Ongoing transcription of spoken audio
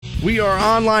We are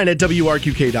online at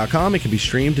WRQK.com. It can be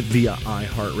streamed via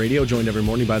iHeartRadio. Joined every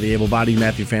morning by the able-bodied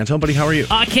Matthew Fantone. Buddy, how are you?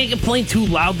 I can't complain too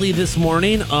loudly this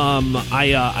morning.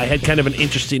 I had kind of an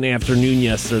interesting afternoon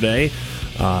yesterday.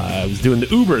 I was doing the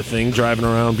Uber thing, driving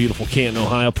around beautiful Canton,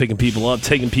 Ohio, picking people up,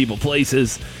 taking people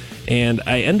places. And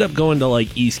I end up going to,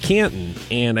 like, East Canton.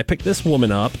 And I picked this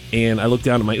woman up, and I look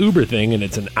down at my Uber thing, and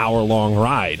it's an hour-long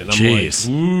ride. And I'm like,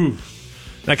 ooh.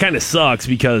 That kind of sucks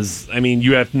because, I mean,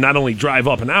 you have to not only drive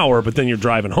up an hour, but then you're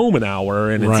driving home an hour,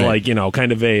 and it's like, you know,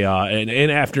 kind of an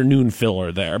afternoon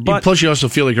filler there. But plus, you also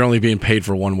feel like you're only being paid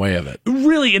for one way of it.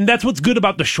 Really, and that's what's good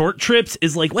about the short trips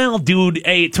is like, well, dude,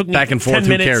 hey, it took me back and forth, 10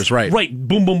 minutes. Who cares, right? Right,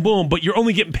 boom, boom, boom, but you're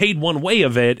only getting paid one way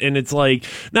of it, and it's like,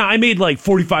 now I made like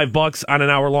 $45 on an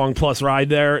hour-long plus ride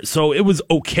there, so it was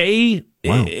okay.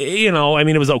 Wow. You know, I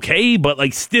mean, it was okay, but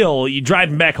like still, you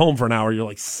driving back home for an hour, you're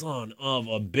like, son of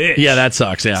a bitch. Yeah, that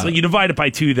sucks, yeah. So you divide it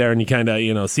by 2 there, and you kind of,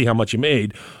 you know, see how much you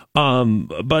made.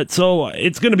 But so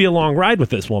it's going to be a long ride with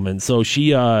this woman. So she,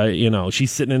 you know, she's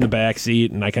sitting in the back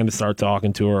seat, and I kind of start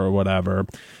talking to her or whatever.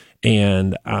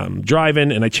 And I'm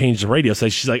driving, and I change the radio. So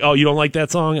she's like, oh, you don't like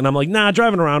that song? And I'm like, nah,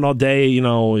 driving around all day, you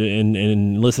know,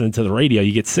 and listening to the radio,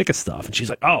 you get sick of stuff. And she's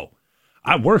like, oh,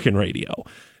 I work in radio.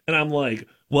 And I'm like,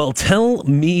 well, tell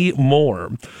me more.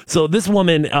 So this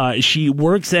woman, she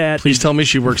works at... Please tell me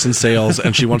she works in sales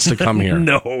and she wants to come here.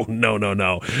 No.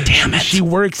 Damn it. She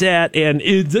works at, and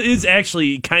it is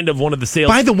actually kind of one of the sales...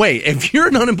 By the way, if you're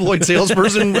an unemployed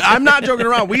salesperson, I'm not joking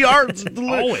around. We are...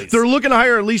 Always. They're looking to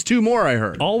hire at least 2 more, I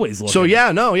heard. Always looking.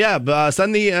 So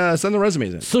send the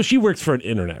resumes in. So she works for an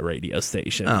internet radio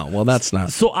station. Oh, well, that's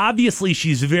not... So obviously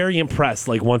she's very impressed,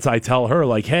 like, once I tell her,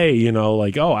 like, hey, you know,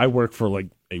 like, oh, I work for, like,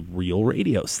 a real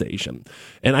radio station.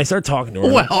 And I start talking to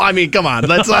her. Well, I mean, come on. You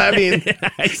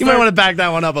might want to back that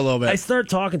one up a little bit. I start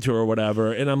talking to her or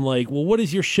whatever, and I'm like, well, what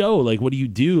is your show? Like, what do you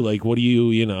do? Like, what do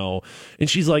you know? And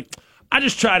she's like, I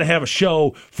just try to have a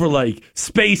show for, like,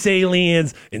 space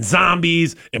aliens and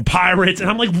zombies and pirates. And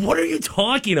I'm like, what are you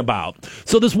talking about?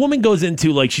 So this woman goes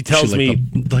into, like, she tells me...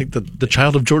 the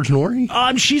child of George Norrie?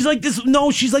 She's like this, she's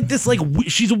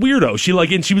a weirdo.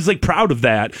 She was, like, proud of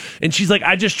that. And she's like,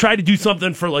 I just try to do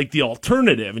something for, like, the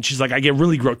alternative. And she's like, I get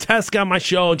really grotesque on my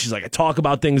show. And she's like, I talk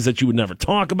about things that you would never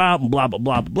talk about and blah, blah,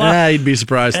 blah, blah. Yeah, you'd be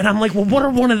surprised. And I'm like, well, what are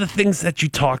one of the things that you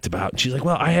talked about? And she's like,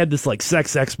 well, I had this, like,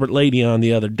 sex expert lady on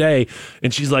the other day.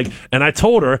 And she's like, and I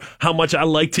told her how much I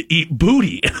like to eat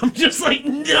booty. And I'm just like,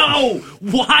 no.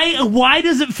 Why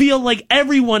does it feel like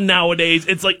everyone nowadays,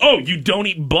 it's like, oh, you don't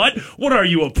eat butt? What are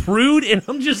you, a prude? And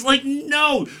I'm just like,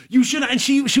 no, you shouldn't. And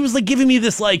she was like giving me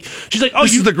this, like, she's like, oh,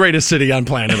 this is the greatest city on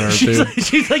planet Earth, dude.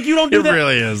 She's like, you don't do that. It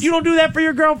really is. You don't do that for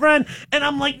your girlfriend? And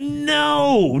I'm like,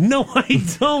 no, I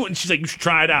don't. And she's like, you should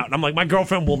try it out. And I'm like, my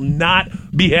girlfriend will not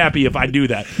be happy if I do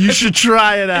that. You should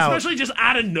try it out. Especially just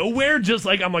out of nowhere, just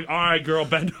like, I'm like, all right, girl,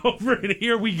 bend over and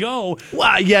here we go.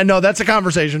 Well, yeah, no, that's a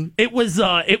conversation. It was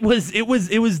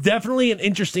definitely an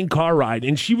interesting car ride,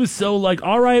 and she was so like,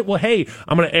 all right, well, hey,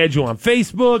 I'm gonna add you on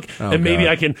Facebook, and maybe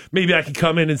I can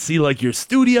come in and see like your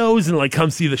studios and like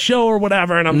come see the show or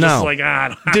whatever. And I'm just like,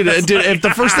 dude, if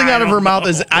the first thing out of her mouth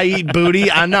is I eat booty,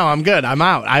 no, I'm good, I'm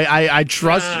out. I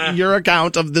trust your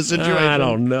account of the situation. I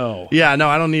don't know. Yeah, no,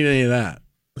 I don't need any of that.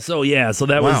 So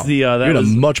that was the you had a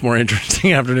much more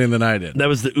interesting afternoon than I did. That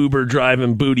was the Uber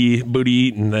driving booty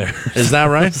eating there. Is that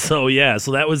right? So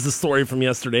that was the story from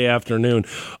yesterday afternoon.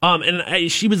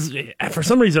 She was, for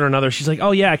some reason or another, she's like,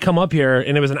 oh yeah, I come up here,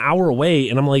 and it was an hour away,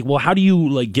 and I'm like, well, how do you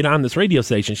like get on this radio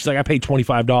station? She's like, I paid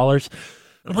 $25.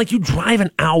 I'm like, you drive an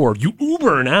hour, you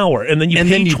Uber an hour, and then you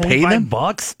pay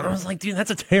 $25? I was like, dude, that's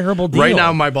a terrible deal. Right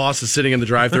now, my boss is sitting in the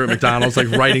drive-thru at McDonald's, like,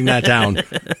 writing that down.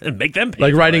 Make them pay.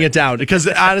 Like, writing it down. Because,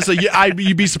 honestly,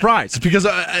 you'd be surprised. Because,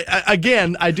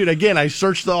 I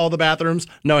searched all the bathrooms,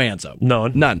 no hands up.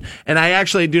 None. And I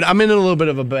actually, dude, I'm in a little bit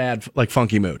of a bad, like,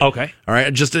 funky mood. Okay. All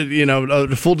right? Just,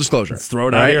 full disclosure. Let's throw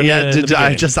it out here. Yeah,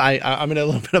 I'm in a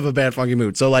little bit of a bad, funky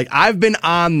mood. So, like, I've been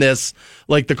on this,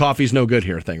 like, the coffee's no good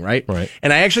here thing, right? Right.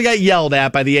 And I actually got yelled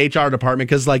at by the HR department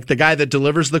because, like, the guy that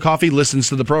delivers the coffee listens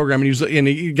to the program, and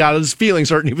he got his feelings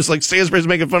hurt, and he was like, Stansbury's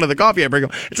making fun of the coffee I bring him.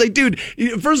 It's like, dude,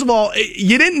 first of all,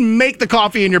 you didn't make the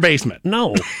coffee in your basement.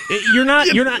 No, you're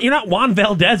not Juan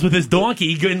Valdez with his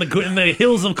donkey in the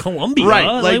hills of Colombia. Right.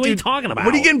 Like, what are you talking about?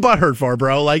 What are you getting butthurt for,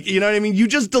 bro? Like, you know what I mean? You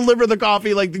just deliver the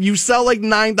coffee. Like, you sell like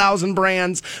 9,000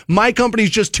 brands. My company's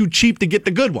just too cheap to get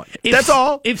the good one. That's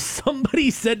all. If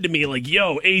somebody said to me, like,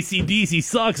 yo, AC/DC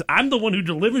sucks, I'm the one who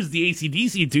delivers the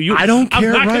AC/DC to you. I don't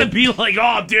care. I'm not going to be like,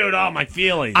 oh, dude, my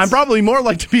feelings. I'm probably more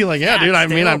like to be like, yeah, dude, I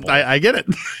mean, I get it.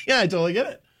 Yeah, I totally get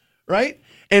it. Right?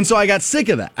 And so I got sick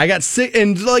of that. I got sick,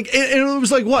 and it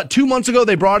was like, what, 2 months ago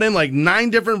they brought in like 9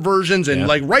 different versions and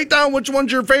like write down which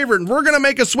one's your favorite and we're going to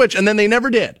make a switch. And then they never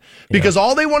did because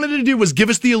all they wanted to do was give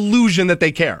us the illusion that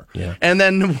they care. Yeah. And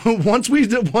then once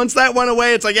that went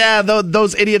away, it's like,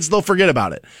 those idiots, they'll forget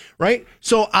about it. Right.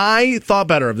 So I thought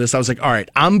better of this. I was like, all right,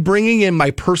 I'm bringing in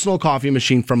my personal coffee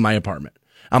machine from my apartment.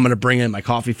 I'm going to bring in my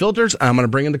coffee filters. I'm going to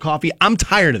bring in the coffee. I'm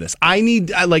tired of this. I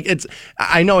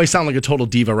know I sound like a total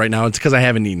diva right now. It's because I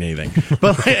haven't eaten anything,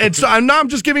 but I'm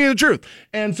just giving you the truth.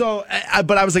 And so,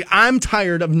 but I was like, I'm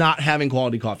tired of not having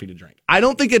quality coffee to drink. I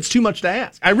don't think it's too much to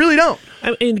ask. I really don't.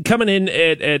 I mean, coming in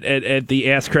at the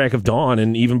ass crack of dawn,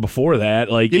 and even before that,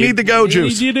 like you need the go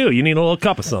juice. You do. You need a little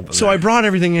cup of something. So I brought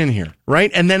everything in here, right?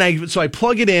 And then I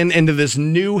plug it into this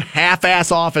new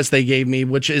half-ass office they gave me,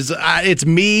 which is it's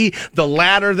me, the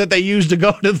ladder that they use to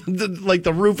go to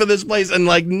the roof of this place, and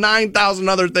like 9,000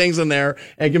 other things in there,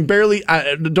 and can barely.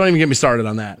 Don't even get me started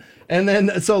on that. And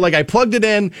then, so like I plugged it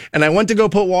in and I went to go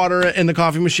put water in the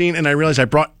coffee machine and I realized I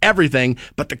brought everything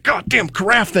but the goddamn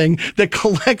carafe thing that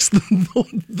collects the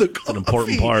coffee. That's an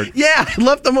important part. Yeah, I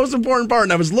left the most important part.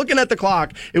 And I was looking at the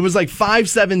clock. It was like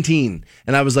 5:17.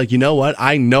 And I was like, you know what?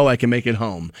 I know I can make it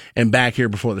home and back here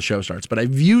before the show starts. But I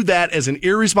viewed that as an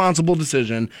irresponsible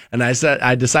decision. And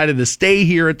I decided to stay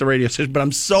here at the radio station. But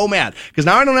I'm so mad because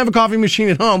now I don't have a coffee machine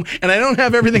at home and I don't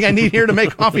have everything I need here to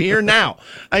make coffee here now.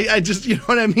 I just, you know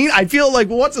what I mean? I feel like,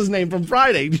 what's his name from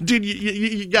Friday? Dude,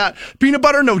 you got peanut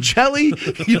butter, no jelly?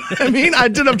 You know what I mean?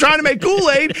 I'm trying to make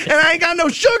Kool-Aid, and I ain't got no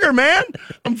sugar, man.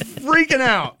 I'm freaking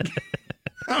out.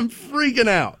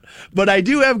 But I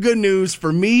do have good news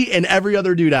for me and every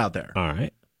other dude out there. All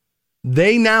right.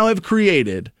 They now have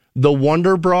created the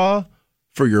Wonder Bra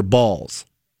for your balls.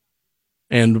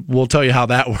 And we'll tell you how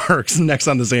that works next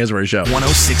on the Stansbury Show.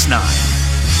 106.9.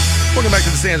 Welcome back to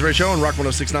the Stansbury Show on Rock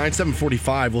 106.9,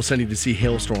 745. We'll send you to see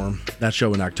Hailstorm, that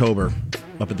show in October,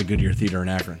 up at the Goodyear Theater in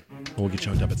Akron. We'll get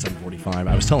you hooked up at 745.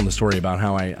 I was telling the story about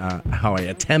how I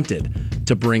attempted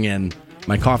to bring in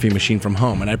my coffee machine from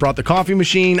home. And I brought the coffee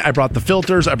machine, I brought the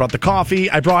filters, I brought the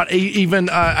coffee, I brought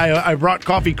I brought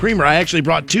coffee creamer. I actually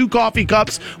brought 2 coffee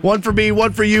cups, one for me,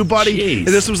 one for you, buddy. Jeez. And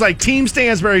this was like Team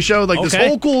Stansbury Show, like this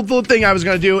whole cool little thing I was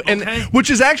going to do, and which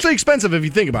is actually expensive if you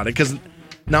think about it, because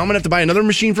now I'm going to have to buy another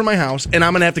machine for my house, and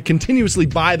I'm going to have to continuously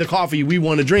buy the coffee we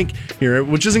want to drink here,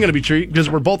 which isn't going to be true because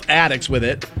we're both addicts with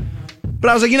it. But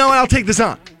I was like, you know what? I'll take this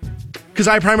on because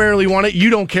I primarily want it. You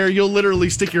don't care. You'll literally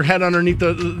stick your head underneath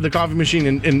the coffee machine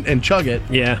and chug it.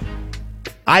 Yeah.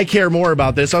 I care more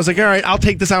about this. So I was like, all right, I'll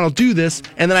take this on. I'll do this.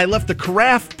 And then I left the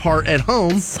carafe part at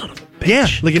home. Son of a bitch. Yeah,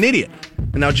 like an idiot.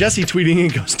 And now Jesse tweeting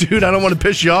and goes, dude, I don't want to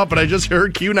piss you off, but I just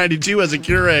heard Q92 has a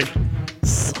Keurig.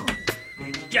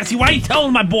 Jesse, why are you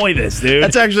telling my boy this, dude?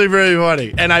 That's actually very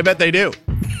funny. And I bet they do.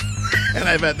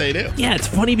 Yeah, it's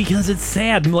funny because it's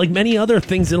sad. Like many other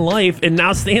things in life, and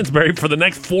now Stansbury for the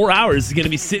next 4 hours is going to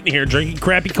be sitting here drinking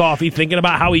crappy coffee, thinking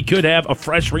about how he could have a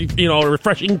fresh,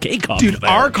 refreshing K-Cup. Dude,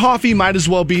 our coffee might as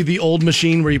well be the old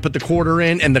machine where you put the quarter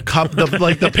in and the cup,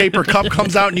 the paper cup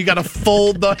comes out and you got to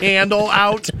fold the handle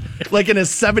out like in a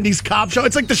 70s cop show.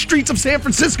 It's like the streets of San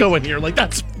Francisco in here. Like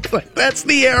that's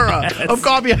the era of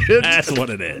coffee. That's what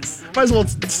it is. Might as well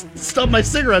stub my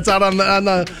cigarettes out on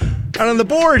the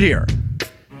board here.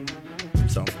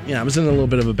 So, yeah, I was in a little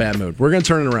bit of a bad mood. We're going to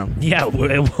turn it around. Yeah,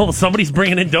 well, somebody's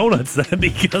bringing in donuts then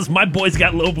because my boy's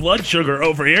got low blood sugar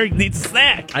over here. He needs a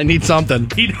snack. I need something.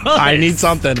 He does. I need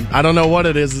something. I don't know what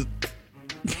it is.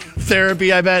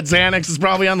 Therapy, I bet. Xanax is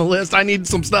probably on the list. I need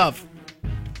some stuff.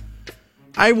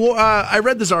 I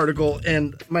read this article,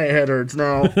 and my head hurts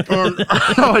now.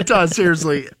 No, it does,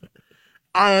 seriously.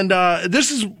 And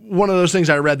this is one of those things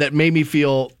I read that made me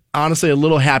feel, honestly, a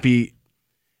little happy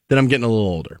that I'm getting a little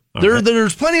older.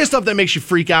 There's plenty of stuff that makes you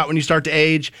freak out when you start to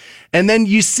age. And then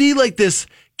you see like this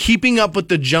keeping up with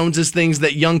the Joneses things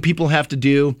that young people have to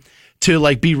do to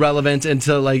like be relevant and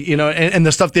to like, and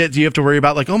the stuff that you have to worry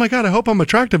about, like, oh my God, I hope I'm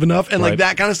attractive enough. And like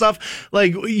that kind of stuff.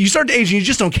 Like you start to age and you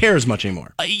just don't care as much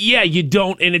anymore. Yeah, you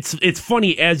don't. And it's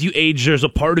funny as you age, there's a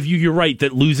part of you, you're right,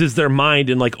 that loses their mind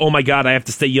and like, oh my God, I have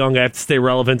to stay young. I have to stay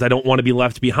relevant. I don't want to be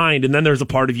left behind. And then there's a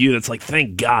part of you that's like,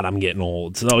 thank God I'm getting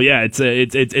old. So yeah, it's a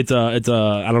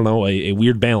I don't know, a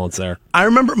weird balance there. I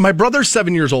remember my brother's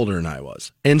 7 years older than I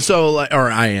was. And so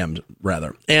or I am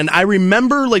rather. And I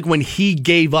remember like when he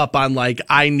gave up on like,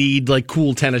 I need like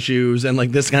cool tennis shoes and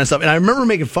like this kind of stuff. And I remember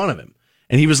making fun of him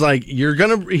And he was like, you're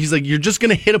just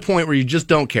gonna hit a point where you just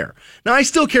don't care. Now I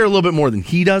still care a little bit more than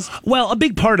he does. Well, a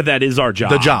big part of that is our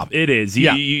job. The job. It is.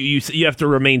 You have to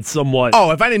remain somewhat.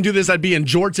 Oh, if I didn't do this, I'd be in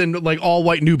jorts and like all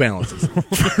white New Balances.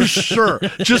 For sure.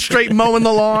 Just straight mowing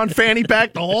the lawn, fanny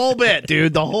pack, the whole bit,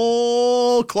 dude. The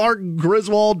whole Clark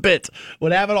Griswold bit.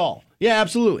 Would have it all. Yeah,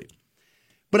 absolutely.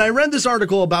 But I read this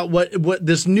article about what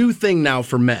this new thing now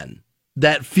for men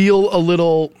that feel a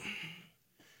little,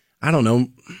 I don't know,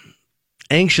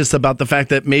 anxious about the fact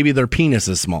that maybe their penis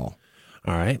is small.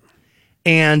 All right.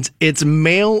 And it's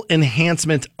male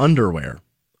enhancement underwear.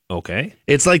 Okay.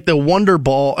 It's like the Wonder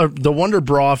Ball, the Wonder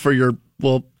Bra for your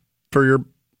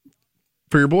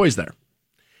boys there.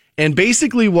 And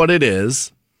basically what it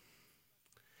is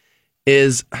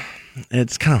it's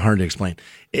kind of hard to explain.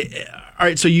 All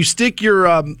right, so you stick your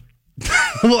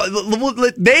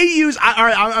they use.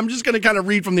 I'm just going to kind of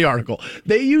read from the article.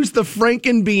 They use the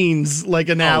Franken beans like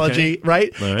analogy,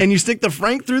 right? And you stick the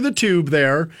Frank through the tube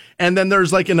there, and then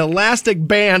there's like an elastic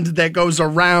band that goes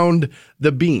around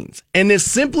the beans, and it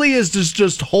simply is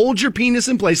just hold your penis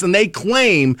in place. And they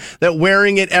claim that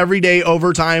wearing it every day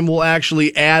over time will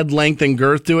actually add length and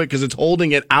girth to it because it's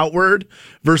holding it outward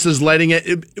versus letting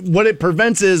it. What it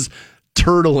prevents is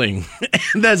turtling.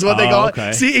 That's what they call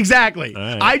it. See, exactly.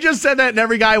 Right. I just said that and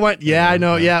every guy went, yeah, I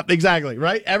know. Yeah, exactly.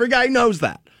 Right. Every guy knows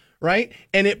that. Right.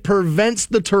 And it prevents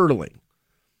the turtling.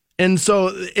 And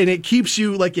it keeps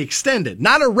you like extended,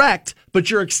 not erect, but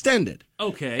you're extended.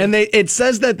 Okay. And it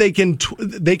says that they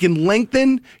can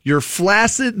lengthen your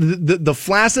the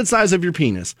flaccid size of your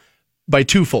penis by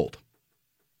twofold.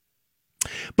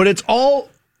 But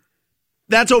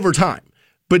that's over time.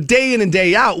 But day in and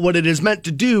day out, what it is meant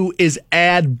to do is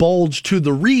add bulge to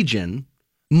the region,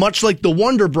 much like the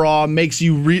Wonder Bra makes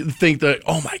you think that,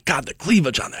 oh my God, the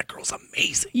cleavage on that girl's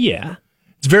amazing. Yeah.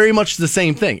 It's very much the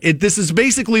same thing. This is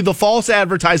basically the false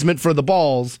advertisement for the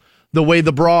balls, the way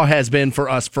the bra has been for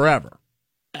us forever.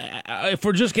 If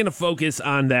we're just gonna focus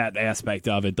on that aspect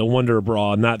of it, the Wonder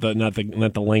Bra, not the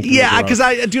length. Yeah, because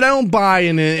I don't buy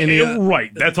any.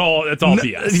 Right, that's all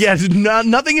BS. Yeah,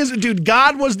 nothing is. Dude,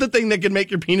 God was the thing that could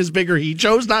make your penis bigger. He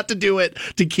chose not to do it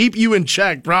to keep you in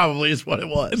check. Probably is what it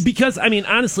was. Because I mean,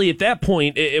 honestly, at that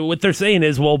point, what they're saying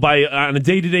is, well, on a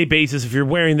day-to-day basis, if you're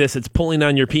wearing this, it's pulling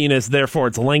on your penis. Therefore,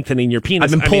 it's lengthening your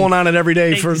penis. I've been pulling on it every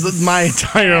day for my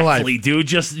entire life, dude.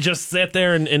 Just sit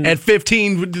there and at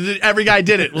 15, every guy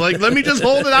did it. Like, let me just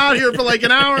hold it out here for like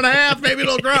an hour and a half. Maybe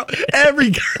it'll grow.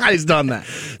 Every guy's done that.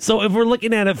 So if we're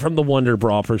looking at it from the Wonder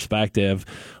Bra perspective,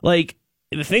 like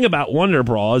the thing about Wonder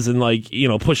Bras and like, you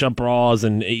know, push-up bras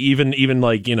and even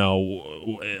like, you know,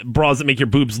 bras that make your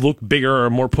boobs look bigger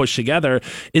or more pushed together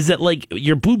is that like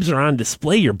your boobs are on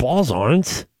display, your balls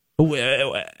aren't.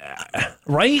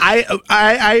 Right?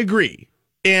 I agree.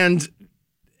 And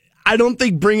I don't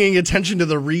think bringing attention to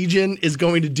the region is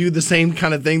going to do the same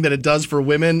kind of thing that it does for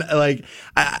women. Like,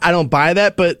 I don't buy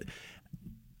that, but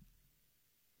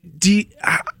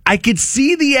I could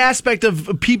see the aspect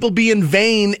of people being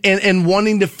vain and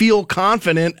wanting to feel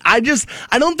confident. I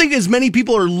don't think as many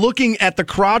people are looking at the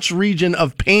crotch region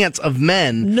of pants of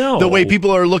men the way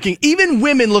people are looking. Even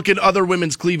women look at other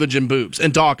women's cleavage and boobs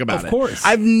and talk about it. Of course.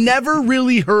 I've never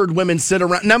really heard women sit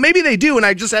around. Now, maybe they do, and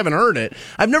I just haven't heard it.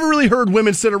 I've never really heard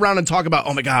women sit around and talk about,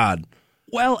 oh my God.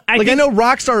 Well, I know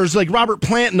rock stars like Robert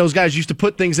Plant and those guys used to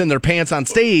put things in their pants on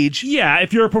stage. Yeah,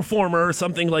 if you're a performer or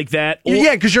something like that.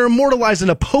 Yeah, because you're immortalizing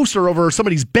a poster over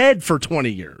somebody's bed for 20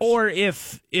 years. Or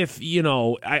if you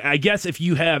know, I guess if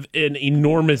you have an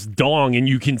enormous dong and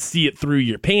you can see it through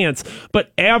your pants,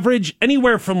 but average,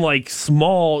 anywhere from like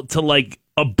small to like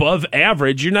above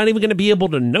average, you're not even going to be able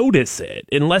to notice it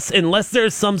unless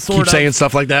there's some sort of... Keep saying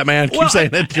stuff like that, man. Keep saying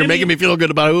it. You're making me feel good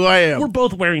about who I am. We're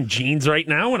both wearing jeans right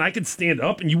now, and I could stand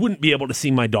up, and you wouldn't be able to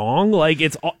see my dong. Like,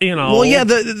 it's, you know... Well, yeah,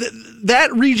 that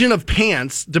region of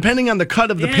pants, depending on the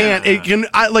cut of the pant, it can...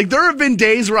 like, there have been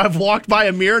days where I've walked by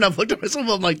a mirror, and I've looked at myself,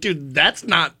 and I'm like, dude, that's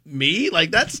not me.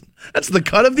 Like, that's the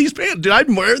cut of these pants. Dude,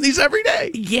 I'm wearing these every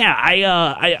day.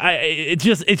 Yeah,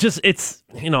 it's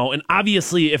you know, and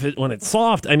obviously when it's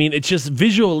soft, I mean, it's just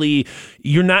visually,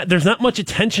 there's not much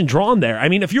attention drawn there. I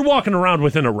mean, if you're walking around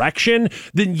with an erection,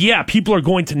 then yeah, people are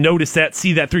going to notice that,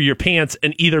 see that through your pants,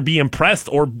 and either be impressed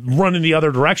or run in the other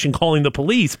direction, calling the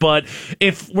police. But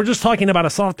if we're just talking about a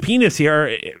soft penis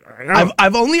here,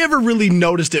 I've only ever really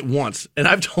noticed it once, and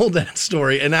I've told that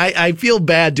story, and I feel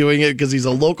bad doing it because he's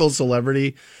a local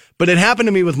celebrity, but it happened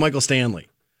to me with Michael Stanley.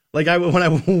 Like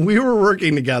when we were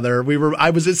working together, I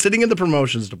was sitting in the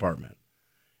promotions department,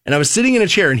 And I was sitting in a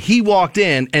chair, and he walked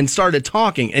in and started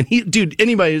talking. And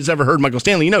anybody who's ever heard Michael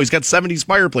Stanley, he's got 70s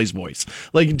fireplace voice.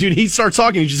 Like, dude, he starts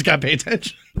talking, you just got to pay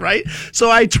attention, right? So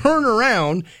I turn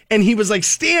around, and he was like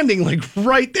standing like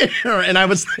right there, and I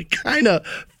was like kind of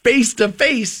face to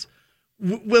face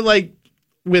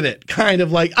with it, kind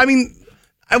of like, I mean,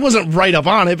 I wasn't right up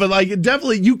on it, but like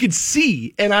definitely you could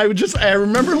see. And I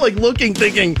remember like looking,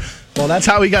 thinking, well, that's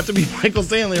how he got to be Michael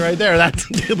Stanley right there.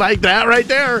 That's like that right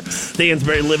there.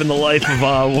 Stansbury living the life of,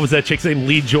 what was that chick's name?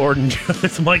 Lee Jordan.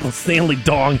 It's Michael Stanley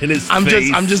dong in his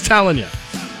face. I'm just telling you.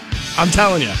 I'm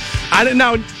telling you. I didn't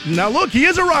now look, he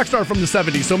is a rock star from the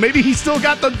 70s, so maybe he still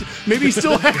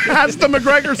has the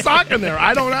McGregor sock in there.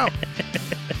 I don't know.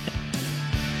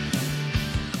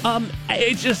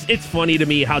 It's funny to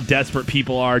me how desperate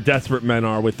men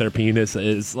are with their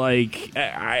penises. Like,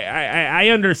 I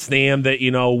understand that,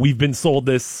 we've been sold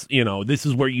this, this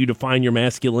is where you define your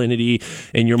masculinity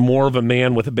and you're more of a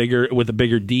man with a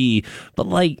bigger D. But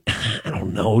like, I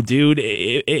don't know, dude.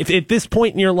 If at this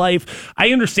point in your life,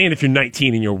 I understand if you're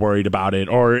 19 and you're worried about it,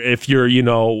 or if you're,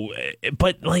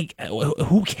 but like,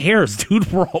 who cares,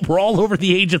 dude? We're all over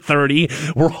the age of 30.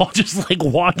 We're all just like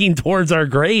walking towards our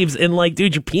graves, and like,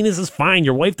 dude, your penis is fine.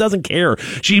 Your wife doesn't care.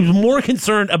 She's more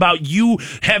concerned about you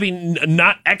having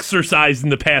not exercised in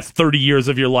the past 30 years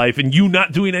of your life, and you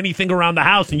not doing anything around the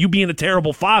house, and you being a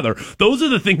terrible father. Those are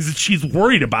the things that she's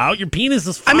worried about. Your penis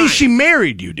is fine. I mean, she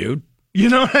married you, dude. You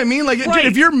know what I mean? Like, right.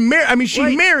 If you're married, I mean,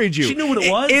 she married you. She knew what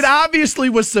it was. It obviously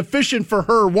was sufficient for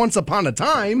her once upon a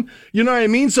time. You know what I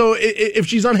mean? So if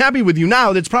she's unhappy with you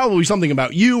now, that's probably something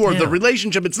about you or the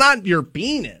relationship. It's not your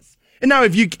penis. And now,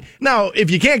 if you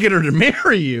can't get her to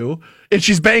marry you, and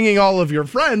she's banging all of your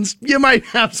friends, you might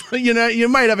have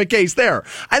a case there.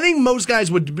 I think most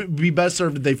guys would be best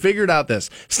served if they figured out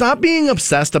this. Stop being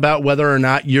obsessed about whether or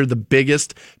not you're the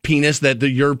biggest penis that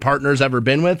your partner's ever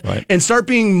been with, right, and start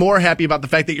being more happy about the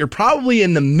fact that you're probably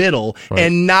in the middle, right,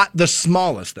 and not the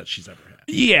smallest that she's ever had.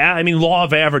 Yeah, I mean, law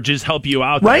of averages help you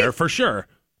out, right, there for sure,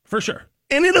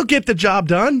 and it'll get the job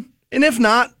done. And if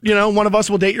not, one of us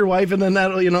will date your wife, and then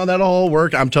that'll all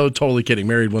work. I'm totally kidding.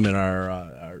 Married women are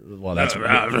well, that's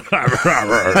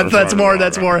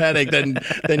more headache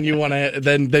than you want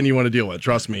to deal with.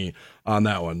 Trust me on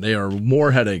that one. They are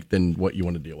more headache than what you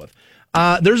want to deal with.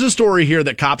 There's a story here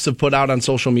that cops have put out on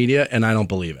social media, and I don't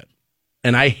believe it.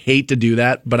 And I hate to do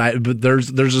that, but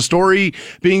there's a story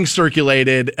being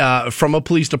circulated from a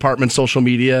police department social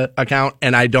media account,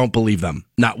 and I don't believe them,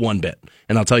 not one bit.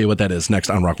 And I'll tell you what that is next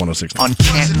on Rock 106.9. On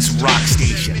Canton's Rock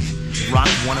Station, Rock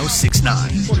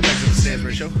 106.9. Welcome back to the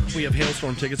Stansbury Show. We have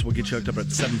Hailstorm tickets. We'll get you hooked up at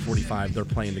 7:45. They're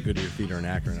playing the Goodyear Theater in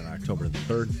Akron on October the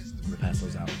 3rd. We're going to pass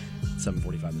those out at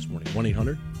 7:45 this morning.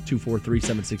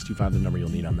 1-800-243-7625, the number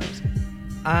you'll need on those.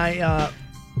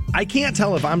 I can't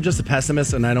tell if I'm just a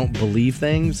pessimist and I don't believe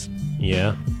things.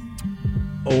 Yeah.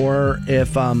 Or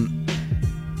if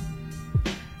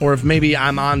maybe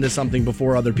I'm on to something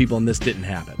before other people and this didn't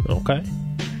happen. Okay.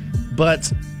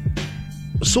 But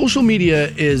social media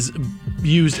is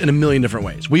used in a million different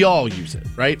ways. We all use it,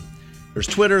 right? There's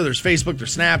Twitter, there's Facebook,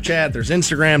 there's Snapchat, there's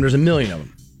Instagram, there's a million of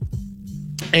them.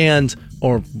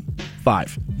 Or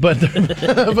 5. But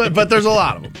there's a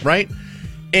lot of them, right?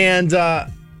 And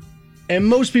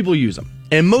most people use them.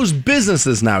 And most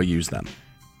businesses now use them.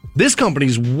 This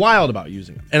company's wild about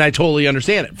using them. And I totally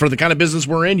understand it. For the kind of business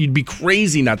we're in, you'd be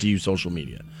crazy not to use social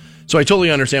media. So I totally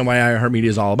understand why iHeartMedia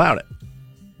is all about it.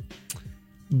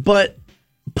 But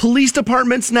police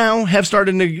departments now have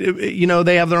started to,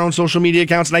 they have their own social media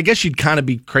accounts. And I guess you'd kind of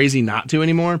be crazy not to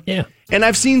anymore. Yeah. And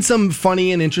I've seen some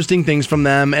funny and interesting things from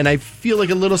them. And I feel like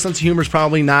a little sense of humor is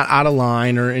probably not out of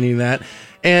line or any of that.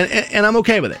 And I'm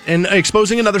okay with it. And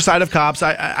exposing another side of cops,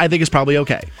 I think is probably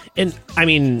okay. And, I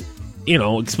mean,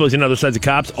 exposing other sides of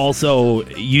cops, also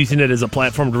using it as a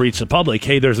platform to reach the public.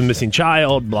 Hey, there's a missing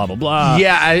child, blah, blah, blah.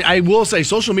 Yeah, I will say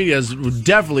social media has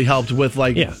definitely helped with,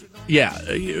 like,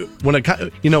 when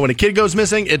a kid goes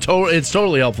missing, it's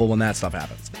totally helpful when that stuff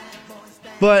happens.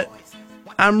 But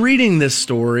I'm reading this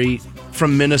story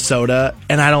from Minnesota,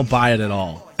 and I don't buy it at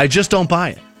all. I just don't buy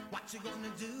it.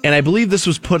 And I believe this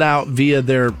was put out via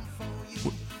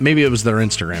maybe it was their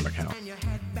Instagram account,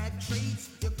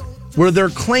 where they're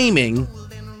claiming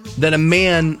that a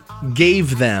man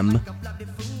gave them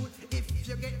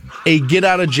a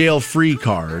get-out-of-jail-free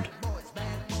card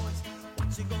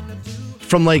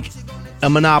from, like, a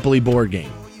Monopoly board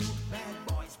game.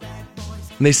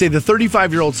 And they say the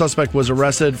 35-year-old suspect was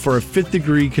arrested for a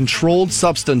fifth-degree controlled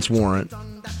substance warrant,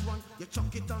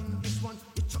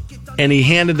 and he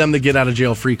handed them the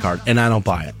get-out-of-jail-free card, and I don't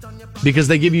buy it. Because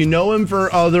they give you no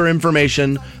other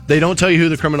information. They don't tell you who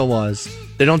the criminal was.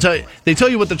 They don't tell you. They tell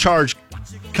you what the charge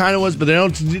kind of was, but they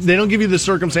don't give you the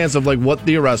circumstance of like what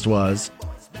the arrest was,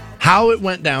 how it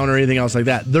went down, or anything else like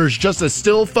that. There's just a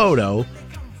still photo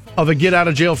of a get out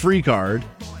of jail free card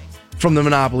from the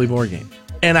Monopoly board game.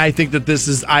 And I think that this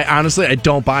is, I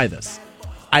don't buy this.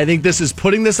 I think this is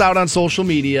putting this out on social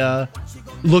media.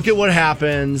 Look at what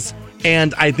happens.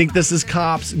 And I think this is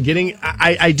cops getting,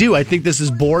 I think this is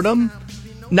boredom.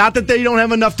 Not that they don't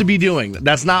have enough to be doing.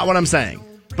 That's not what I'm saying.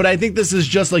 But I think this is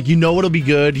just like, it'll be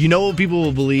good. You know what people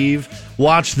will believe.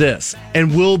 Watch this.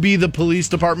 And will be the police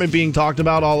department being talked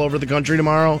about all over the country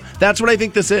tomorrow. That's what I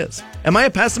think this is. Am I a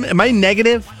pessimist? Am I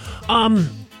negative?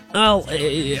 Well,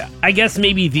 I guess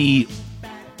maybe the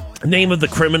name of the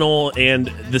criminal and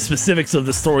the specifics of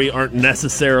the story aren't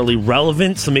necessarily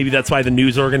relevant, so maybe that's why the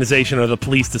news organization or the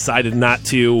police decided not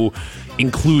to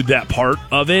include that part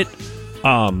of it.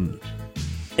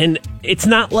 And it's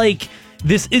not like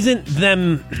this isn't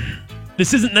them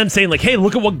saying like, hey,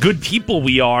 look at what good people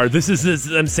we are. This is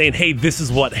them saying, hey, this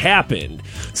is what happened.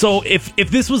 So if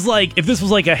this was like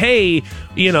a, hey,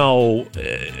 we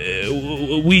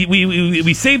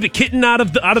saved a kitten out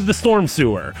of the storm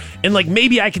sewer, and like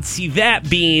maybe I could see that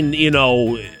being,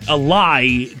 a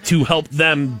lie to help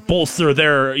them bolster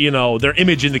their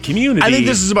image in the community. I think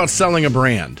this is about selling a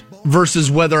brand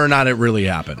versus whether or not it really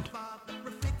happened.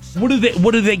 What do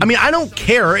they? I mean, I don't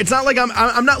care. It's not like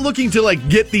I'm not looking to like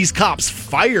get these cops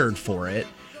fired for it,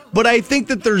 but I think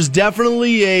that there's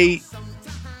definitely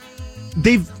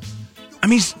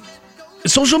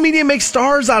social media makes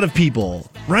stars out of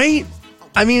people, right?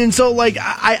 I mean, and so like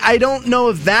I don't know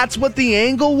if that's what the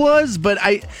angle was, but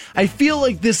I feel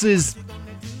like this is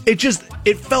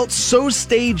it felt so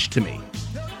staged to me.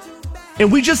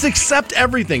 And we just accept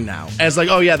everything now as like,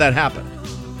 oh yeah, that happened.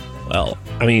 Well,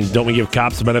 I mean, don't we give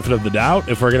cops the benefit of the doubt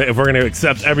if we're gonna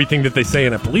accept everything that they say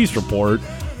in a police report?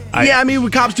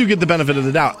 Cops do get the benefit of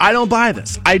the doubt. I don't buy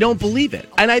this. I don't believe it.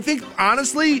 And I think,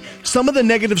 honestly, some of the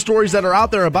negative stories that are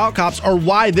out there about cops are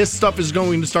why this stuff is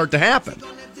going to start to happen.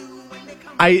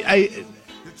 I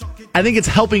think it's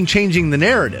helping changing the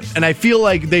narrative, and I feel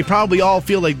like they probably all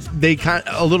feel like they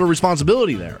a little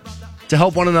responsibility there to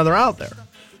help one another out there.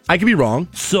 I could be wrong.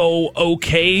 So,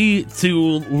 okay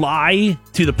to lie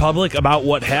to the public about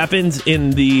what happens in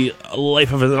the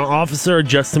life of an officer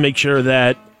just to make sure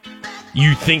that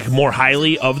you think more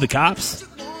highly of the cops?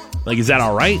 Like, is that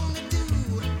all right?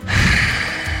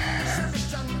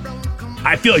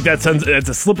 I feel like that's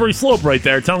a slippery slope right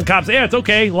there. Telling cops, yeah, it's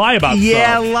okay, lie about stuff.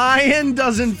 Yeah, lying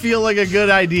doesn't feel like a good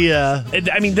idea.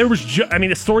 I mean, there was,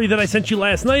 a story that I sent you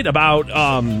last night about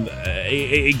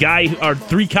a guy or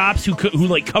three cops who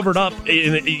like covered up, covered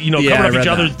up each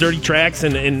other's dirty tracks,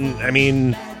 and I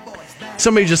mean.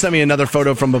 Somebody just sent me another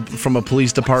photo from a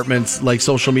police department's like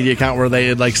social media account where they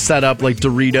had like set up like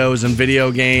Doritos and video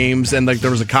games, and like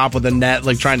there was a cop with a net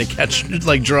like trying to catch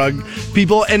like drug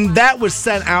people, and that was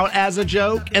sent out as a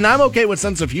joke. And I'm okay with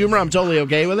sense of humor. I'm totally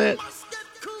okay with it.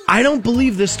 I don't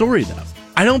believe this story though.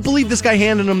 I don't believe this guy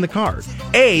handed him the card.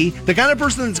 The kind of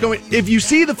person that's going, if you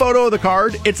see the photo of the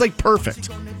card, it's like perfect.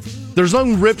 There's no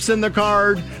rips in the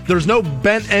card. There's no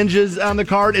bent edges on the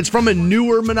card. It's from a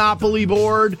newer Monopoly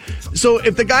board. So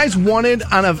if the guy's wanted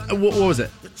on what was it?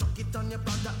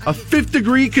 A 5th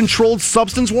degree controlled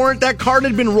substance warrant, that card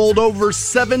had been rolled over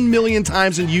 7 million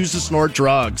times and used to snort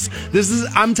drugs.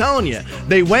 I'm telling you,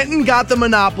 they went and got the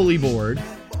Monopoly board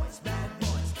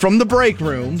from the break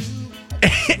room.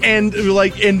 And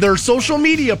their social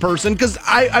media person, because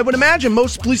I would imagine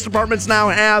most police departments now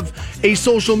have a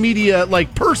social media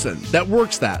like person that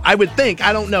works that. I would think.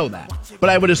 I don't know that, but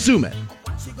I would assume it.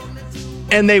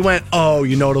 And they went, oh,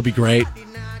 it'll be great.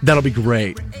 That'll be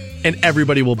great, and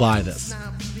everybody will buy this.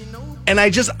 And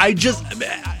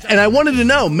I wanted to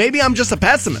know. Maybe I'm just a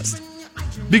pessimist,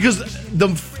 because the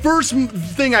first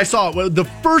thing I thought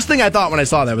when I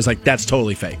saw that was like, that's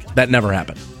totally fake. That never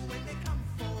happened.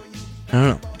 I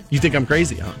don't know. You think I'm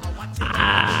crazy, huh?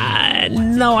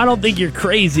 No, I don't think you're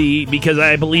crazy, because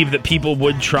I believe that people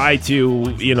would try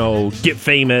to, get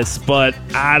famous, but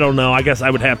I don't know. I guess I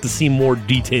would have to see more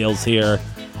details here.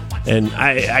 And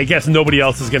I guess nobody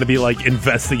else is going to be, like,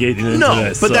 investigating into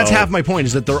this. No, but that's half my point,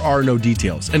 is that there are no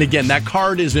details. And again, that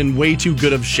card is in way too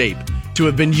good of shape to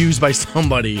have been used by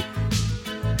somebody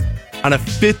on a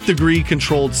 5th degree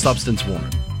controlled substance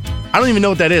warrant. I don't even know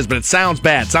what that is, but it sounds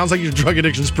bad. Sounds like your drug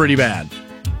addiction's pretty bad.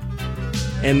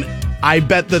 And I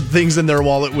bet the things in their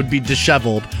wallet would be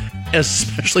disheveled,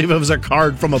 especially if it was a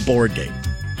card from a board game.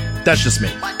 That's just me.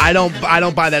 I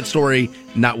don't buy that story,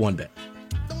 not one bit.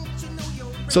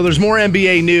 So there's more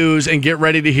NBA news, and get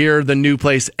ready to hear the new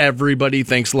place everybody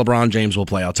thinks LeBron James will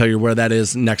play. I'll tell you where that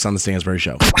is next on the Stansbury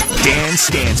Show. Dan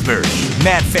Stansbury,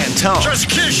 Matt Fantone. Just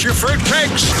kiss your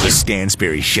fruitcakes. The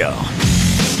Stansbury Show.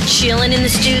 Chilling in the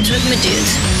studs with my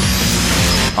dudes.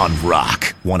 On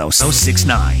Rock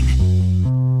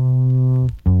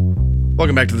 106.9.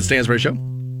 Welcome back to the Stansbury Show.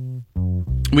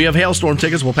 We have hailstorm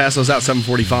tickets. We'll pass those out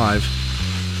 7:45.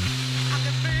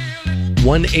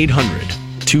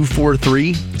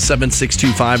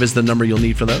 1-800-243-7625 is the number you'll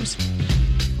need for those.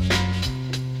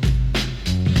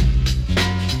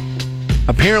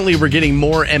 Apparently, we're getting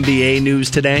more NBA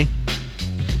news today.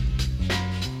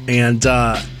 And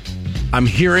I'm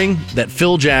hearing that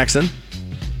Phil Jackson,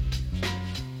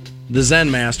 the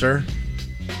Zen Master,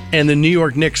 and the New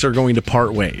York Knicks are going to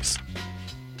part ways.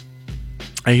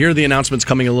 I hear the announcement's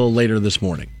coming a little later this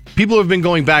morning. People have been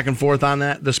going back and forth on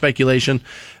that, the speculation,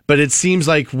 but it seems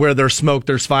like where there's smoke,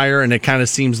 there's fire, and it kind of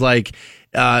seems like,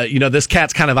 this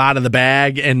cat's kind of out of the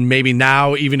bag, and maybe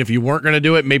now, even if you weren't going to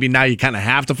do it, maybe now you kind of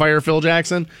have to fire Phil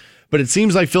Jackson. But it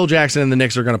seems like Phil Jackson and the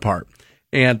Knicks are going to part.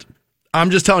 And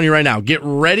I'm just telling you right now, get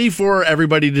ready for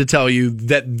everybody to tell you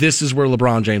that this is where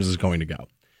LeBron James is going to go.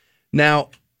 Now,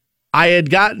 I had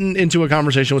gotten into a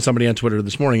conversation with somebody on Twitter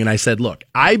this morning, and I said, look,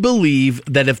 I believe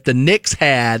that if the Knicks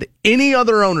had any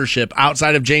other ownership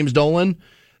outside of James Dolan,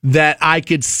 that I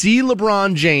could see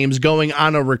LeBron James going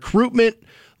on a recruitment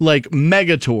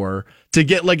mega tour to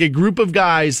get a group of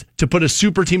guys to put a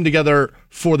super team together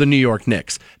for the New York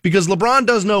Knicks. Because LeBron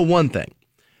does know one thing,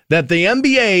 that the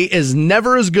NBA is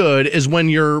never as good as when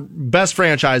your best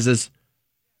franchises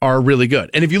are really good.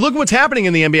 And if you look at what's happening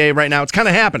in the NBA right now, it's kind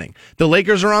of happening. The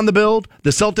Lakers are on the build.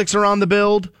 The Celtics are on the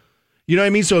build. You know what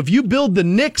I mean? So if you build the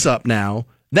Knicks up now,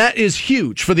 that is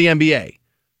huge for the NBA.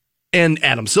 And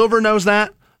Adam Silver knows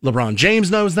that. LeBron James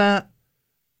knows that.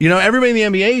 Everybody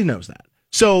in the NBA knows that.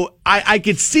 So I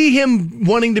could see him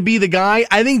wanting to be the guy.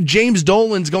 I think James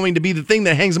Dolan's going to be the thing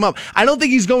that hangs him up. I don't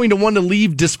think he's going to want to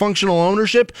leave dysfunctional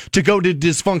ownership to go to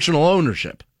dysfunctional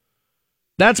ownership.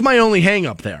 That's my only hang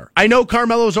up there. I know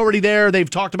Carmelo's already there. They've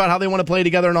talked about how they want to play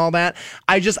together and all that.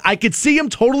 I could see him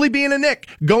totally being a Knick.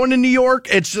 Going to New York,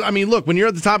 look, when you're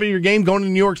at the top of your game, going to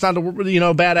New York's not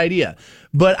a bad idea.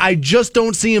 But I just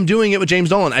don't see him doing it with James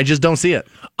Dolan. I just don't see it.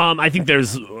 I think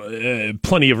there's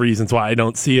plenty of reasons why I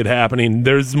don't see it happening.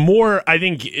 There's more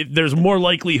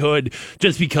likelihood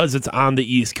just because it's on the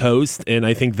East Coast, and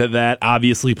I think that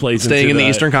obviously plays staying into in the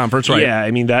Eastern Conference, right? Yeah, I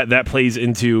mean that plays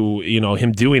into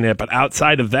him doing it. But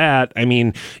outside of that, I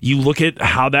mean, you look at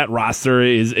how that roster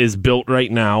is built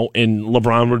right now, and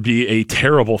LeBron would be a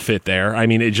terrible fit there. I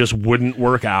mean, it just wouldn't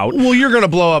work out. Well, you're going to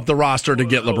blow up the roster to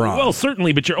get LeBron. Well,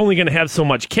 certainly, but you're only going to have so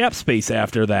much cap space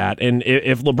after that. And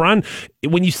if LeBron,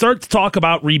 when you start to talk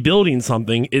about rebuilding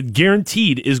something, it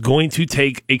guaranteed is going to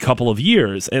take a couple of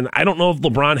years. And I don't know if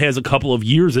LeBron has a couple of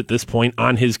years at this point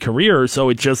on his career. So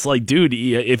it's just dude,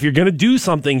 if you're going to do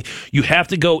something, you have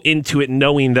to go into it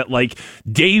knowing that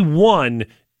day one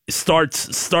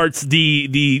starts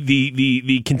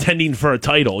the contending for a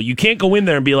title. You can't go in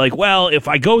there and be well, if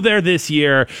I go there this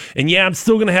year, and I'm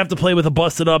still going to have to play with a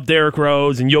busted up Derrick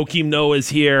Rose and Joakim Noah's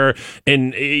here,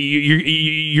 and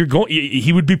you're going.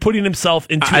 He would be putting himself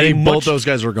into. I think both those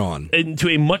guys are gone into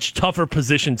a much tougher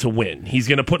position to win. He's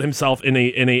going to put himself in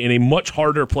a much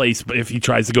harder place if he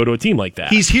tries to go to a team like that.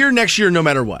 He's here next year, no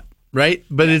matter what, right?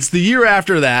 But it's the year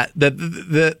after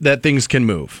that things can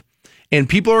move. And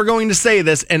people are going to say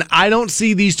this, and I don't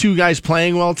see these two guys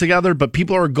playing well together, but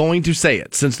people are going to say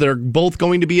it since they're both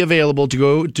going to be available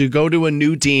to go to a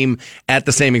new team at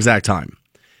the same exact time,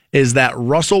 is that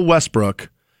Russell Westbrook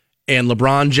and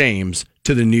LeBron James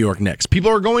to the New York Knicks.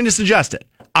 People are going to suggest it.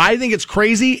 I think it's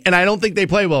crazy, and I don't think they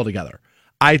play well together.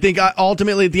 I think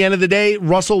ultimately at the end of the day,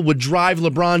 Russell would drive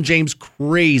LeBron James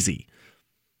crazy.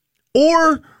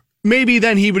 Or maybe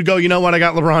then he would go, you know what, I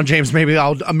got LeBron James, maybe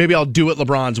I'll do it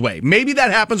LeBron's way. Maybe that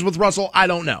happens with Russell. I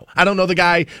don't know. I don't know the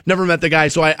guy, never met the guy,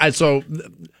 so so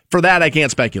for that I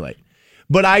can't speculate.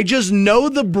 But I just know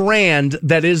the brand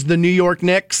that is the New York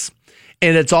Knicks,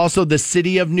 and it's also the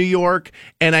city of New York,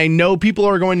 and I know people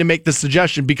are going to make the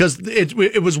suggestion because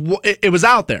it was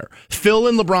out there. Phil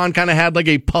and LeBron kind of had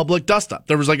a public dust-up.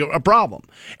 There was a problem.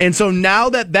 And so now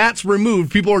that that's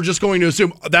removed, people are just going to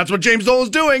assume that's what James Dolan's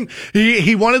doing.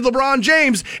 He wanted LeBron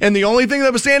James, and the only thing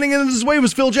that was standing in his way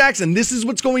was Phil Jackson. This is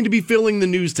what's going to be filling the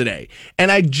news today.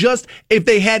 And if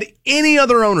they had any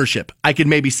other ownership, I could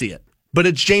maybe see it. But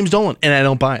it's James Dolan, and I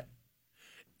don't buy it.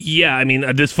 Yeah, I mean,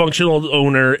 a dysfunctional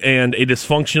owner and a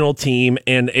dysfunctional team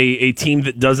and a team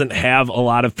that doesn't have a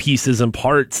lot of pieces and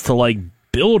parts to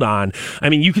build on. I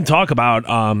mean, you can talk about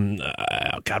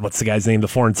God, what's the guy's name? The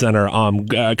foreign center,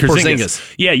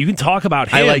 Porzingis. Yeah, you can talk about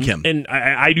him. I like him, and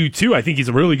I do too. I think he's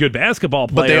a really good basketball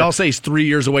player. But they all say he's 3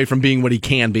 years away from being what he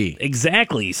can be.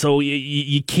 Exactly. So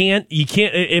you can't.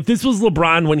 If this was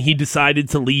LeBron when he decided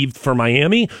to leave for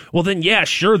Miami, well then yeah,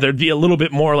 sure, there'd be a little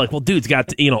bit more like, well, dude's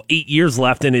got 8 years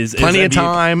left in his plenty of NBA,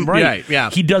 time. Right? Yeah.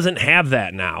 He doesn't have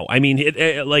that now. I mean,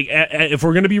 if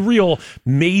we're gonna be real,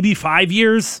 maybe 5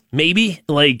 years, maybe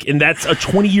and that's a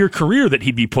 20-year career that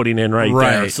he'd be putting in right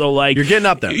there. So you're getting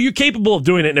up there. You're capable of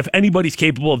doing it, and if anybody's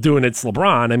capable of doing it, it's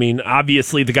LeBron. I mean,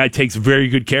 obviously the guy takes very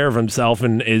good care of himself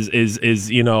and is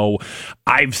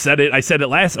I've said it. I said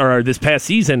it this past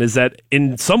season is that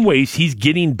in some ways he's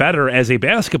getting better as a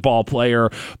basketball player,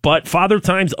 but Father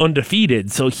Time's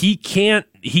undefeated, so he can't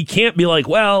be like,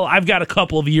 well, I've got a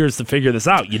couple of years to figure this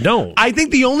out. You don't. I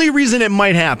think the only reason it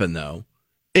might happen though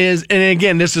is, and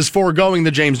again, this is foregoing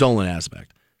the James Dolan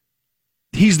aspect.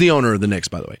 He's the owner of the Knicks,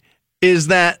 by the way. Is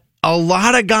that a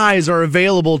lot of guys are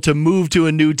available to move to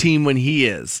a new team when he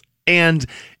is, and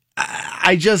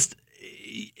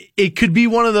it could be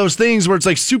one of those things where it's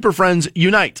like Super Friends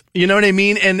unite. You know what I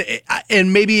mean?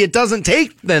 And maybe it doesn't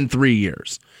take then 3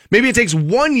 years. Maybe it takes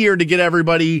 1 year to get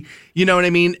everybody, you know what I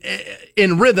mean,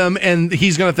 in rhythm, and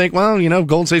he's going to think, well,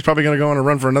 Golden State's probably going to go on a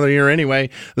run for another year anyway.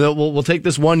 We'll take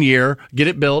this 1 year, get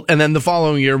it built, and then the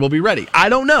following year we'll be ready. I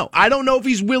don't know. I don't know if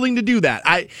he's willing to do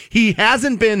that. He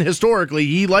hasn't been historically.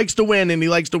 He likes to win, and he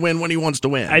likes to win when he wants to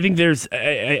win. I think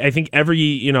I think every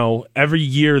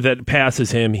year that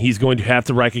passes him, he's going to have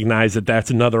to recognize that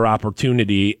that's another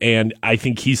opportunity, and I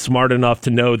think he's smart enough to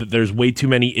know that there's way too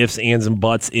many ifs, ands, and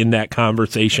buts in that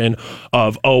conversation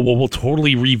of, we'll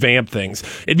totally revamp things.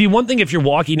 It'd be one thing if you're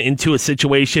walking into a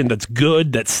situation that's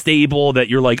good, that's stable, that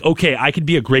you're like, okay, I could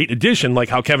be a great addition, like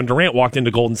how Kevin Durant walked into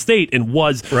Golden State and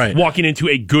was walking into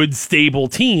a good, stable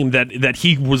team that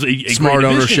he was a smart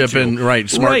great ownership to. and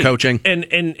smart coaching.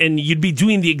 And you'd be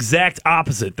doing the exact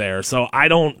opposite there. So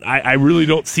I really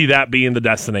don't see that being the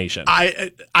destination.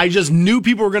 I just knew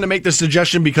people were going to make this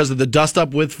suggestion because of the dust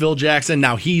up with Phil Jackson.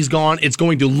 Now he's gone. It's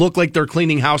going to look like they're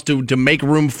cleaning house to make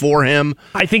room for him.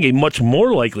 I think a much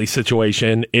more likely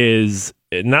situation is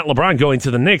not LeBron going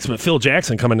to the Knicks, but Phil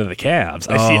Jackson coming to the Cavs.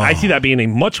 I see that being a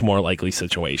much more likely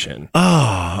situation.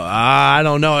 I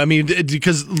don't know. I mean,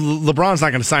 because LeBron's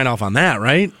not going to sign off on that,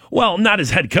 right? Well, not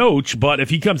as head coach, but if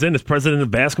he comes in as president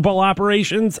of basketball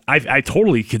operations, I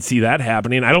totally could see that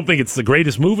happening. I don't think it's the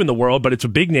greatest move in the world, but it's a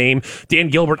big name. Dan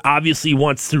Gilbert obviously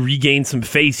wants to regain some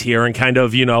face here and kind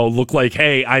of, look like,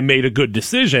 hey, I made a good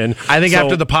decision. I think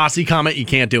after the posse comment, you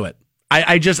can't do it.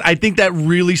 I think that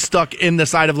really stuck in the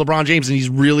side of LeBron James, and he's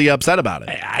really upset about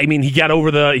it. I mean, he got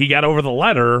over the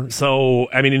letter, so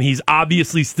I mean, and he's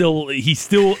obviously still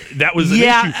that was an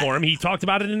issue for him. He talked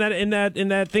about it in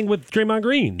that thing with Draymond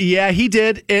Green. Yeah, he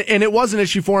did, and it was an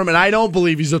issue for him. And I don't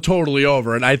believe he's totally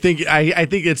over it. I think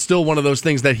it's still one of those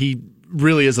things that he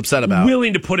really is upset about.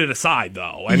 Willing to put it aside,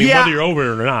 though. I mean, whether you're over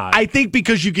it or not. I think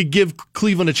because you could give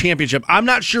Cleveland a championship. I'm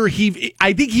not sure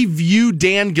I think he viewed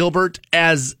Dan Gilbert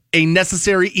as a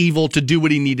necessary evil to do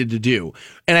what he needed to do.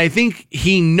 And I think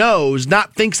he knows,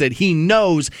 not thinks it, he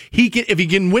knows he can, if he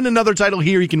can win another title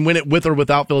here, he can win it with or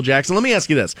without Phil Jackson. Let me ask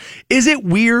you this. Is it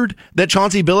weird that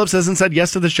Chauncey Billups hasn't said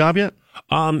yes to this job yet?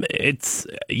 I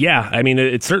mean,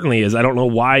 it certainly is. I don't know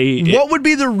why. What would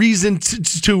be the reason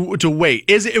to wait?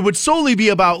 It would solely be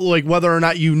about like whether or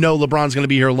not LeBron's going to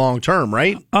be here long term,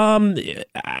 right?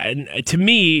 To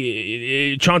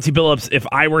me, Chauncey Billups, if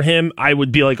I were him, I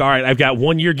would be like, all right, I've got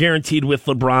 1 year guaranteed with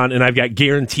LeBron, and I've got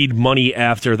guaranteed money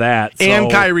after that, and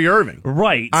Kyrie Irving,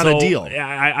 right, on a deal.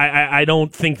 I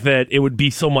don't think that it would be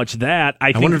so much that.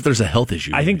 I wonder if there's a health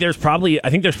issue. I think there's probably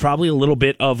a little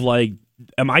bit of like,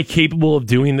 am I capable of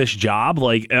doing this job?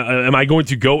 Like, am I going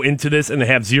to go into this and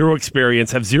have zero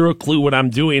experience, have zero clue what I'm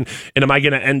doing, and am I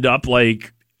going to end up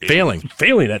like failing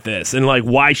at this? And like,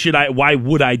 why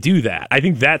would I do that? I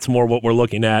think that's more what we're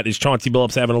looking at, is Chauncey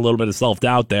Billups having a little bit of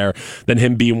self-doubt there than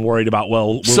him being worried about,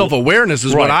 self-awareness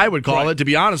is what I would call it, to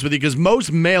be honest with you, because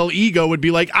most male ego would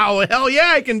be like, oh, hell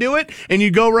yeah, I can do it. And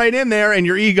you go right in there and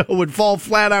your ego would fall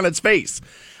flat on its face.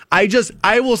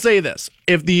 I will say this.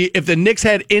 If the Knicks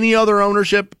had any other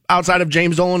ownership outside of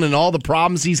James Dolan and all the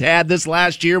problems he's had this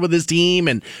last year with his team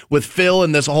and with Phil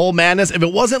and this whole madness, if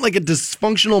it wasn't like a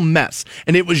dysfunctional mess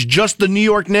and it was just the New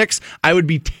York Knicks, I would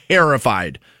be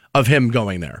terrified of him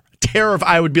going there.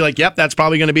 I would be like, yep, that's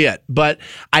probably going to be it. But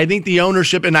I think the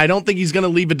ownership, and I don't think he's going to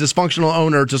leave a dysfunctional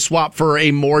owner to swap for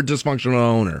a more dysfunctional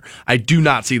owner. I do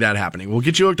not see that happening. We'll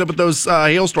get you hooked up with those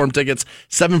Hailstorm tickets.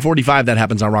 7:45, that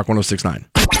happens on Rock 106.9.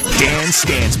 Dan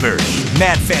Stansbury,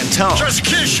 Matt Fantone. Just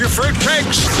kiss your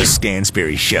fruitcakes. The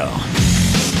Stansbury Show.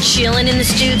 Chillin' in the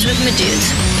Studs with my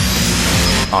dudes.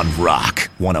 On Rock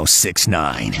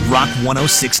 106.9. Rock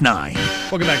 106.9.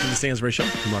 Welcome back to the Stansbury Show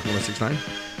from Rock 106.9.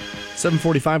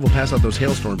 7:45, we'll pass out those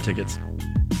hailstorm tickets.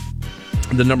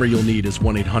 The number you'll need is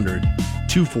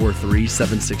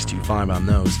 1-800-243-7625 on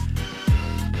those.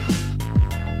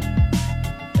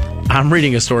 I'm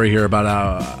reading a story here about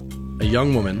a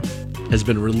young woman has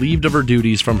been relieved of her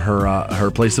duties from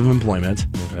her place of employment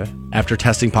after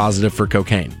testing positive for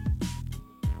cocaine.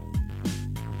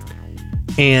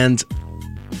 And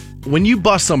when you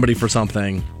bust somebody for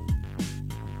something,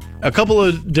 a couple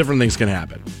of different things can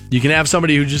happen. You can have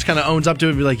somebody who just kind of owns up to it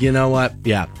and be like, you know what?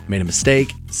 Yeah, made a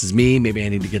mistake. This is me. Maybe I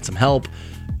need to get some help.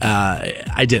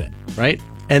 I did it, right?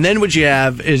 And then what you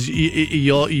have is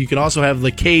you can also have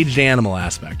the caged animal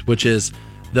aspect, which is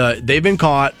they've been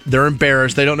caught, they're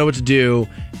embarrassed, they don't know what to do,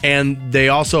 and they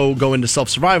also go into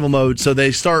self-survival mode, so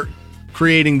they start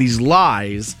creating these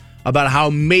lies about how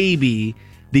maybe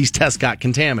these tests got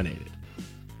contaminated.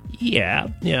 Yeah.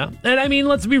 And I mean,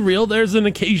 let's be real, there's an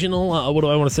occasional, what do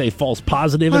I want to say, false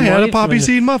positive in I had life. a poppy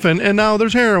seed muffin, and now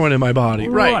there's heroin in my body.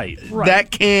 Right.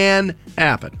 That can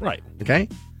happen. Right. Okay?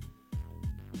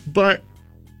 But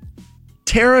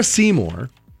Tara Seymour...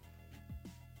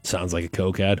 Sounds like a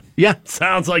cokehead. Yeah.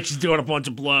 Sounds like she's doing a bunch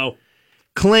of blow.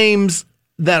 Claims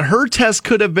that her test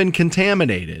could have been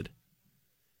contaminated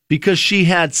because she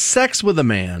had sex with a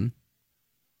man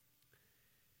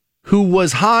who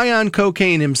was high on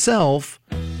cocaine himself,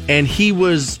 and he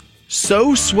was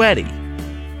so sweaty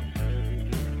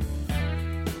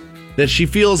that she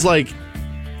feels like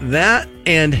that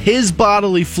and his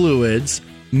bodily fluids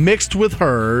mixed with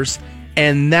hers,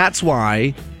 and that's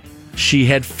why she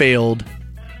had failed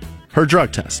her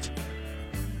drug test,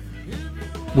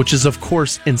 which is, of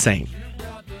course, insane.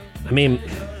 I mean,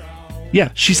 yeah,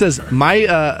 she says,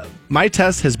 my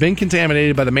test has been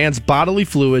contaminated by the man's bodily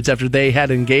fluids after we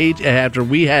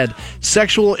had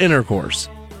sexual intercourse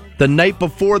the night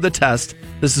before the test.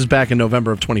 This is back in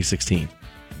November of 2016.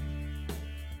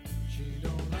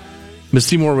 Ms.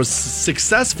 Seymour was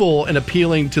successful in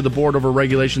appealing to the board over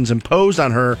regulations imposed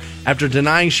on her after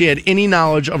denying she had any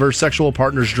knowledge of her sexual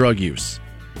partner's drug use.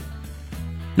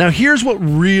 Now, here's where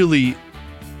the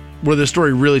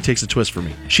story really takes a twist for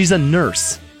me. She's a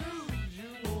nurse.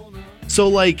 So,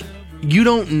 like, you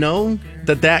don't know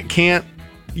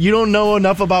you don't know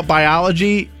enough about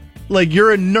biology. Like,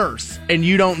 you're a nurse, and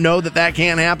you don't know that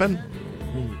can't happen?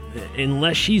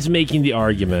 Unless she's making the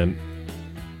argument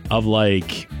of,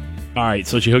 like, all right,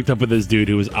 so she hooked up with this dude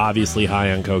who was obviously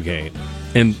high on cocaine.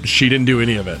 And she didn't do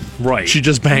any of it. Right. She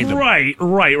just banged him. Right.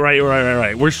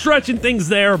 We're stretching things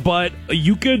there, but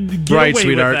you could get away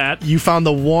sweetheart. with that. You found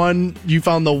the one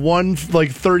like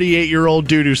 38-year-old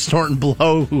dude who's snorting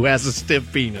blow who has a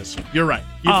stiff penis. You're right.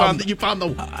 You found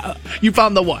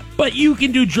the one. But you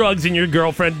can do drugs and your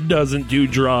girlfriend doesn't do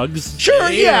drugs. Sure,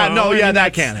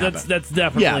 that can't happen. That's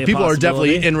definitely a people are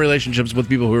definitely possibility. in relationships with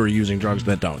people who are using drugs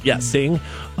that don't. Yes. Ding.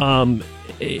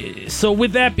 So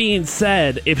with that being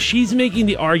said, if she's making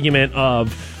the argument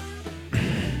of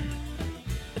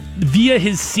via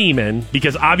his semen,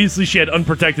 because obviously she had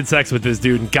unprotected sex with this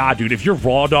dude, and God, dude, if you're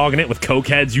raw dogging it with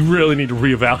cokeheads, you really need to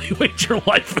reevaluate your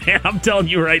life, man. I'm telling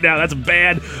you right now, that's a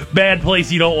bad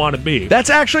place you don't want to be.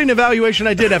 That's actually an evaluation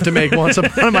I did have to make once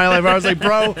upon in my life. I was like,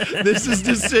 bro, this is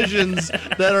decisions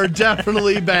that are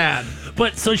definitely bad.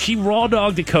 But so she raw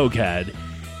dogged a cokehead.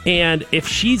 And if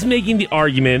she's making the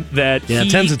argument that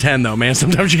 10's a 10 though, man.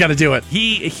 Sometimes you got to do it.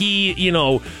 He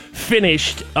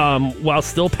finished while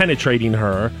still penetrating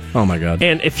her. Oh my God!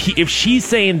 And if she's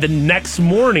saying the next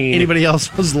morning, anybody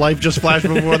else's life just flashed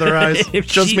before their eyes?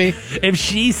 Me. If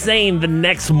she's saying the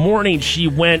next morning she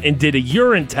went and did a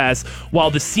urine test while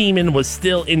the semen was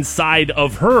still inside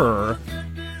of her.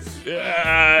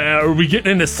 Are we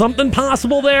getting into something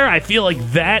possible there? I feel like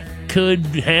that could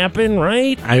happen,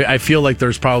 right? I feel like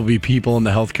there's probably people in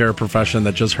the healthcare profession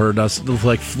that just heard us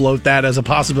like float that as a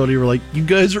possibility. We're like, you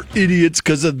guys are idiots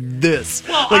because of this.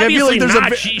 Well, like, obviously I feel like there's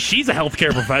not. She's a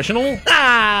healthcare professional.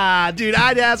 Dude,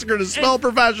 I'd ask her to spell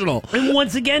professional. And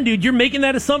once again, dude, you're making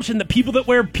that assumption that people that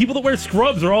wear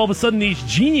scrubs are all of a sudden these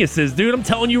geniuses, dude. I'm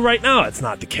telling you right now, it's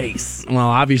not the case. Well,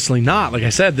 obviously not. Like I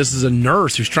said, this is a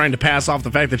nurse who's trying to pass off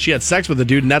the fact that she had sex with a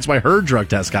dude, and that's why her drug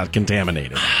test got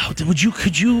contaminated.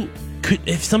 Could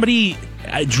if somebody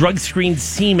drug screened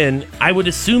semen, I would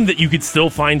assume that you could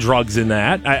still find drugs in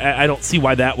that. I don't see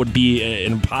why that would be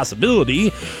an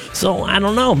impossibility. So I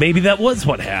don't know. Maybe that was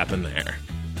what happened there.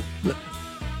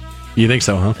 You think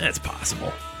so, huh? That's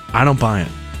possible. I don't buy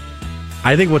it.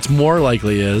 I think what's more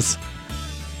likely is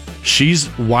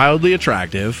she's wildly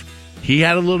attractive. He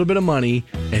had a little bit of money.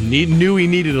 and knew he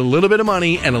needed a little bit of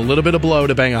money and a little bit of blow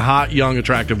to bang a hot, young,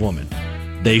 attractive woman.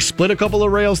 They split a couple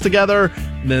of rails together,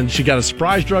 then she got a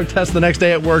surprise drug test the next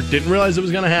day at work, didn't realize it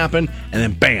was going to happen, and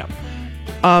then bam.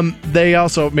 They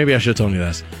also, maybe I should have told you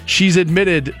this, she's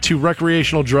admitted to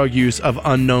recreational drug use of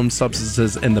unknown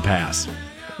substances in the past.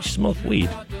 She smoked weed.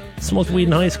 Smoked weed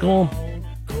in high school?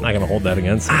 Not going to hold that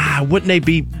against her.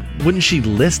 Wouldn't she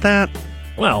list that?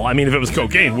 Well, I mean, if it was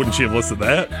cocaine, wouldn't she have listed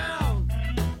that?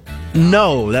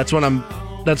 No, that's what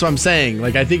I'm saying.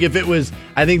 Like, I think if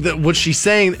what she's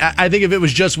saying, I think if it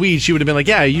was just weed, she would have been like,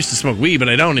 yeah, I used to smoke weed, but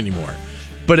I don't anymore.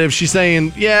 But if she's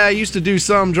saying, yeah, I used to do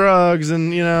some drugs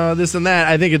and, this and that,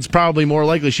 I think it's probably more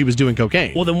likely she was doing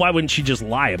cocaine. Well, then why wouldn't she just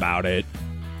lie about it?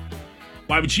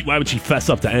 Why would she fess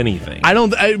up to anything?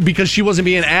 Because she wasn't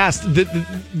being asked.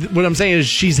 What I'm saying is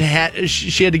she had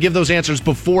to give those answers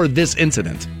before this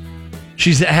incident.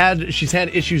 She's had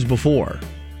issues before.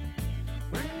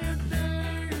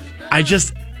 I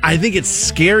think it's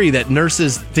scary that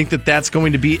nurses think that that's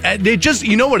going to be. They just,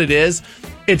 you know what it is.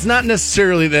 It's not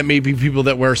necessarily that maybe people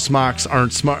that wear smocks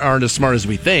aren't as smart as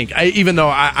we think. Even though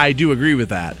I do agree with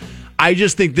that. I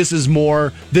just think this is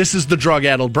the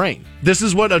drug-addled brain. This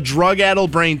is what a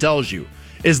drug-addled brain tells you,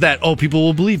 is that, oh, people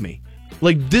will believe me.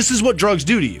 Like, this is what drugs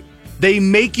do to you. They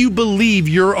make you believe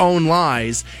your own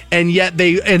lies, and yet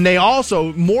they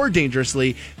also, more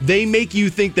dangerously, they make you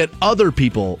think that other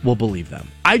people will believe them.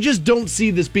 I just don't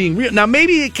see this being real. Now,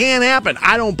 maybe it can happen.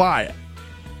 I don't buy it.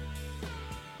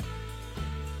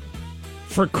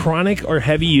 For chronic or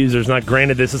heavy users, not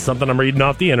granted this is something I'm reading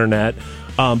off the internet,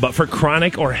 but for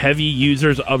chronic or heavy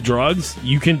users of drugs,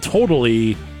 you can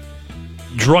totally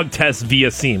drug test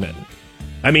via semen.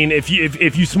 I mean, if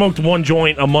you smoked one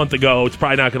joint a month ago, it's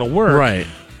probably not going to work. Right.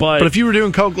 But if you were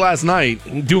doing coke last night,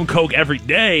 doing coke every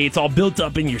day, it's all built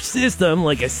up in your system.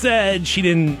 Like I said, she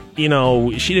didn't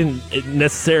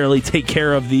necessarily take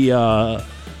care of the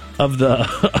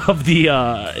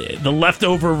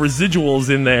leftover residuals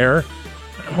in there.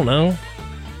 I don't know.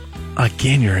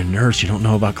 Again, you're a nurse. You don't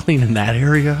know about cleaning that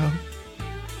area.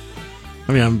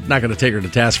 I mean, I'm not going to take her to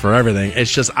task for everything.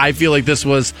 It's just I feel like this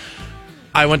was.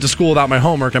 I went to school without my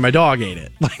homework and my dog ate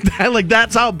it. Like that. Like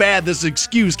that's how bad this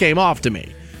excuse came off to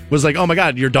me. Was like, oh my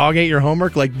God, your dog ate your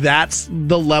homework? Like that's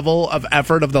the level of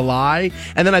effort of the lie.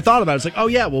 And then I thought about it. It's like, oh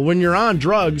yeah, well when you're on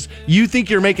drugs, you think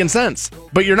you're making sense,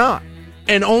 but you're not.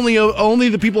 And only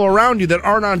the people around you that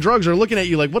aren't on drugs are looking at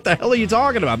you like, what the hell are you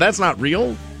talking about? That's not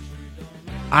real.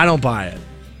 I don't buy it.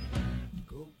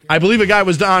 I believe a guy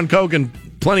was on coke and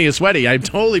plenty of sweaty. I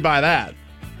totally buy that.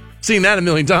 Seen that a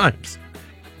million times.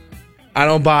 I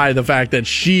don't buy the fact that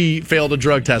she failed a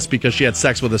drug test because she had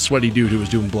sex with a sweaty dude who was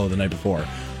doing blow the night before.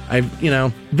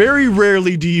 Very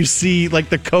rarely do you see like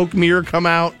the coke mirror come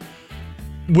out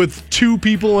with two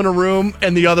people in a room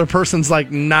and the other person's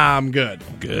like, nah, I'm good.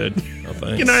 Good. No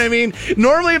thanks. You know what I mean?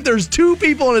 Normally if there's two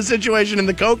people in a situation and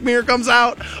the coke mirror comes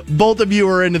out, both of you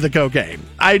are into the cocaine.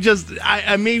 I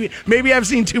maybe I've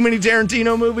seen too many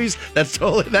Tarantino movies.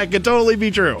 That could totally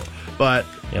be true. But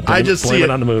yeah, I just blame see it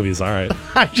on the movies. All right.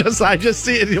 I just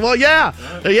see it. Well, yeah,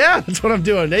 that's what I'm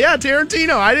doing. Yeah,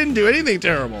 Tarantino. I didn't do anything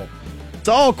terrible. It's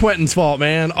all Quentin's fault,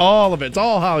 man. All of it. It's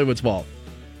all Hollywood's fault.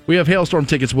 We have Hailstorm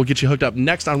tickets. We'll get you hooked up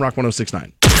next on Rock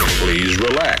 106.9. Please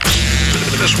relax.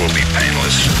 This will be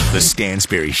painless. The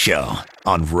Stansbury Show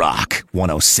on Rock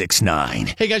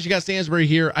 106.9. Hey guys, you got Stansbury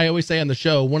here. I always say on the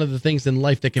show, one of the things in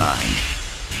life that can.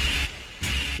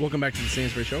 Welcome back to the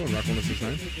Stansbury Show on Rock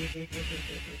 106.9.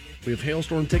 We have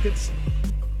Hailstorm tickets.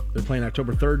 They're playing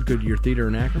October 3rd, Goodyear Theater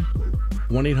in Akron.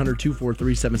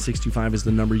 1-800-243-7625 is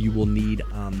the number you will need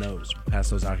on those. We'll pass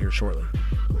those out here shortly.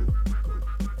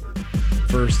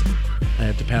 First, I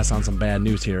have to pass on some bad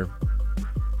news here.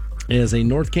 As a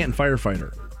North Canton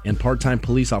firefighter and part-time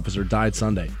police officer died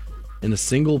Sunday in a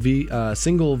single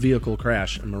vehicle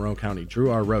crash in Monroe County. Drew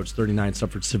R. Roach, 39,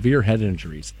 suffered severe head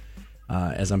injuries.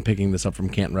 As I'm picking this up from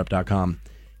CantonRep.com.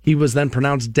 He was then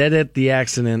pronounced dead at the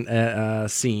accident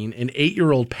scene. An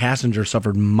 8-year-old passenger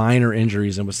suffered minor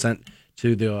injuries and was sent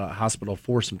to the hospital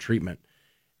for some treatment.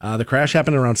 The crash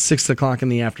happened around 6 o'clock in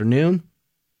the afternoon,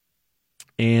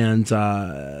 and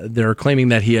they're claiming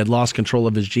that he had lost control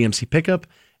of his GMC pickup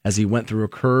as he went through a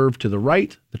curve to the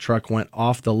right. The truck went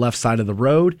off the left side of the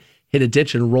road, hit a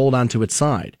ditch, and rolled onto its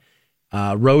side.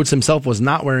 Rhodes himself was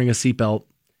not wearing a seatbelt,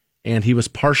 and he was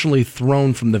partially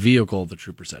thrown from the vehicle, the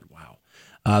trooper said. Wow.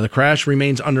 The crash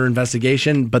remains under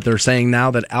investigation, but they're saying now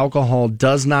that alcohol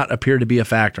does not appear to be a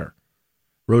factor.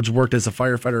 Rhodes worked as a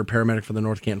firefighter and paramedic for the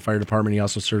North Canton Fire Department. He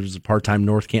also served as a part-time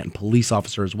North Canton police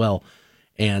officer as well.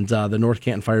 And the North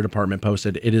Canton Fire Department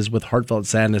posted, "It is with heartfelt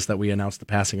sadness that we announce the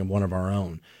passing of one of our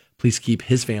own. please keep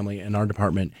his family and our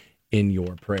department in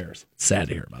your prayers. Sad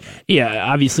to hear about that.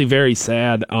 Yeah, obviously very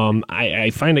sad. I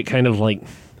find it kind of like,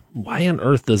 why on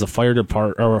earth does a fire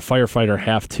department or a firefighter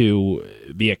have to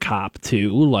be a cop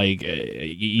too? Like,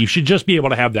 you should just be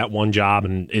able to have that one job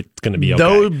and it's going to be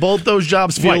okay. Both those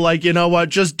jobs feel like, you know what,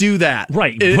 just do that.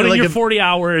 Right. Put in your 40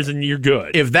 hours and you're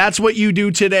good. If that's what you do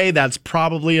today, that's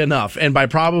probably enough. And by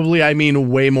probably, I mean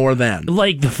way more than.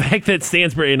 Like the fact that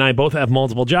Stansbury and I both have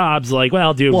multiple jobs, like,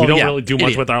 well, dude, we don't really do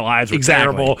much with our lives. We're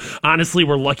terrible. Honestly,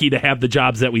 we're lucky to have the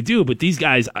jobs that we do. But these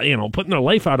guys, putting their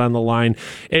life out on the line,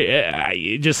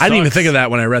 it just sucks. I didn't even think of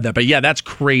that when I read that. But yeah, that's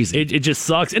crazy. It just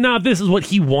sucks. And now if this is what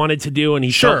he wanted to do and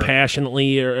he felt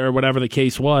passionately or whatever the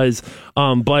case was,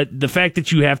 but the fact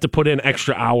that you have to put in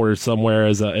extra hours somewhere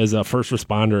as a first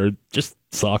responder just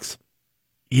sucks.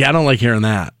 Yeah, I don't like hearing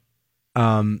that.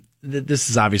 This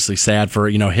is obviously sad for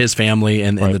his family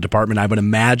and the department. I would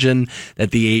imagine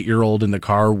that the 8-year-old in the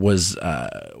car was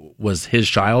his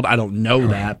child. I don't know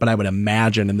that, but I would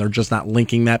imagine, and they're just not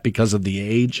linking that because of the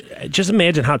age. Just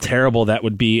imagine how terrible that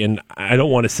would be, and I don't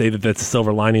want to say that that's a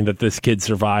silver lining that this kid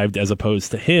survived as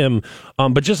opposed to him,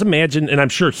 but just imagine, and I'm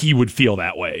sure he would feel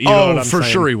that way. You know what I'm saying?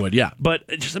 Sure he would, yeah. But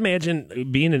just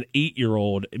imagine being an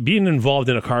 8-year-old, being involved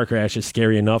in a car crash is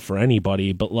scary enough for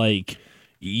anybody, but like,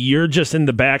 you're just in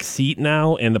the back seat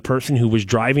now, and the person who was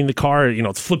driving the car,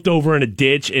 it's flipped over in a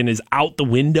ditch and is out the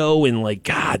window, and like,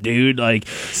 God, dude, like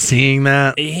seeing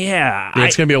that, yeah,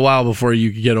 it's gonna be a while before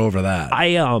you get over that.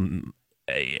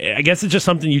 I guess it's just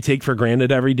something you take for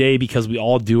granted every day because we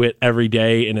all do it every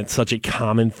day, and it's such a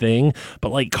common thing.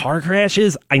 But like car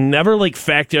crashes, I never like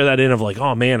factor that in of like,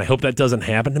 oh man, I hope that doesn't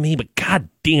happen to me. But God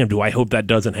damn, do I hope that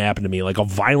doesn't happen to me? Like a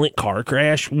violent car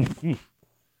crash,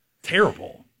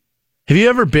 terrible. Have you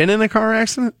ever been in a car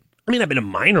accident? I mean, I've been in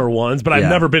minor ones, but I've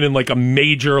never been in like a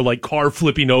major like car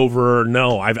flipping over.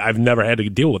 No, I've never had to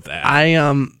deal with that.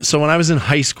 So when I was in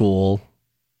high school,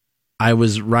 I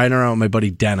was riding around with my buddy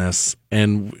Dennis,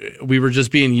 and we were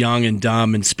just being young and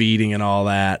dumb and speeding and all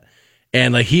that.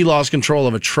 And like he lost control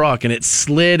of a truck, and it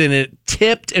slid and it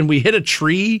tipped, and we hit a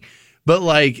tree. But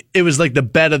like it was like the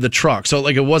bed of the truck, so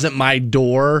like it wasn't my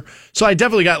door. So I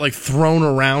definitely got like thrown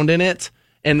around in it.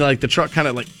 And like the truck kind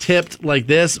of like tipped like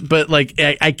this, but like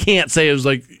I can't say it was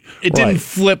like it didn't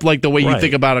flip like the way you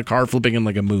think about a car flipping in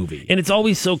like a movie. And it's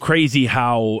always so crazy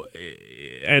how,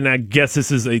 and I guess this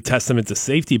is a testament to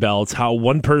safety belts, how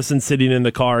one person sitting in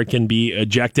the car can be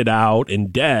ejected out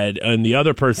and dead, and the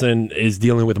other person is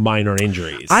dealing with minor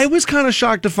injuries. I was kind of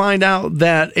shocked to find out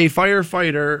that a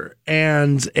firefighter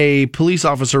and a police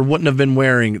officer wouldn't have been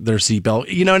wearing their seatbelt.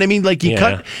 You know what I mean? Like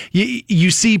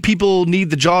you see people need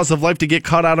the jaws of life to get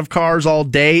cut out of cars all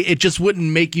day. It just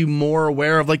wouldn't make you more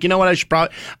aware of like, you know what, I should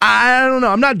probably, I don't know.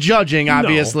 I'm not judging,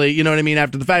 obviously, you know what I mean,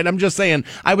 after the fact. I'm just saying,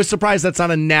 I was surprised that's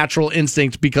not a natural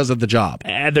instinct because of the job.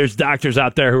 There's doctors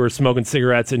out there who are smoking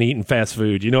cigarettes and eating fast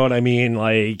food. You know what I mean?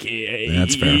 Like,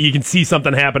 that's fair. You can see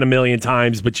something happen a million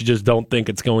times, but you just don't think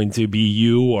it's going to be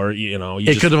you, or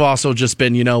it could have also just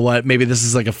been, you know what? Maybe this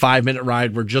is like a 5-minute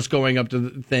ride. We're just going up to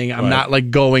the thing. I'm not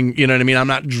like going. You know what I mean? I'm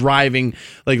not driving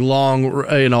like long,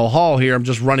 haul here. I'm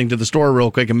just running to the store real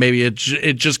quick, and maybe it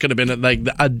just could have been like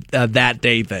a that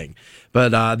day thing.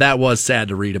 But that was sad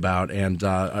to read about, and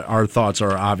our thoughts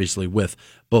are obviously with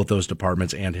both those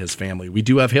departments and his family. We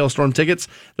do have Hailstorm tickets.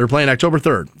 They're playing October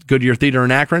 3rd. Goodyear Theater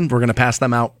in Akron. We're going to pass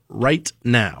them out right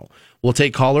now. We'll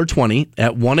take caller 20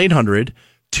 at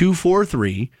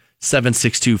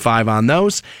 1-800-243-7625 on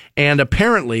those. And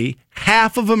apparently,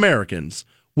 half of Americans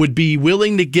would be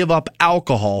willing to give up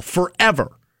alcohol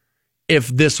forever if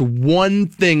this one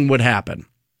thing would happen.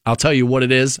 I'll tell you what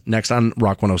it is next on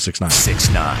Rock 106.9.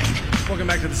 6'9". Welcome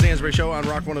back to the Stansbury Show on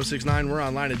Rock 106.9. We're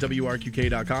online at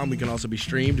WRQK.com. We can also be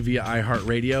streamed via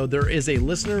iHeartRadio. There is a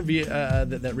listener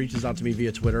that reaches out to me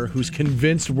via Twitter who's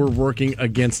convinced we're working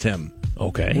against him.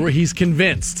 Okay. He's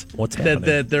convinced what's happening?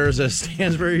 That there's a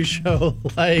Stansbury Show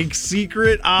like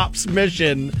secret ops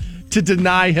mission to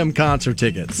deny him concert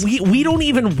tickets. We don't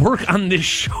even work on this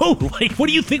show. Like, what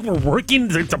do you think we're working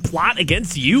to plot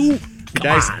against you?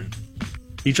 Come on.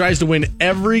 He tries to win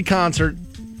every concert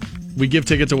we give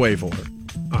tickets away for.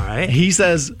 All right. He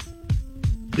says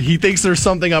he thinks there's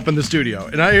something up in the studio.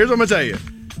 And here's what I'm going to tell you.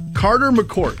 Carter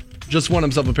McCourt just won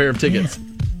himself a pair of tickets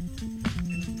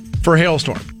for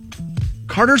Hailstorm.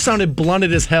 Carter sounded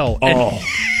blunted as hell.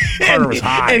 Carter was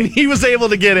high. And he was able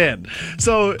to get in.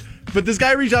 So, but this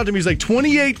guy reached out to me. He's like,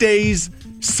 28 days,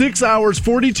 6 hours,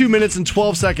 42 minutes, and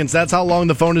 12 seconds. That's how long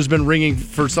the phone has been ringing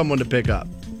for someone to pick up.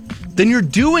 Then you're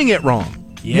doing it wrong.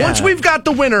 Yeah. Once we've got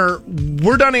the winner,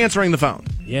 we're done answering the phone.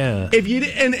 Yeah. If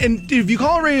you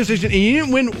call a radio station and you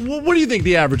didn't win, what do you think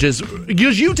the average is?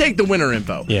 Because you take the winner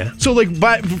info. Yeah. So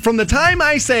from the time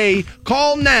I say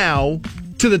call now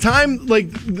to the time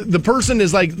the person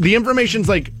is the information's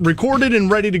recorded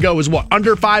and ready to go is what,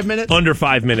 under 5 minutes? Under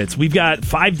 5 minutes. We've got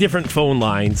 5 different phone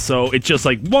lines, so it's just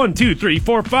 1, 2, 3,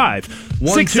 4, 5,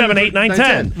 6, 7, 8, 9,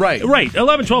 10. Right.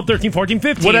 11, 12, 13, 14,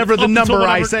 15. Whatever the number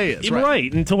I say is.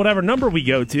 Right. Until whatever number we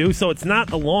go to. So it's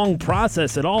not a long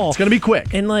process at all. It's going to be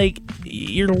quick. And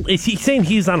is he saying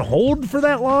he's on hold for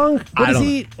that long? What is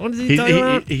he talking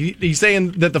about? He's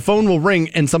saying that the phone will ring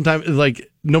and sometimes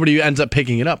nobody ends up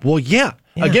picking it up. Well, yeah.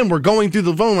 Again, we're going through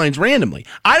the phone lines randomly.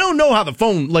 I don't know how the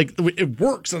phone it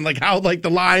works and how the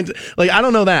lines I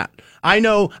don't know that. I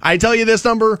know I tell you this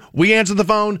number, we answer the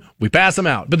phone, we pass them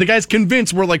out. But the guy's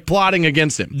convinced we're plotting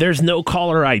against him. There's no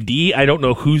caller ID. I don't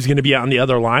know who's going to be on the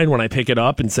other line when I pick it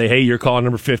up and say, "Hey, you're calling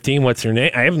number 15. What's your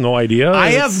name?" I have no idea.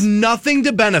 I have nothing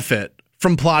to benefit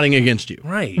from plotting against you.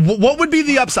 Right. What would be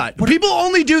the upside? People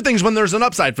only do things when there's an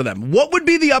upside for them. What would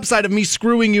be the upside of me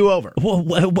screwing you over?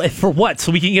 Well, for what?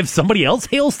 So we can give somebody else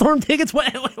Hailstorm tickets?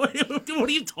 What are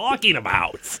you talking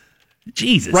about?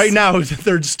 Jesus. Right now,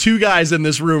 there's 2 guys in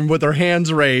this room with their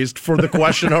hands raised for the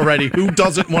question already. Who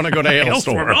doesn't want to go to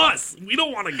Hailstorm? Us. We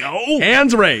don't want to go.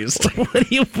 Hands raised.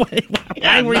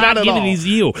 Why we're not giving these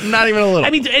you? Not even a little.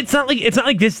 I mean, it's not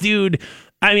like this dude.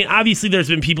 I mean, obviously, there's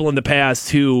been people in the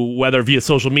past who, whether via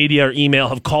social media or email,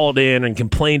 have called in and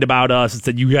complained about us and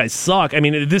said, "You guys suck." I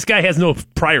mean, this guy has no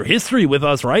prior history with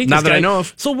us, right? Not that I know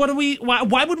of. So what do we?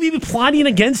 Why would we be plotting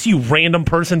against you, random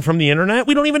person from the internet?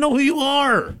 We don't even know who you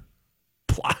are.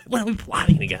 What are we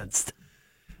plotting against?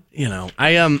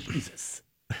 Jesus.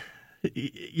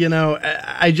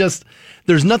 I just,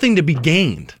 there's nothing to be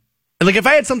gained. If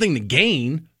I had something to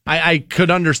gain, I could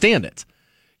understand it.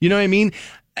 You know what I mean?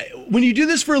 When you do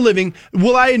this for a living,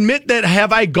 will I admit that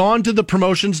have I gone to the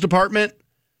promotions department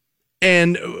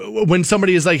and when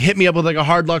somebody has hit me up with a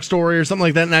hard luck story or something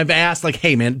like that, and I've asked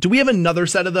hey man, do we have another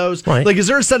set of those? Right. Is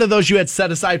there a set of those you had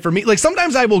set aside for me?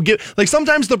 Sometimes I will give,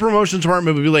 sometimes the promotions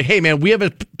department will be hey man, we have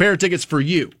a pair of tickets for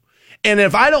you. And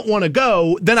if I don't want to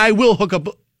go, then I will hook up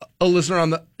a listener on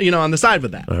the on the side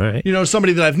with that. All right.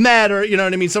 Somebody that I've met, or what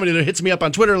I mean, somebody that hits me up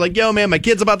on Twitter yo man, my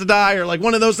kid's about to die, or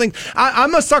one of those things.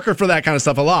 I'm a sucker for that kind of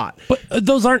stuff a lot. But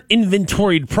those aren't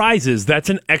inventoried prizes.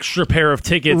 That's an extra pair of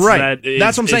tickets. Right.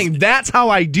 That's what I'm saying. That's how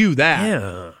I do that.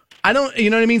 Yeah. I don't, you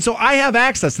know what I mean? So I have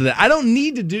access to that. I don't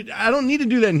need to do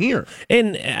that in here.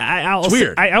 And it's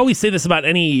weird. I always say this about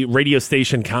any radio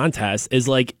station contest is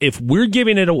if we're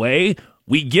giving it away,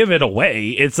 we give it away.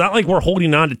 It's not like we're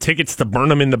holding on to tickets to burn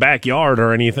them in the backyard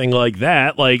or anything like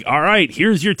that. All right,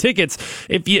 here's your tickets.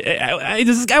 If you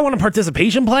does this guy want a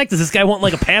participation plaque? Does this guy want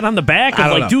a pat on the back?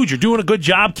 Of dude, you're doing a good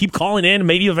job. Keep calling in.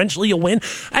 Maybe eventually you'll win.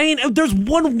 I mean, there's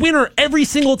one winner every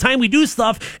single time we do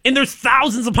stuff, and there's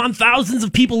thousands upon thousands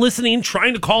of people listening,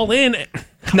 trying to call in.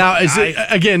 Now,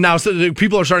 so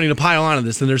people are starting to pile on to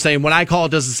this, and they're saying when I call, it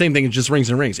does the same thing. It just rings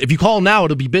and rings. If you call now,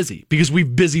 it'll be busy because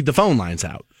we've busied the phone lines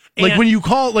out. When you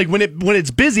call, when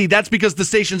it's busy, that's because the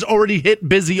station's already hit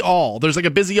busy all. There's a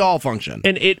busy all function.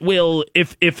 And it will,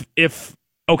 if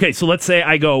okay, so let's say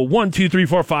I go 1, 2, 3,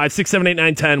 4, 5, 6, 7, 8,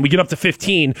 9, 10. We get up to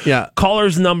 15. Yeah.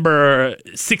 Callers number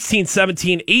 16,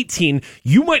 17, 18.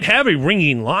 You might have a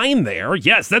ringing line there.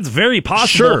 Yes, that's very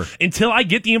possible. Sure. Until I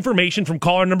get the information from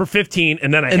caller number 15,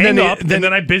 and then I hang up, and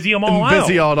then I busy them all out.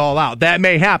 Busy it all out. That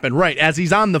may happen, right? As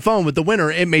he's on the phone with the winner,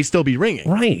 it may still be ringing.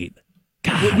 Right.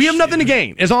 Gosh, we have nothing to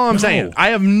gain, is all I'm saying. I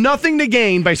have nothing to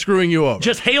gain by screwing you over.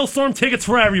 Just Hailstorm tickets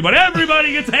for everybody.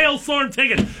 Everybody gets Hailstorm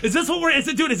tickets. Is this what is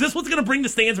this what's going to bring the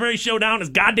Stansbury Show down? Is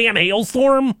goddamn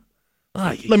Hailstorm?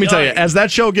 Let me tell you, as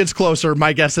that show gets closer,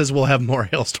 my guess is we'll have more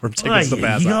Hailstorm tickets to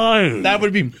pass out. That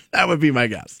would be my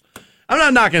guess. I'm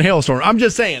not knocking Hailstorm. I'm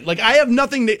just saying, I have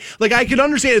nothing to, I could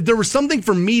understand if there was something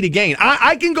for me to gain.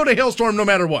 I can go to Hailstorm no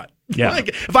matter what. Yeah.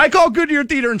 If I call Goodyear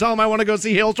Theater and tell them I want to go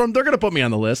see Hailstorm, they're going to put me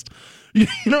on the list. You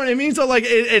know what I mean? So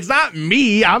it's not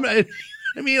me. I'm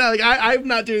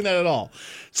not doing that at all.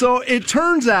 So it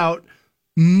turns out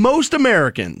most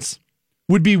Americans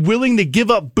would be willing to give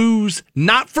up booze,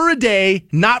 not for a day,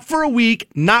 not for a week,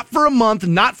 not for a month,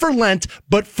 not for Lent,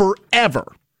 but forever.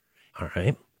 All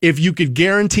right. If you could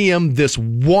guarantee them this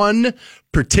one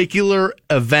particular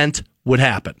event would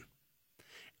happen.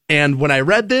 And when I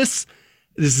read this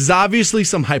is obviously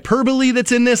some hyperbole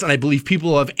that's in this, and I believe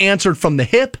people have answered from the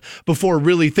hip before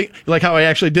really like how I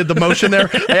actually did the motion there.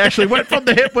 I actually went from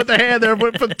the hip with the hand there,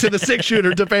 went to the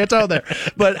 6-shooter to Fanto there.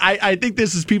 But I think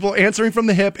this is people answering from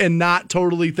the hip and not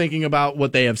totally thinking about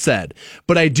what they have said.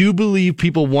 But I do believe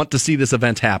people want to see this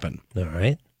event happen. All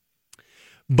right.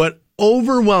 But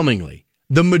overwhelmingly,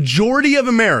 the majority of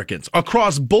Americans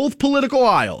across both political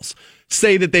aisles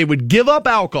say that they would give up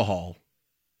alcohol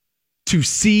to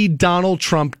see Donald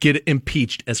Trump get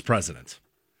impeached as president.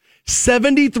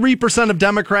 73% of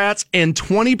Democrats and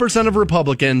 20% of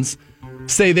Republicans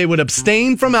say they would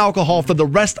abstain from alcohol for the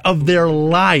rest of their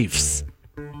lives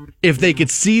if they could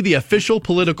see the official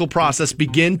political process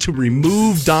begin to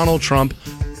remove Donald Trump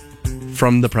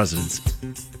from the presidency.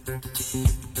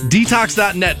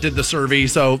 Detox.net did the survey,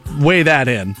 so weigh that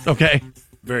in, okay?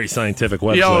 Very scientific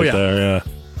website there, yeah.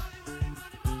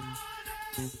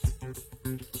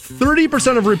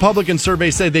 30% of Republican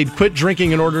surveys say they'd quit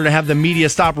drinking in order to have the media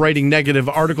stop writing negative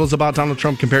articles about Donald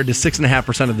Trump, compared to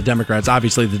 6.5% of the Democrats.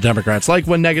 Obviously, the Democrats like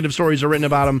when negative stories are written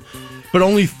about him, but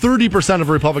only 30% of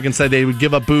Republicans say they would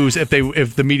give up booze if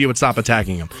the media would stop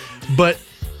attacking him. But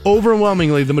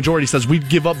overwhelmingly, the majority says we'd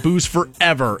give up booze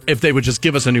forever if they would just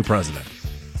give us a new president.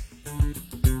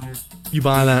 You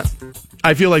buy that?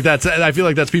 I feel like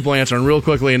that's people answering real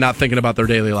quickly and not thinking about their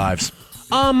daily lives.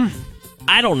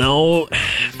 I don't know.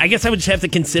 I guess I would just have to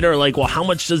consider, like, well, how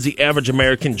much does the average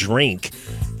American drink?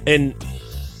 And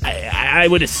I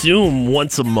would assume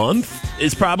once a month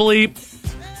is probably,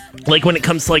 like, when it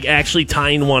comes to, like, actually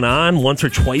tying one on, once or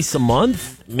twice a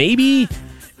month, maybe.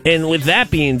 And with that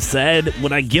being said,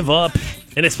 would I give up,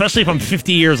 and especially if I'm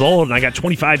 50 years old and I got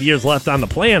 25 years left on the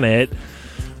planet,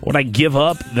 would I give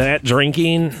up that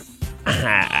drinking?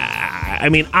 I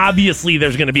mean, obviously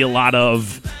there's going to be a lot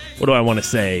of, what do I want to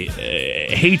say,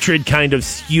 hatred kind of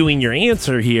skewing your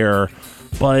answer here,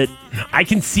 but I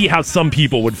can see how some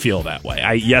people would feel that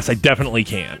way. Yes, I definitely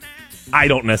can. I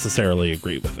don't necessarily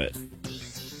agree with it.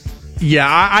 Yeah,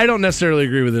 I don't necessarily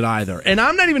agree with it either. And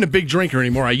I'm not even a big drinker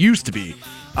anymore. I used to be.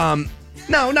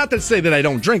 No, not to say that I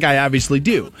don't drink. I obviously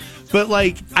do. But,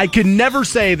 like, I could never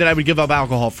say that I would give up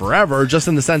alcohol forever, just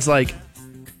in the sense, like,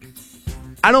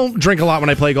 I don't drink a lot when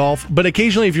I play golf, but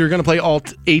occasionally if you're going to play all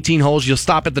 18 holes, you'll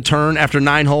stop at the turn after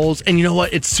 9 holes, and you know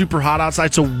what? It's super hot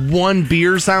outside, so one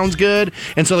beer sounds good,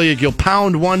 and so you'll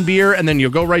pound one beer, and then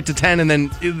you'll go right to 10, and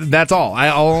then that's all.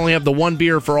 I'll only have the one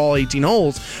beer for all 18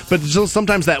 holes, but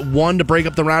sometimes that one to break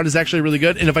up the round is actually really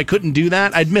good, and if I couldn't do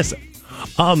that, I'd miss it.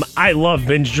 I love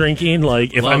binge drinking.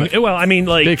 Like, if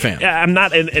big fan. I'm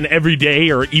not an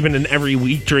everyday or even an every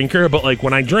week drinker, but like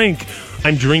when I drink,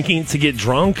 I'm drinking to get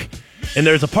drunk. And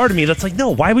there's a part of me that's like, no,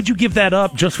 why would you give that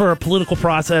up just for a political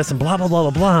process and blah, blah, blah,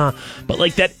 blah, blah. But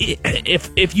like that,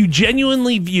 if you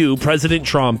genuinely view President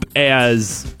Trump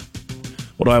as,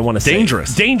 what do I want to say?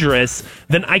 Dangerous,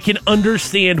 then I can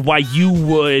understand why you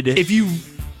would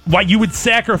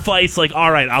sacrifice, like,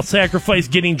 all right, I'll sacrifice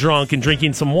getting drunk and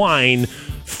drinking some wine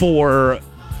for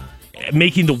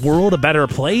making the world a better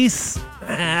place.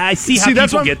 I see how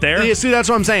people get there. See, that's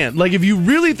what I'm saying. Like, if you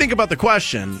really think about the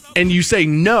question and you say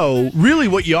no, really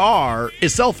what you are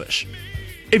is selfish.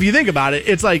 If you think about it,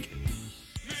 it's like,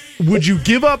 would you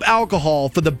give up alcohol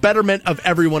for the betterment of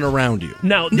everyone around you?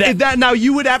 Now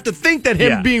you would have to think that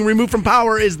him being removed from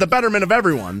power is the betterment of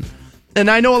everyone. And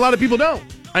I know a lot of people don't.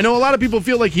 I know a lot of people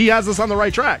feel like he has us on the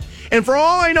right track. And for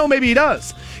all I know, maybe he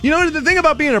does. You know, the thing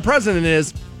about being a president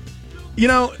is,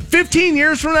 15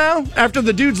 years from now, after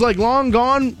the dude's like long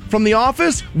gone from the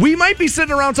office, we might be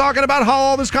sitting around talking about how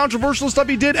all this controversial stuff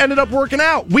he did ended up working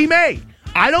out. We may.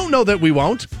 I don't know that we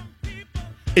won't.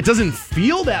 It doesn't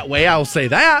feel that way, I'll say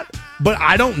that, but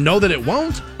I don't know that it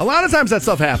won't. A lot of times that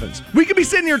stuff happens. We could be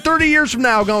sitting here 30 years from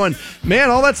now going,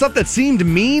 man, all that stuff that seemed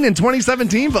mean in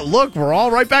 2017, but look, we're all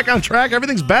right back on track.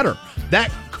 Everything's better.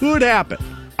 That could happen.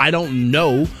 I don't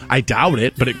know. I doubt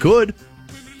it, but it could.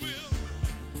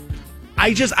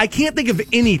 I can't think of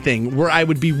anything where I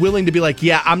would be willing to be like,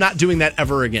 yeah, I'm not doing that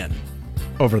ever again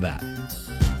over that.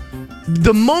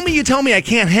 The moment you tell me I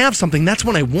can't have something, that's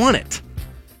when I want it.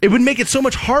 It would make it so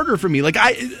much harder for me.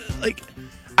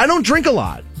 I don't drink a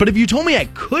lot, but if you told me I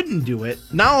couldn't do it,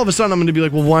 now all of a sudden I'm going to be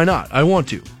like, well, why not? I want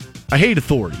to. I hate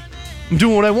authority. I'm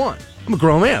doing what I want. I'm a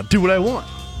grown man. Do what I want.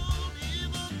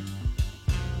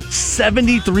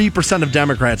 73% of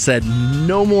Democrats said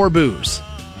no more booze.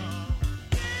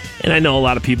 And I know a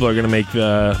lot of people are going to make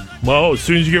as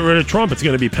soon as you get rid of Trump, it's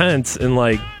going to be Pence. And,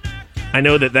 like, I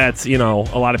know that's, a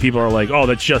lot of people are like, oh,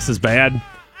 that's just as bad.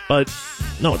 But,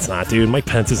 no, it's not, dude. Mike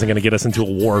Pence isn't going to get us into a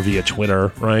war via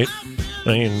Twitter, right? I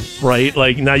mean, right?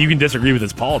 Like, now you can disagree with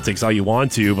his politics all you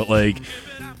want to, but, like,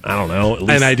 I don't know. At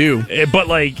least, and I do. But,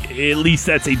 like, at least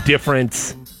that's a different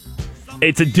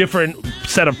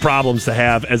set of problems to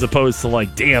have as opposed to,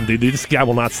 like, damn, dude, this guy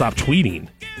will not stop tweeting.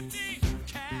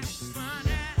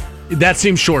 That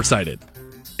seems short-sighted.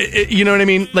 You know what I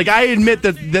mean? Like, I admit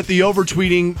that the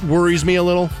over-tweeting worries me a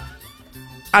little.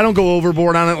 I don't go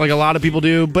overboard on it like a lot of people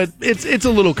do, but it's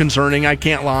a little concerning, I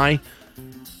can't lie.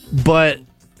 But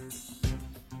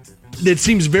it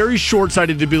seems very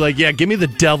short-sighted to be like, yeah, give me the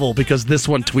devil because this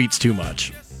one tweets too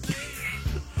much.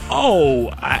 Oh,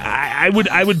 I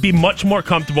would be much more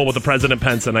comfortable with the President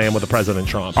Pence than I am with the President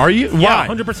Trump. Are you? Why? Yeah,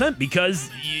 100%. Because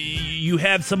you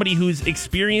have somebody who's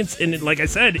experienced and, like I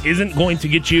said, isn't going to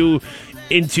get you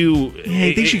into. Yeah,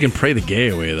 I think she can pray the gay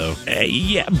away, though.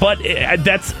 Yeah, but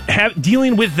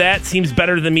dealing with that seems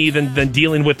better to me than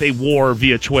dealing with a war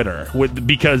via Twitter,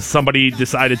 because somebody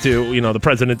decided to, the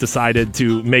president decided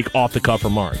to make off the cuff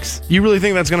remarks. You really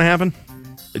think that's going to happen?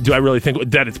 Do I really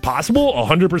think that it's possible?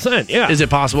 100%, yeah. Is it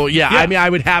possible? Yeah, I mean, I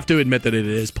would have to admit that it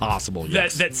is possible,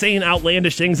 yes. That saying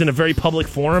outlandish things in a very public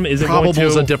forum isn't going to...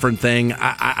 Probable's a different thing.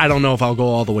 I don't know if I'll go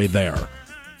all the way there.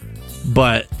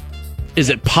 But is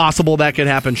it possible that could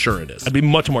happen? Sure it is. I'd be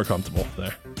much more comfortable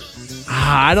there.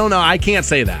 I don't know. I can't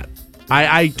say that.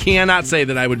 I cannot say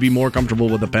that I would be more comfortable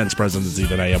with the Pence presidency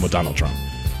than I am with Donald Trump.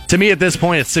 To me, at this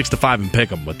point, it's 6-5 and pick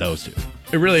 'em with those two.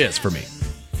 It really is for me.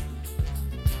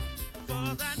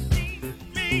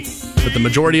 But the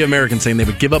majority of Americans saying they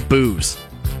would give up booze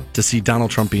to see Donald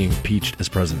Trump being impeached as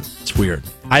president. It's weird.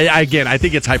 I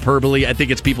think it's hyperbole. I think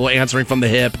it's people answering from the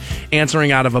hip,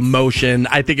 answering out of emotion.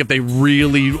 I think if they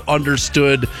really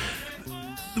understood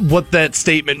what that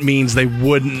statement means, they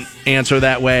wouldn't answer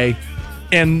that way.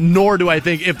 And nor do I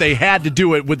think if they had to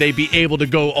do it, would they be able to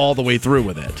go all the way through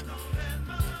with it.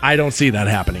 I don't see that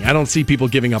happening. I don't see people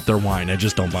giving up their wine. I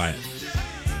just don't buy it.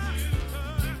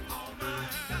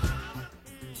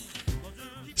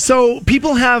 So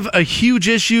people have a huge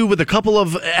issue with a couple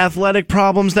of athletic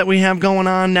problems that we have going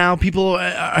on now. People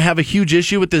have a huge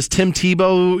issue with this Tim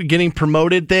Tebow getting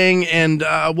promoted thing, and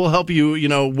we'll help you,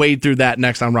 wade through that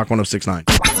next on Rock 106.9.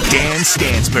 Dan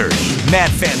Stansbury,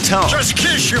 Matt Fantone. Just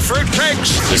kiss your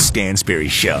fruitcakes. The Stansbury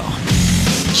Show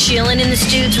Chilling in the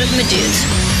studs with my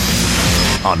dudes.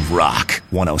 on Rock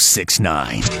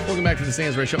 106.9. Welcome back to the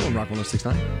Stansbury Show on Rock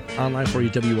 106.9. Online for you,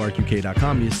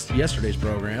 WRQK.com. Yesterday's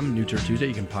program, New Tour Tuesday.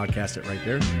 You can podcast it right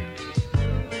there.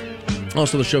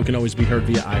 Also, the show can always be heard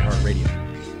via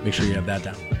iHeartRadio. Make sure you have that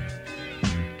down.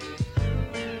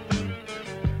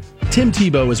 Tim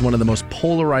Tebow is one of the most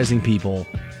polarizing people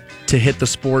to hit the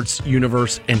sports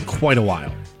universe in quite a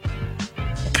while.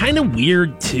 Kind of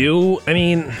weird too. I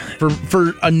mean,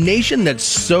 for a nation that's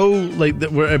so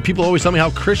where people always tell me how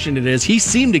Christian it is, he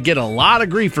seemed to get a lot of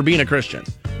grief for being a Christian.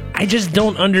 I just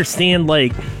don't understand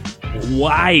why.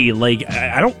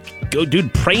 I don't go,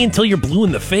 dude. Pray until you're blue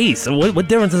in the face. What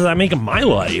difference does that make in my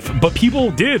life? But people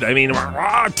did. I mean,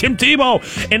 Tim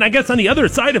Tebow. And I guess on the other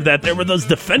side of that, there were those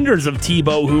defenders of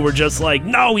Tebow who were just like,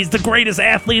 no, he's the greatest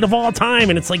athlete of all time.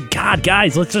 And it's like, God,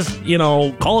 guys, let's just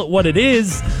call it what it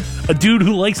is. A dude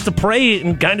who likes to pray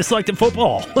and kind of sucked at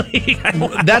football.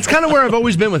 That's kind of where I've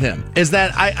always been with him, is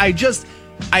that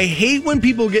I hate when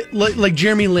people get like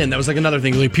Jeremy Lin. That was like another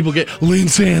thing. Like people get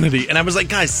Linsanity. And I was like,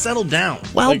 guys, settle down.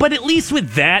 Well, but at least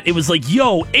with that, it was like,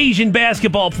 yo, Asian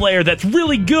basketball player that's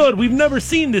really good. We've never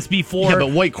seen this before. Yeah, but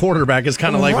white quarterback is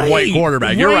kind of like white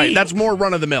quarterback. You're right. That's more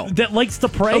run of the mill. That likes to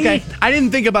pray. Okay. I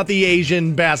didn't think about the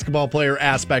Asian basketball player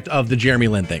aspect of the Jeremy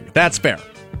Lin thing. That's fair.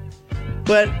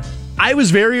 But I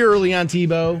was very early on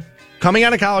Tebow. Coming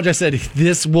out of college, I said,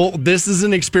 this is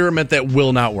an experiment that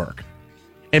will not work.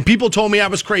 And people told me I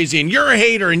was crazy, and you're a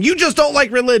hater, and you just don't like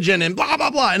religion, and blah,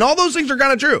 blah, blah. And all those things are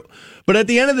kind of true. But at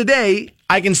the end of the day,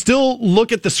 I can still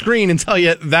look at the screen and tell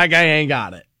you that guy ain't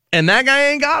got it. And that guy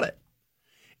ain't got it.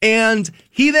 And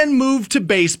he then moved to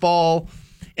baseball.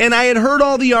 And I had heard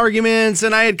all the arguments,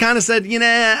 and I had kind of said,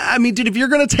 dude, if you're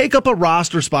going to take up a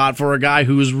roster spot for a guy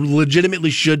who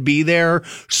legitimately should be there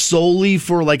solely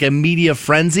for like a media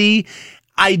frenzy,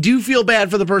 I do feel bad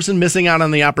for the person missing out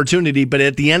on the opportunity. But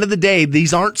at the end of the day,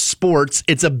 these aren't sports.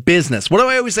 It's a business. What do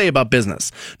I always say about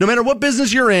business? No matter what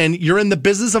business you're in the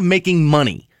business of making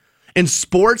money. In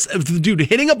sports, dude,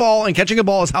 hitting a ball and catching a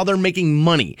ball is how they're making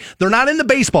money. They're not in the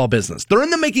baseball business. They're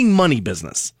in the making money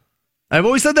business. I've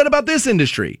always said that about this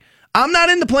industry. I'm not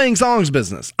in the playing songs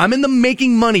business. I'm in the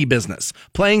making money business.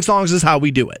 Playing songs is how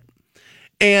we do it.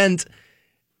 And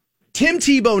Tim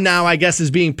Tebow now, I guess,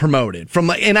 is being promoted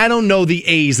and I don't know the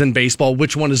A's in baseball,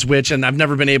 which one is which, and I've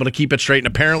never been able to keep it straight. And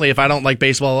apparently, if I don't like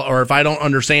baseball or if I don't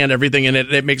understand everything in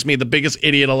it, it makes me the biggest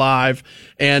idiot alive.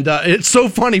 And it's so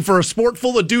funny for a sport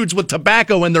full of dudes with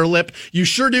tobacco in their lip. You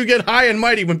sure do get high and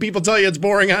mighty when people tell you it's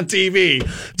boring on TV.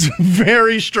 It's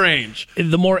very strange.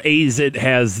 The more A's it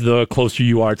has, the closer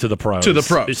you are to the pros.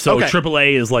 So okay.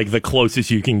 AAA is like the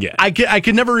closest you can get. I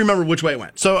could never remember which way it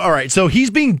went. So, all right. So he's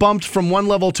being bumped from one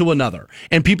level to another,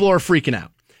 and people are freaking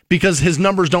out because his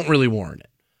numbers don't really warrant it.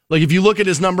 Like, if you look at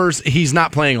his numbers, he's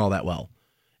not playing all that well.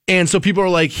 And so people are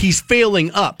like, he's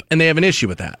failing up, and they have an issue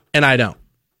with that. And I don't.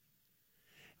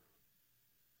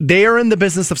 They are in the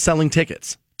business of selling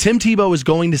tickets. Tim Tebow is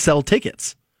going to sell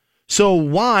tickets. So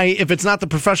why, if it's not the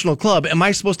professional club, am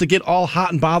I supposed to get all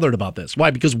hot and bothered about this?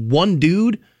 Why? Because one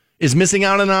dude is missing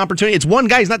out on an opportunity. It's one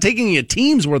guy. He's not taking a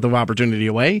team's worth of opportunity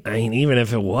away. I mean, even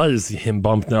if it was him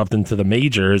bumping up into the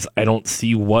majors, I don't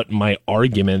see what my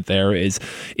argument there is.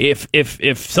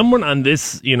 If someone on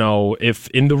this, if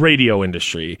in the radio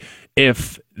industry,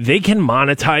 if they can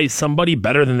monetize somebody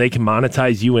better than they can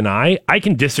monetize you and I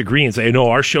can disagree and say, no,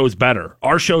 our show's better.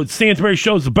 Our show, Stansbury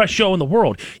Show, is the best show in the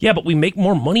world. Yeah, but we make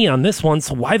more money on this one,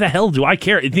 so why the hell do I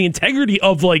care? The integrity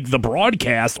of the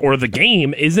broadcast or the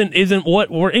game isn't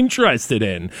what we're interested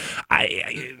in.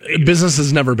 Business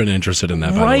has never been interested in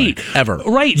that, by the way, ever.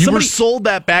 Right. You were sold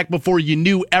that back before you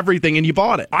knew everything and you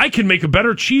bought it. I can make a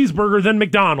better cheeseburger than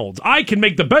McDonald's. I can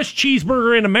make the best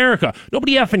cheeseburger in America.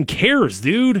 Nobody effing cares,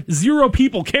 dude. 0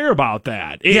 people care about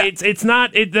that. It's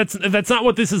not. That's not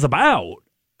what this is about.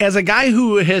 As a guy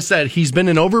who has said he's been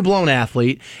an overblown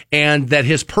athlete and that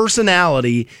his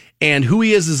personality and who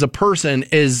he is as a person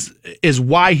is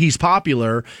why he's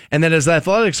popular, and that his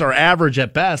athletics are average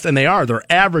at best, and they're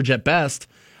average at best.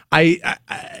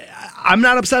 I'm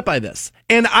not upset by this,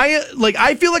 and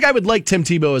I feel like I would like Tim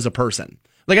Tebow as a person.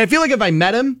 Like, I feel like if I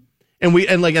met him and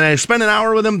I spent an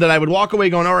hour with him, that I would walk away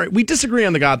going, all right, we disagree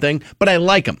on the God thing, but I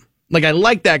like him. Like, I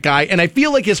like that guy, and I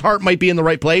feel like his heart might be in the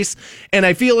right place, and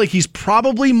I feel like he's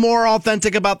probably more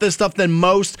authentic about this stuff than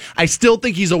most. I still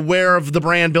think he's aware of the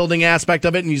brand building aspect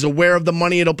of it, and he's aware of the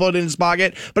money it'll put in his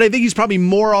pocket, but I think he's probably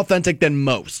more authentic than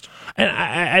most. And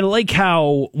I like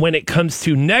how when it comes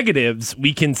to negatives,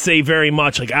 we can say very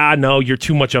much like, no, you're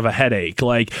too much of a headache.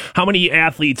 Like, how many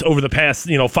athletes over the past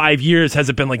 5 years has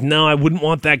it been like, no, I wouldn't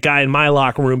want that guy in my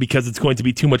locker room because it's going to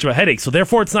be too much of a headache. So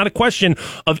therefore, it's not a question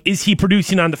of is he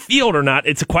producing on the field or not.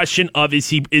 It's a question of is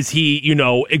he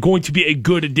going to be a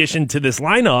good addition to this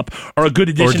lineup or a good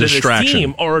addition to this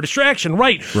team or a distraction,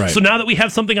 right? So now that we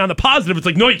have something on the positive, it's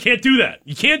like, no, you can't do that.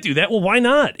 You can't do that. Well, why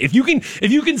not? If you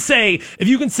can say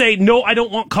no, I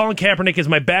don't want Colin Kaepernick as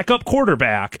my backup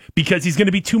quarterback because he's going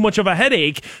to be too much of a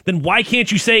headache, then why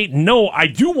can't you say no, I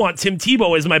do want Tim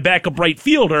Tebow as my backup right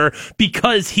fielder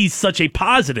because he's such a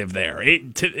positive there.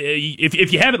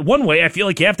 If you have it one way, I feel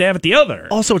like you have to have it the other.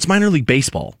 Also, it's minor league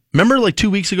baseball. Remember, 2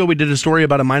 weeks ago, we did a story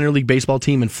about a minor league baseball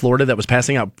team in Florida that was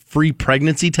passing out free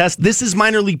pregnancy tests. This is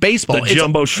minor league baseball. The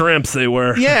jumbo shrimps they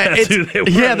were. Yeah,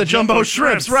 the jumbo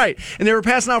shrimps, right. And they were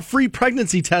passing out free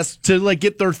pregnancy tests to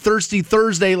get their Thirsty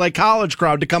Thursday college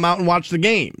crowd to come out and watch the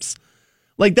games.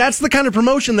 That's the kind of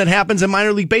promotion that happens in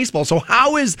minor league baseball. So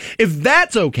if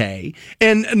that's okay,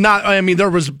 and there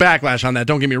was backlash on that,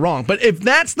 don't get me wrong, but if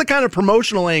that's the kind of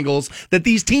promotional angles that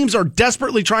these teams are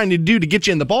desperately trying to do to get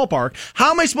you in the ballpark, how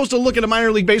am I supposed to look at a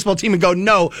minor league baseball team and go,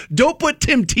 no, don't put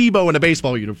Tim Tebow in a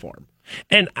baseball uniform?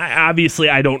 And obviously,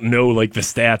 I don't know the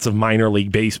stats of minor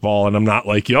league baseball, and I'm not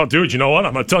dude, you know what?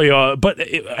 I'm going to tell you. But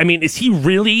is he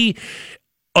really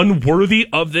unworthy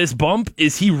of this bump?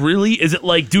 Is it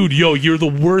like, dude, you're the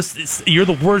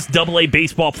worst AA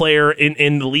baseball player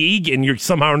in the league and you're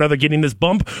somehow or another getting this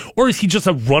bump? Or is he just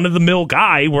a run-of-the-mill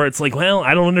guy where it's like, well,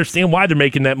 I don't understand why they're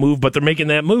making that move, but they're making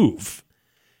that move?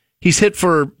 He's hit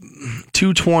for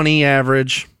 220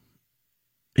 average.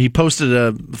 He posted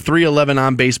a 311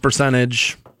 on-base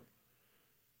percentage.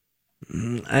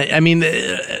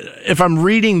 If I'm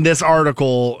reading this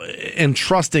article and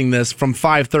trusting this from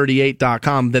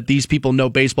 538.com that these people know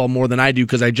baseball more than I do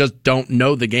because I just don't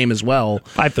know the game as well.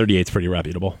 538 is pretty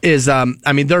reputable.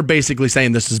 They're basically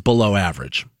saying this is below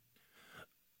average.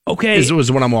 Okay.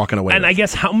 Is what I'm walking away with. And I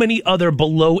guess how many other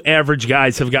below average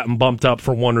guys have gotten bumped up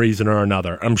for one reason or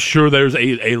another? I'm sure there's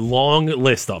a long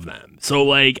list of them.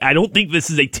 So, I don't think this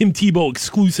is a Tim Tebow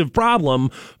exclusive problem,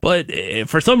 but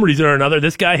for some reason or another,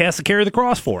 this guy has to carry the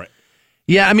cross for it.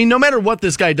 Yeah, no matter what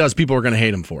this guy does, people are going to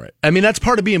hate him for it. That's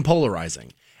part of being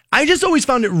polarizing. I just always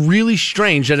found it really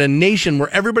strange that a nation where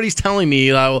everybody's telling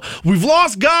me we've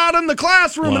lost God in the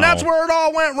classroom and that's where it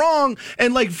all went wrong.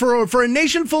 And for a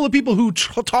nation full of people who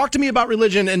talk to me about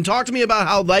religion and talk to me about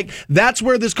how that's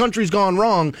where this country's gone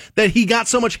wrong, that he got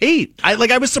so much hate.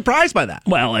 I was surprised by that.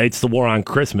 Well, it's the war on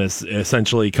Christmas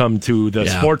essentially come to the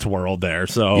sports world there.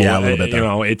 So a little bit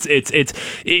there. It's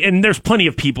and there's plenty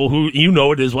of people who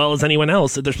it as well as anyone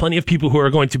else. There's plenty of people who are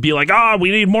going to be like,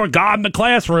 we need more God in the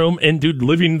classroom, and dude,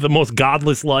 living the most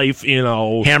godless life,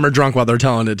 hammer drunk while they're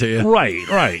telling it to you.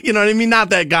 Right. You know what I mean?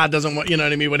 Not that God doesn't want, you know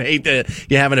what I mean, would hate that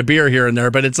you having a beer here and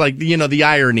there, but it's like, the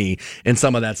irony in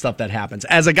some of that stuff that happens.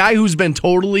 As a guy who's been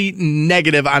totally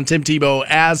negative on Tim Tebow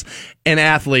as an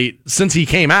athlete since he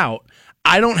came out,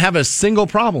 I don't have a single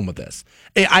problem with this.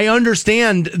 I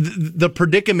understand the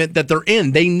predicament that they're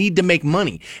in. They need to make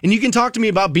money. And you can talk to me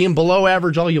about being below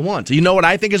average all you want. You know what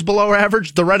I think is below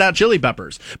average? The Red Hot Chili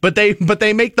Peppers. But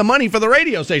they make the money for the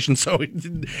radio station. So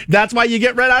that's why you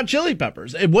get Red Hot Chili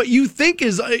Peppers. What you think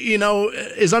is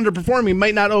underperforming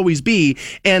might not always be.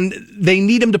 And they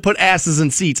need him to put asses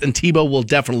in seats. And Tebow will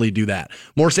definitely do that.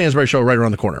 More Stansbury Show right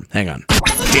around the corner. Hang on.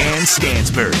 Dan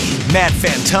Stansbury, Matt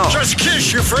Fantone. Just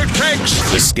kiss your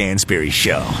fruitcakes. The Stansbury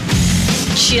Show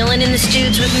Chilling in the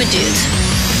studs with my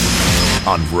dudes.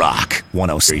 on Rock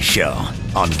 106 Show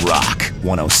on Rock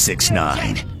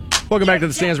 106.9. Welcome back to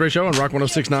the Stansbury Show on Rock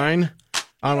 106.9.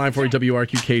 Online for you,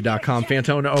 WRQK.com.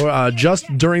 Fantone,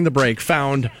 just during the break,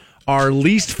 found our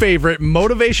least favorite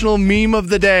motivational meme of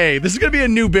the day. This is going to be a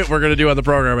new bit we're going to do on the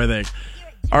program, I think.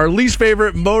 Our least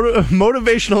favorite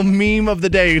motivational meme of the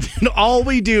day. All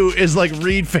we do is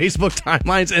read Facebook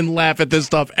timelines and laugh at this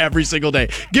stuff every single day.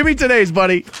 Give me today's,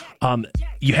 buddy.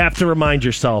 You have to remind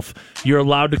yourself, you're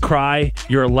allowed to cry,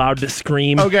 you're allowed to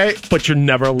scream, okay, but you're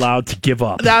never allowed to give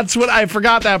up. That's what I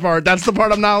forgot that part. That's the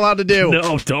part I'm not allowed to do.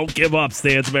 No, don't give up,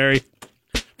 Stansbury.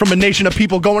 From a nation of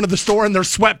people going to the store in their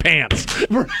sweatpants.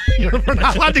 We're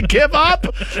not allowed to give up.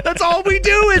 That's all we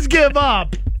do is give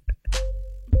up.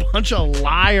 Bunch of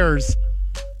liars.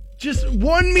 Just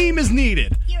one meme is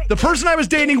needed. The person I was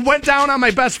dating went down on my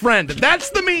best friend.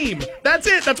 That's the meme. That's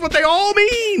it. That's what they all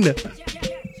mean.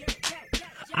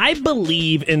 I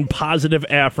believe in positive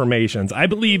affirmations. I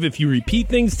believe if you repeat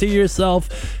things to yourself,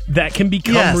 that can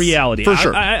become reality. For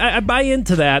sure. I buy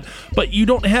into that, but you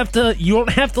don't have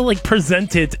to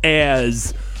present it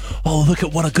as, oh, look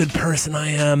at what a good person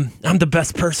I am. I'm the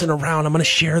best person around. I'm going to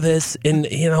share this. And,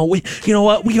 you know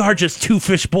what? We are just two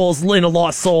fish bowls in a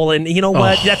lost soul. And you know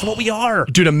what? That's what we are.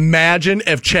 Dude, imagine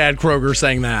if Chad Kroger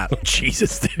sang that. Oh,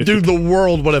 Jesus, dude. Dude, the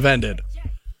world would have ended.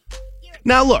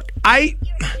 Now, look,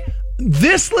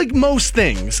 this, like most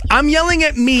things, I'm yelling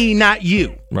at me, not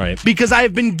you. Right. Because I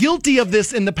have been guilty of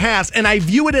this in the past, and I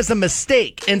view it as a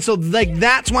mistake. And so,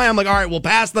 that's why I'm all right, we'll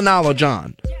pass the knowledge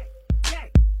on.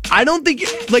 I don't think,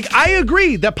 I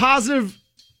agree that positive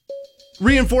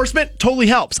reinforcement totally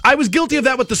helps. I was guilty of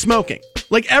that with the smoking.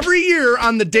 Every year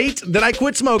on the date that I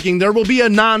quit smoking, there will be a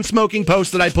non-smoking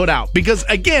post that I put out. Because,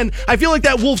 again, I feel like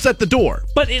that wolf's at the door.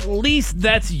 But at least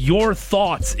that's your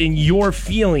thoughts and your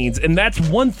feelings, and that's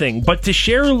one thing. But to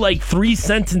share, 3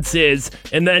 sentences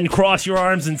and then cross your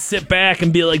arms and sit back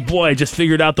and be like, boy, I just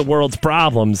figured out the world's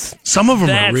problems. Some of them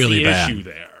are really bad. That's the issue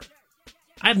there.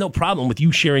 I have no problem with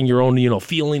you sharing your own,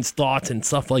 feelings, thoughts, and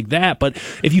stuff like that. But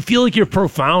if you feel like you're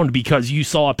profound because you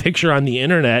saw a picture on the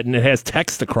internet and it has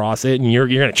text across it and you're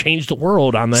going to change the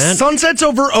world on that. Sunsets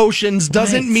over oceans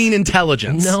doesn't mean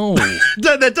intelligence. No.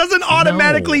 That doesn't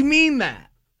automatically mean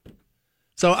that.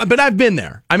 So, but I've been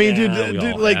there. I mean,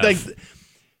 dude,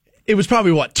 it was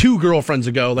probably, 2 girlfriends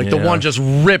ago. The one just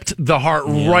ripped the heart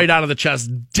right out of the chest,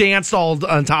 danced all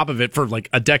on top of it for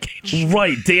a decade.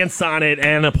 Right, danced on it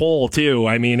and a pole, too.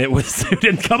 I mean, it was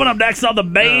coming up next on the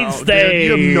main stage.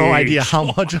 Dude, you have no idea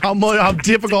how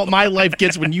difficult my life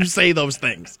gets when you say those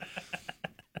things.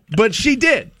 But she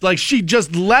did. She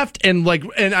just left and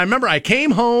I remember I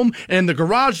came home and the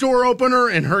garage door opener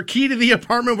and her key to the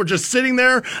apartment were just sitting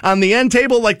there on the end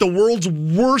table like the world's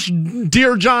worst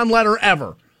Dear John letter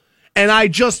ever. And I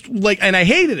just, and I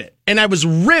hated it. And I was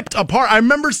ripped apart. I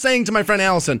remember saying to my friend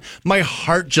Allison, my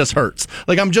heart just hurts.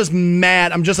 I'm just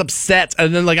mad. I'm just upset.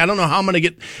 And then, I don't know how I'm going to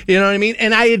get, you know what I mean?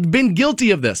 And I had been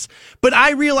guilty of this. But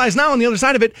I realize now on the other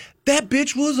side of it, that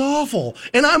bitch was awful.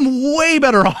 And I'm way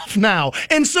better off now.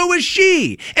 And so is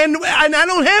she. And I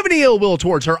don't have any ill will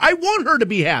towards her. I want her to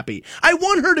be happy. I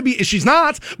want her to be, she's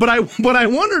not, but I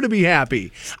want her to be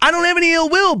happy. I don't have any ill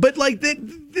will, but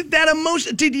that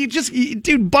emotion,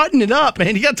 dude, button it up,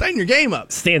 man. You got to tighten your game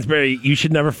up. Stansbury, you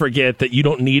should never forget that you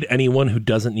don't need anyone who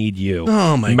doesn't need you.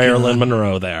 Oh, my Marilyn God.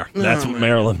 Monroe there. That's what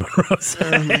Marilyn Monroe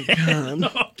said. Oh, my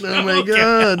God. Oh, my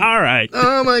God. All right.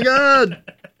 Oh, my God.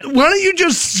 Why don't you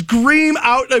just scream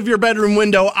out of your bedroom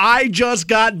window, I just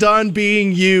got done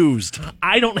being used?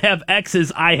 I don't have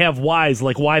X's, I have Y's.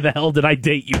 Why the hell did I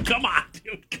date you? Come on,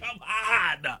 dude. Come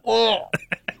on. Oh.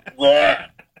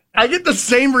 I get the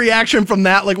same reaction from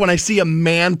that when I see a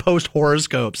man post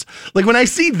horoscopes. When I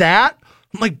see that,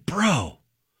 I'm like, bro,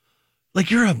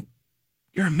 you're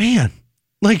a man.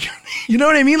 Like, you know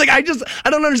what I mean? Like, I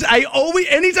don't understand.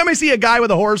 Anytime I see a guy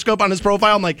with a horoscope on his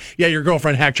profile, I'm like, yeah, your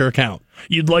girlfriend hacked your account.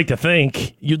 You'd like to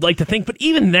think, but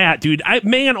even that, dude,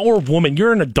 man or woman,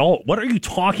 you're an adult. What are you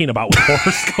talking about with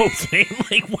horoscopes, man?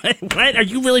 Like, what? Are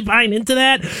you really buying into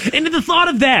that? And the thought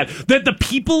of that the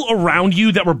people around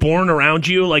you that were born around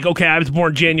you, like, okay, I was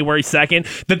born January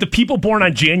 2nd, that the people born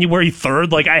on January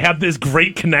 3rd, like, I have this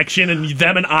great connection, and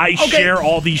them and I share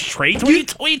all these traits. What are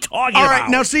you talking about? All right,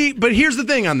 now see, but here's the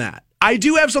thing on that. I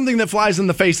do have something that flies in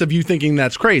the face of you thinking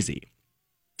that's crazy.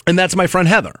 And that's my friend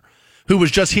Heather, who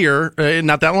was just here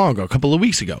not that long ago, a couple of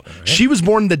weeks ago. Right. She was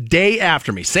born the day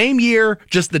after me. Same year,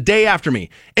 just the day after me.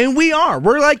 And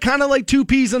we're like kind of like two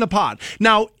peas in a pod.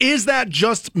 Now, is that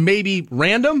just maybe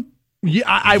random? Yeah,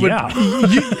 I would.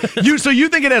 Yeah. So you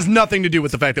think it has nothing to do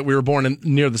with the fact that we were born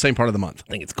near the same part of the month? I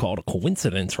think it's called a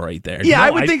coincidence right there. Yeah,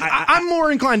 no, I'm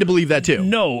more inclined to believe that too.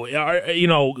 No,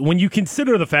 when you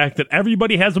consider the fact that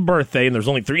everybody has a birthday and there's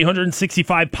only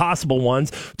 365 possible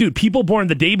ones, dude, people born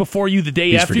the day before you, the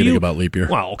day after you. He's forgetting about leap year.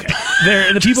 Well, okay.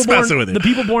 The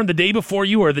people born the day before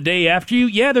you or the day after you.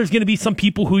 Yeah, there's going to be some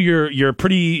people who you're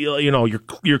pretty,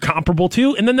 you're comparable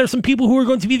to, and then there's some people who are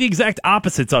going to be the exact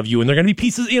opposites of you, and they're going to be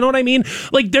pieces. You know what I mean?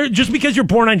 Like, just because you're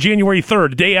born on January 3rd,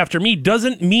 the day after me,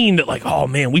 doesn't mean that, like, oh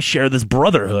man, we share this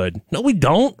brotherhood. No, we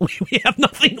don't. We have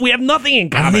nothing. We have nothing in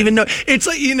common. I don't even know. It's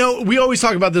like, we always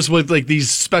talk about this with like these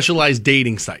specialized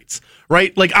dating sites,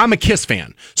 right? Like, I'm a Kiss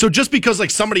fan, so just because like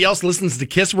somebody else listens to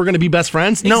Kiss, we're going to be best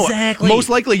friends? Exactly. No, most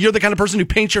likely you're the kind of person who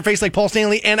paints your face like Paul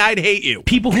Stanley, and I'd hate you.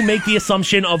 People who make the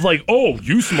assumption of like, oh,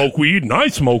 you smoke weed and I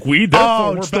smoke weed,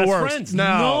 therefore we're best friends.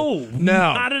 No,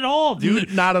 not at all,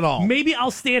 dude. Not at all. Maybe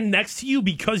I'll stand next to you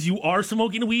because you are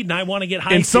smoking weed and I want to get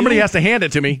high, and somebody has to hand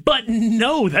it to me. But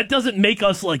no, that doesn't make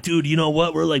us like, dude, you know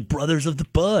what? We're like brothers of the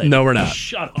bud. No, we're not.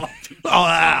 Shut up,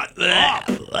 dude.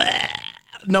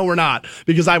 No, we're not,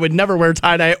 because I would never wear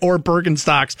tie-dye or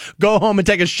Birkenstocks. Go home and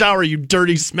take a shower, you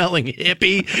dirty smelling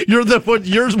hippie.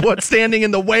 You're what's standing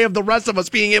in the way of the rest of us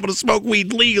being able to smoke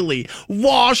weed legally.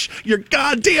 Wash your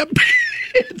goddamn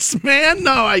pants, man.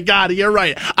 No, I got it. You're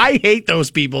right. I hate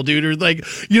those people, dude, who like,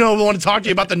 want to talk to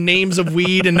you about the names of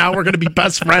weed, and now we're going to be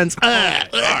best friends.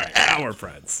 Our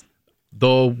friends.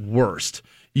 The worst.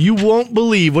 You won't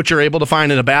believe what you're able to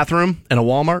find in a bathroom in a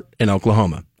Walmart in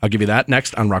Oklahoma. I'll give you that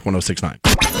next on Rock 106.9.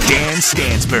 Dan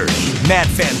Stansbury, Matt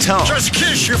Fantone. Just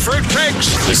kiss your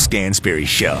fruitcakes. The Stansbury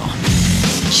Show.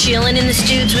 Chilling in the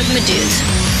studs with my dudes.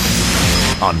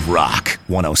 On Rock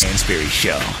 106. Stansbury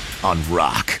Show on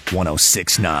Rock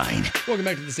 106.9. Welcome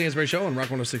back to the Stansbury Show on Rock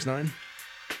 106.9.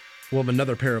 We'll have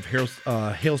another pair of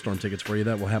hailstorm tickets for you.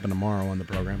 That will happen tomorrow on the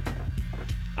program.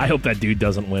 I hope that dude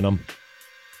doesn't win them.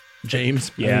 James,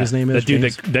 I yeah, think his name is that dude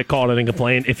James. that called it and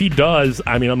complained. If he does,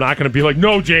 I mean, I'm not going to be like,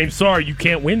 no, James, sorry, you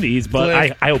can't win these,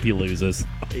 but I hope he loses.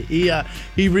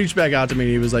 He reached back out to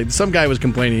me. He was like, some guy was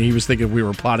complaining. He was thinking we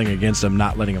were plotting against him,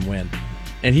 not letting him win.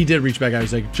 And he did reach back out. He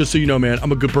was like, just so you know, man,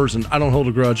 I'm a good person. I don't hold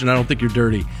a grudge, and I don't think you're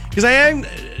dirty. Because I am,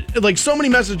 like, so many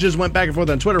messages went back and forth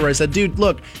on Twitter where I said, dude,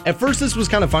 look, at first this was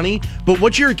kind of funny, but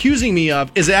what you're accusing me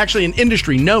of is actually an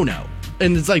industry no-no.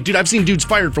 And it's like, dude, I've seen dudes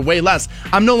fired for way less.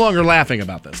 I'm no longer laughing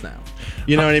about this now.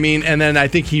 You know what I mean? And then I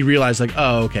think he realized, like,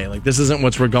 oh, okay, like, this isn't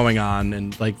what's going on.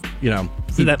 And, like,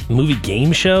 See that movie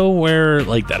Game Show where,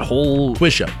 like, that whole...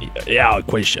 Quiz show. Yeah, a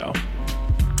quiz show.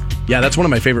 Yeah, that's one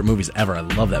of my favorite movies ever. I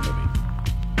love that movie.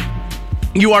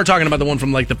 You are talking about the one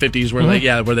from, like, the 50s where,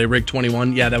 where they rigged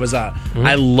 21. Yeah, that was,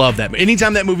 I love that.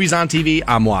 Anytime that movie's on TV,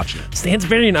 I'm watching it.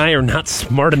 Stansbury and I are not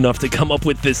smart enough to come up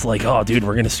with this, like, oh, dude,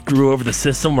 we're going to screw over the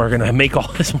system. We're going to make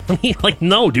all this money. Like,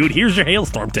 no, dude, here's your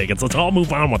hailstorm tickets. Let's all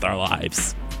move on with our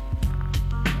lives.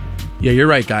 Yeah, you're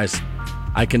right, guys.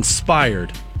 I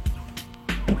conspired.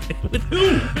 With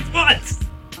who? With what?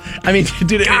 I mean,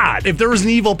 dude, if there was an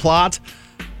evil plot...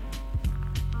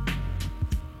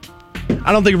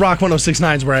 I don't think Rock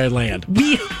 106.9 is where I land.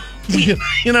 You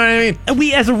know what I mean?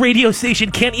 We as a radio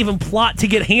station can't even plot to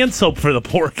get hand soap for the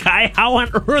poor guy. How on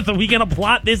earth are we going to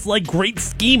plot this like great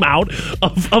scheme out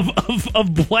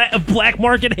of black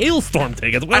market hailstorm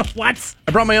tickets? What?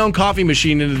 I brought my own coffee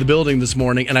machine into the building this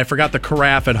morning, and I forgot the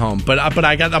carafe at home. But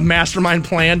I got a mastermind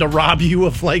plan to rob you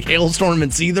of like hailstorm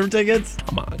and Seether tickets.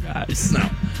 Come on, guys. No,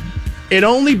 it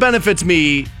only benefits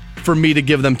me for me to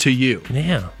give them to you.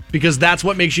 Yeah. Because that's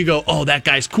what makes you go, oh, that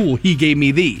guy's cool. He gave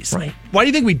me these. Right. Why do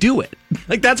you think we do it?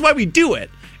 Like, that's why we do it.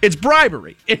 It's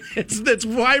bribery. That's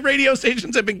why radio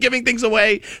stations have been giving things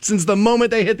away since the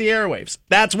moment they hit the airwaves.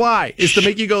 That's why. Is to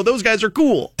make you go, those guys are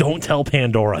cool. Don't tell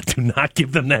Pandora. Do not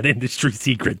give them that industry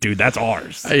secret, dude. That's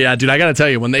ours. Yeah, dude, I got to tell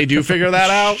you, when they do figure that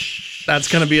out, that's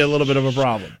going to be a little bit of a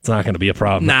problem. It's not going to be a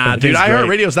problem. Nah, dude,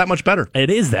 iHeartRadio's that much better. It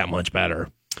is that much better.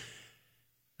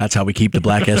 That's how we keep the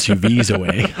black SUVs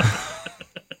away.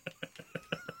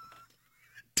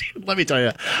 Dude, let me tell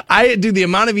you, the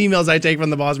amount of emails I take from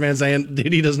the boss man saying,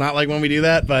 dude, he does not like when we do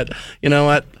that, but you know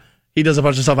what? He does a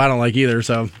bunch of stuff I don't like either,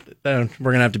 so we're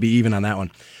going to have to be even on that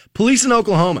one. Police in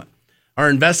Oklahoma are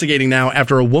investigating now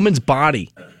after a woman's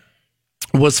body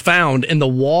was found in the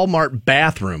Walmart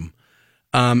bathroom.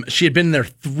 She had been there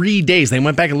 3 days. They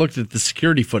went back and looked at the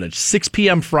security footage. 6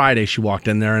 p.m. Friday, she walked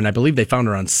in there, and I believe they found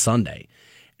her on Sunday.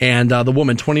 And the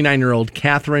woman, 29-year-old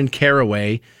Catherine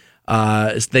Caraway,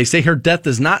 they say her death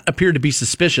does not appear to be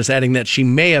suspicious, adding that she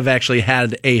may have actually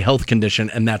had a health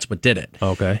condition, and that's what did it.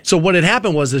 Okay. So what had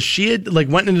happened was she had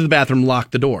went into the bathroom,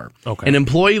 locked the door. Okay. An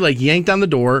employee yanked on the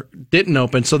door, didn't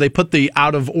open, so they put the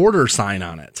out of order sign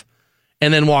on it,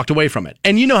 and then walked away from it.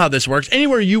 And you know how this works.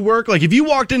 Anywhere you work, if you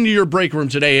walked into your break room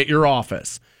today at your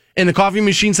office, and the coffee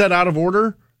machine said out of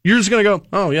order, you're just going to go,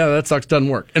 oh, yeah, that sucks, doesn't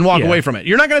work, and walk away from it.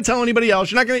 You're not going to tell anybody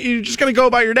else. You're just going to go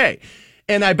about your day.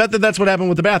 And I bet that's what happened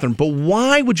with the bathroom. But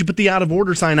why would you put the out of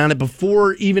order sign on it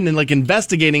before even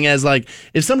investigating as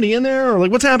is somebody in there or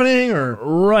what's happening or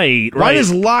right? Why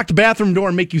does locked bathroom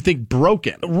door make you think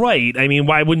broken? Right. I mean,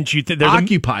 why wouldn't you think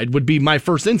occupied would be my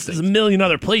first instinct. There's a million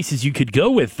other places you could go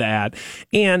with that.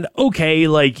 And okay,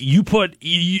 you put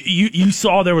you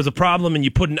saw there was a problem and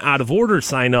you put an out of order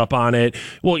sign up on it.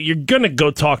 Well, you're gonna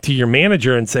go talk to your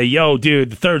manager and say, "Yo, dude,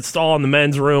 the third stall in the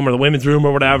men's room or the women's room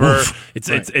or whatever,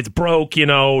 it's broke.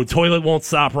 Toilet won't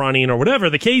stop running or whatever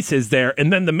the case is there."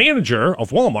 And then the manager of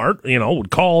Walmart,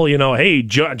 would call, hey,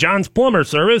 John's Plumber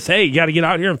Service. Hey, you got to get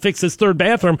out here and fix this third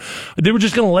bathroom. They were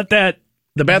just going to let that.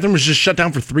 The bathroom was just shut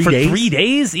down for 3 days? 3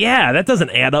 days? Yeah, that doesn't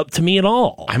add up to me at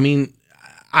all. I mean,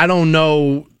 I don't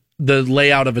know the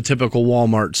layout of a typical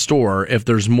Walmart store if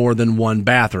there's more than one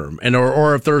bathroom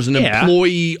or if there's an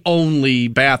employee only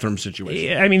bathroom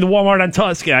situation. Yeah, I mean, the Walmart on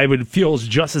Tusk, I would feel is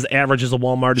just as average as a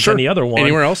Walmart as any other one.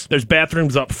 Anywhere else? There's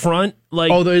bathrooms up front.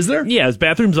 Is there? Yeah, there's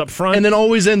bathrooms up front. And then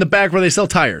always in the back where they sell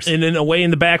tires. And then away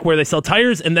in the back where they sell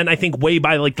tires. And then I think way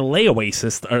by the layaway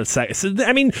system. So,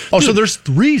 I mean. So there's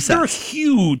 3 sets. They're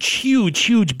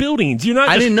huge buildings.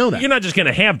 I didn't know that. You're not just going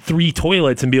to have 3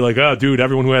 toilets and be like, oh, dude,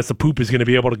 everyone who has to poop is going to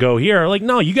be able to go here.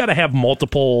 No, you got to have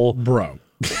multiple. Bro.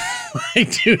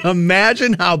 Dude,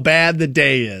 imagine how bad the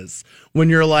day is when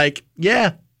you're like,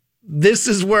 yeah, this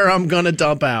is where I'm going to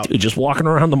dump out. Dude, just walking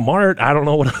around the mart, I don't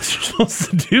know what else you're supposed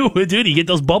to do. Dude, you get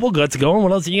those bubble guts going,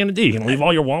 what else are you going to do? You going to leave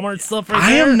all your Walmart stuff right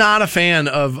there? I am not a fan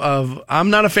of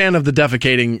the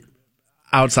defecating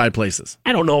outside places.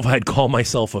 I don't know if I'd call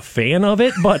myself a fan of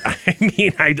it, but I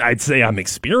mean, I'd say I'm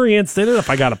experienced in it. If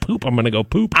I got to poop, I'm going to go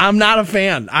poop. I'm not a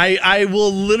fan. I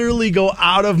will literally go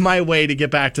out of my way to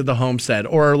get back to the homestead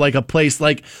or a place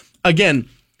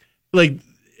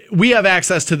we have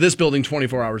access to this building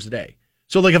 24 hours a day.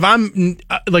 So let's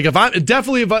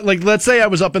say I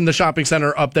was up in the shopping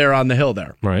center up there on the hill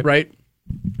there, right?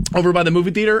 Over by the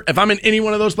movie theater. If I'm in any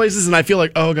one of those places and I feel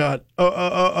like, oh God,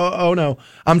 oh no,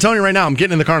 I'm telling you right now, I'm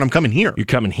getting in the car and I'm coming here. You're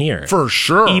coming here for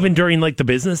sure. Even during the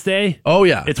business day. Oh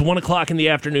yeah, it's 1:00 in the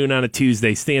afternoon on a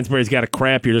Tuesday. Stansbury's got a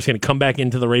crap. You're just going to come back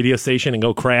into the radio station and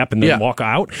go crap and then walk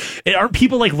out. Aren't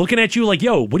people looking at you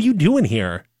yo, what are you doing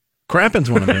here?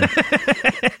 Crapping's one of them.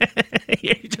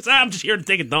 I'm just here to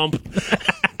take a dump.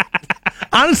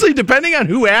 Honestly, depending on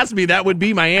who asked me, that would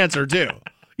be my answer too.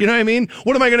 You know what I mean?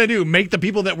 What am I going to do? Make the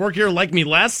people that work here like me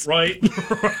less? Right.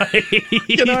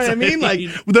 You know what I mean?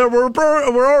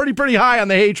 We're already pretty high on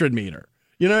the hatred meter.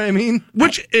 You know what I mean?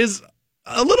 Which is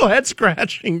a little head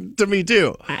scratching to me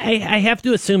too. I have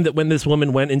to assume that when this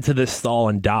woman went into this stall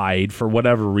and died for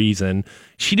whatever reason,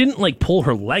 she didn't pull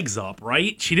her legs up,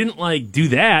 right? She didn't do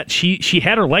that. She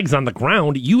had her legs on the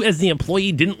ground. You as the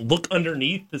employee didn't look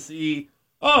underneath to see,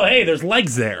 oh, hey, there's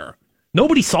legs there.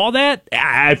 Nobody saw that?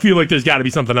 I feel like there's got to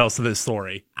be something else to this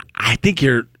story. I think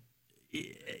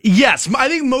yes, I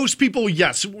think most people,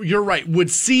 yes, you're right, would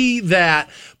see that.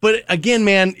 But again,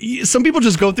 man, some people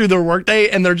just go through their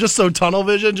workday and they're just so tunnel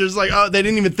vision, just oh, they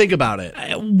didn't even think about it.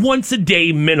 Once a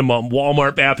day minimum,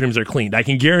 Walmart bathrooms are cleaned. I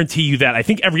can guarantee you that. I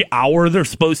think every hour they're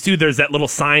supposed to. There's that little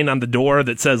sign on the door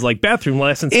that says bathroom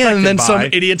last inspected and then by. Some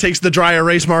idiot takes the dry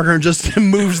erase marker and just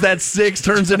moves that 6,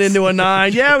 turns it into a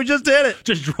 9. Yeah, we just did it.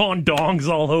 Just drawing dongs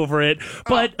all over it.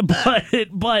 But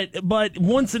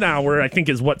once an hour, I think,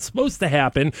 is what's supposed to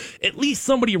happen. then at least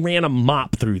somebody ran a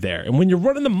mop through there. And when you're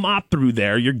running the mop through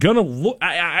there, you're gonna look.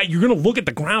 You're gonna look at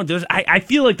the ground. I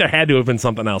feel like there had to have been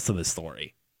something else to this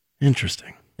story.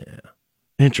 Interesting. Yeah.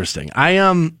 Interesting. I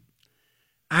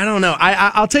don't know.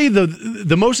 I'll tell you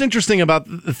the most interesting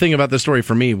thing about this story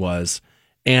for me was,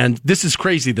 and this is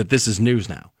crazy that this is news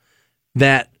now,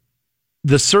 that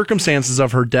the circumstances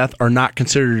of her death are not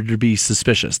considered to be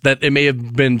suspicious, that it may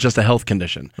have been just a health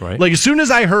condition. Right. Like, as soon as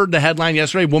I heard the headline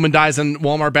yesterday, woman dies in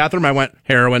Walmart bathroom, I went,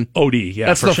 heroin. OD, yeah,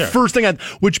 that's the first thing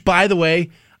which, by the way,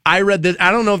 I read this.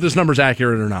 I don't know if this number's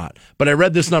accurate or not, but I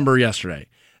read this number yesterday,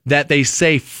 that they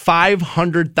say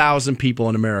 500,000 people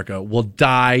in America will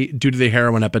die due to the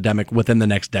heroin epidemic within the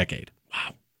next decade.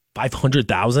 Wow.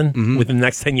 500,000 within the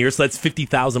next 10 years. So that's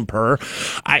 50,000 per.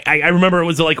 I remember it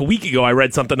was like a week ago. I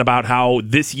read something about how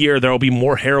this year there will be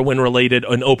more heroin related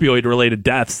and opioid related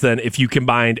deaths than if you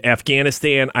combined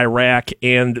Afghanistan, Iraq,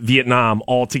 and Vietnam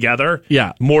all together.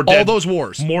 Yeah, all those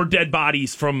wars, more dead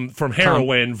bodies from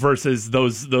heroin versus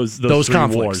those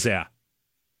conflicts. wars. Yeah.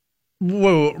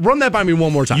 Whoa, run that by me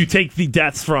one more time. You take the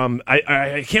deaths from,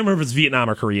 I can't remember if it's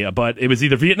Vietnam or Korea, but it was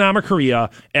either Vietnam or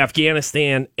Korea,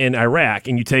 Afghanistan, and Iraq,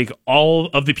 and you take all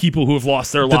of the people who have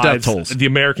lost their lives, death tolls, the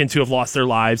Americans who have lost their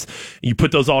lives, and you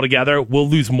put those all together, we'll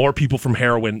lose more people from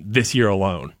heroin this year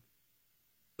alone.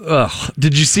 Ugh.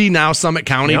 Did you see now Summit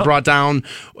County brought down,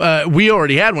 we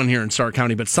already had one here in Stark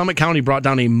County, but Summit County brought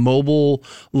down a mobile,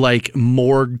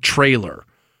 morgue trailer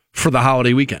for the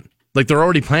holiday weekend. Like, they're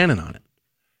already planning on it.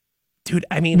 Dude,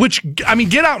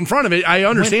 get out in front of it. I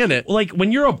understand it. Like,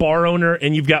 when you're a bar owner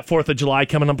and you've got 4th of July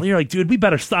coming up, you're like, dude, we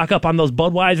better stock up on those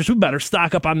Budweisers. We better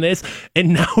stock up on this.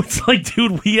 And now it's like,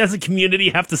 dude, we as a community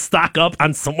have to stock up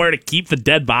on somewhere to keep the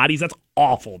dead bodies. That's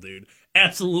awful, dude.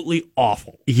 Absolutely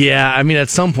awful. Yeah, at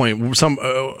some point, we're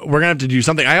going to have to do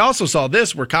something. I also saw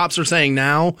this where cops are saying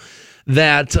now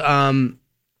that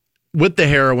with the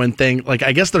heroin thing, like,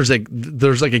 I guess there's a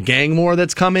gang war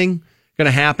that's coming. Going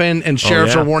to happen, and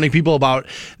sheriffs are warning people about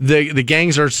the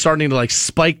gangs are starting to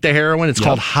spike the heroin. It's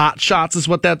called hot shots, is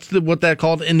what that's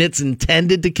called, and it's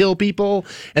intended to kill people.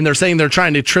 And they're saying they're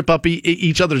trying to trip up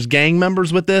each other's gang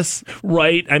members with this.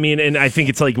 Right. And I think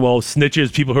it's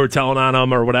snitches, people who are telling on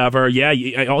them or whatever.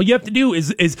 Yeah. All you have to do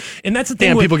is, and that's the thing.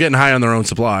 And with, people getting high on their own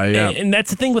supply. Yeah. And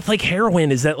that's the thing with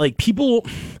heroin is that people.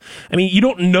 You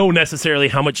don't know necessarily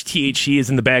how much THC is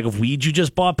in the bag of weed you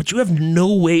just bought, but you have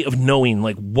no way of knowing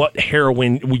what heroin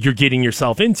you're getting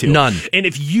yourself into. None. And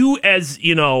if you, as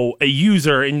a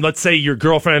user, and let's say your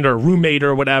girlfriend or roommate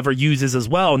or whatever uses as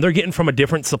well, and they're getting from a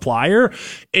different supplier,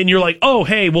 and you're like, oh,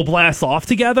 hey, we'll blast off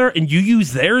together, and you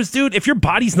use theirs, dude. If your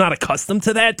body's not accustomed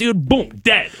to that, dude, boom,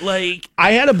 dead.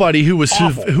 I had a buddy who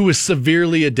was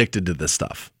severely addicted to this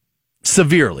stuff.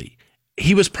 Severely.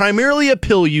 He was primarily a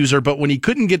pill user, but when he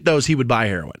couldn't get those, he would buy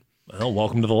heroin. Well,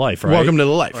 welcome to the life, right? Welcome to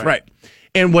the life, right.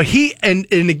 And what he, and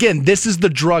again, this is the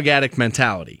drug addict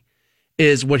mentality,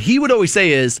 is what he would always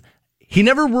say is he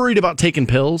never worried about taking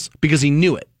pills because he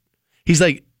knew it. He's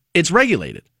like, it's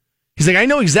regulated. He's like, I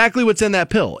know exactly what's in that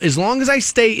pill. As long as I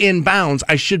stay in bounds,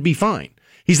 I should be fine.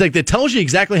 He's like, that tells you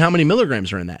exactly how many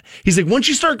milligrams are in that. He's like, once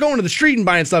you start going to the street and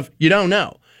buying stuff, you don't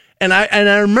know. And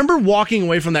I remember walking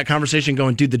away from that conversation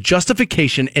going, dude, the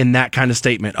justification in that kind of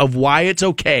statement of why it's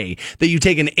okay that you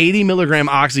take an 80 milligram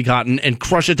Oxycontin and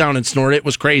crush it down and snort it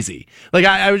was crazy.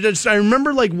 I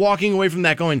remember walking away from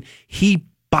that going, he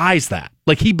buys that.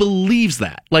 He believes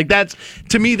that.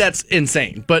 To me, that's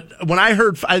insane. But when I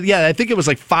heard, I think it was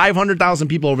 500,000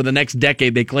 people over the next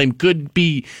decade they claim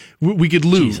we could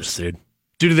lose. Jesus, dude.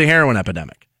 Due to the heroin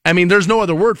epidemic. There's no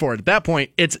other word for it. At that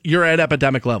point, you're at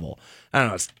epidemic level. I don't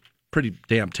know. It's pretty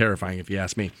damn terrifying if you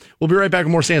ask me. We'll be right back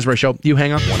with more Stansbury Show. You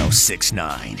hang on.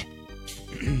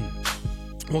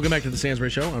 106.9. Welcome back to the Stansbury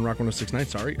Show on Rock 106.9.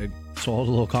 Sorry, I swallowed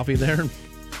a little coffee there.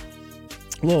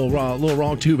 A little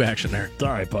wrong tube action there. It's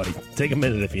all right, buddy. Take a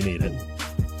minute if you need it.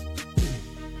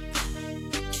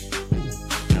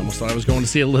 I almost thought I was going to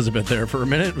see Elizabeth there for a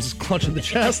minute. It was clutching the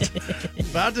chest.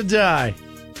 About to die.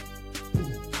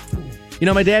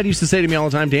 My dad used to say to me all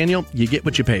the time, Daniel, you get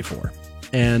what you pay for.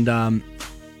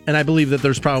 And I believe that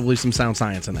there's probably some sound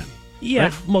science in that. Yeah,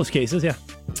 right? Most cases, yeah.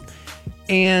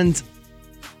 And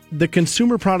the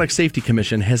Consumer Product Safety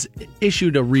Commission has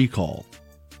issued a recall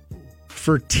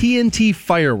for TNT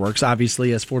fireworks,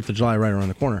 obviously, as 4th of July right around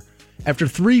the corner, after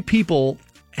 3 people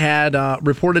had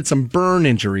reported some burn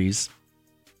injuries.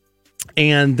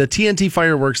 And the TNT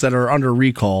fireworks that are under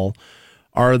recall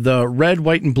are the red,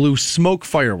 white, and blue smoke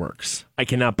fireworks. I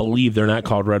cannot believe they're not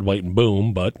called red, white, and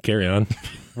boom, but carry on.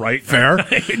 Right? Fair.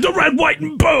 The red, white,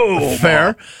 and boom!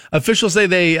 Fair. Officials say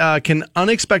they can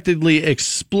unexpectedly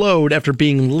explode after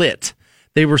being lit.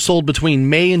 They were sold between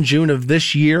May and June of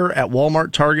this year at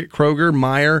Walmart, Target, Kroger,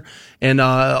 Meijer, and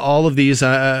all of these.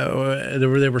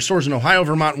 There were stores in Ohio,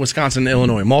 Vermont, Wisconsin, and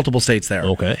Illinois, multiple states there.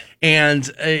 Okay. And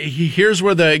here's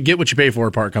where the get what you pay for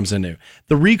part comes into.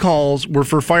 The recalls were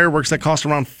for fireworks that cost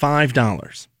around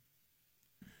 $5.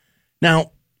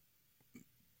 Now,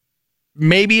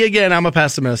 maybe, again, I'm a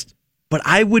pessimist, but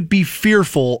I would be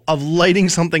fearful of lighting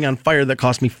something on fire that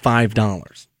cost me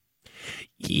 $5.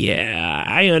 Yeah,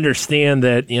 I understand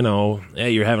that,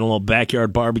 you're having a little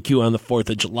backyard barbecue on the 4th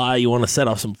of July. You want to set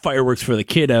off some fireworks for the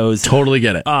kiddos. Totally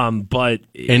get it. And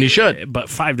you should. But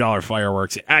 $5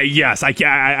 fireworks, yes,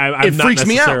 I'm not freaks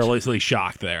me out. necessarily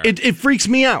shocked there. It freaks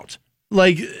me out.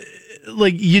 Like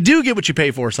you do get what you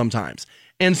pay for sometimes.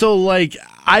 And so,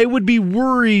 I would be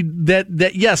worried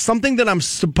that yes, something that I'm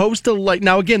supposed to light.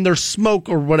 Now, again, there's smoke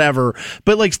or whatever,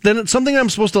 but then something that I'm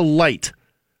supposed to light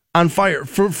on fire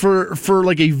for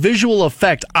like a visual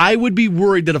effect, I would be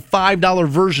worried that a $5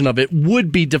 version of it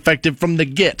would be defective from the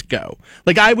get-go.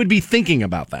 I would be thinking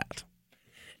about that.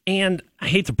 And I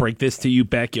hate to break this to you,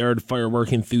 backyard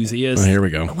firework enthusiasts. Oh, here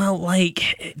we go. Well,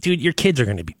 dude, your kids are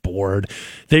going to be bored.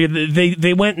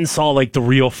 They went and saw the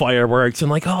real fireworks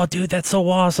and oh, dude, that's so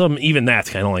awesome. Even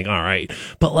that's kind of all right.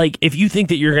 But if you think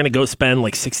that you're going to go spend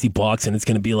 $60 and it's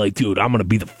going to be dude, I'm going to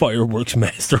be the fireworks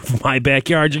master of my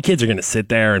backyard. Your kids are going to sit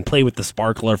there and play with the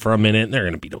sparkler for a minute, and they're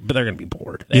going to be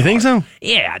bored. You think so?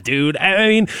 Yeah, dude. I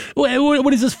mean,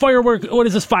 what is this firework? What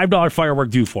does this $5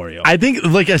 firework do for you? I think,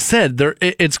 like I said,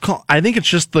 it's called. I think it's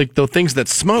just the things that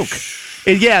smoke.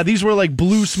 These were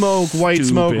blue smoke, white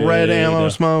smoke, red ammo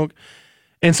smoke.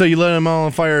 And so you let them all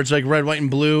on fire. It's red, white, and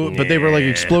blue, but they were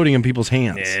exploding in people's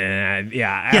hands.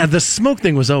 Yeah. The smoke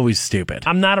thing was always stupid.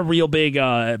 I'm not a real big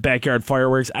backyard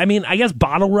fireworks. I mean, I guess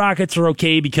bottle rockets are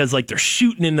okay because they're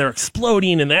shooting and they're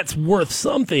exploding, and that's worth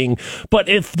something. But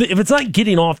if it's not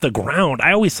getting off the ground,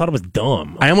 I always thought it was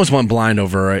dumb. I almost went blind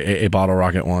over a bottle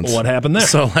rocket once. What happened there?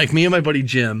 So me and my buddy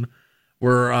Jim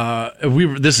were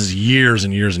this is years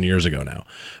and years and years ago now,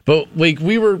 but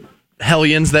we were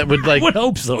hellions that would I would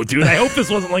hope so, dude. I hope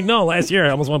this wasn't no, last year I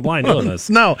almost went blind doing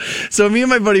this. No. So me and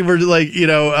my buddy were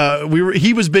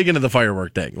he was big into the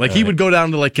firework thing. He would go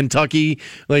down to Kentucky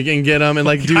and get them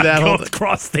and do that whole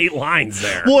cross state lines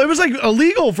there. Well, it was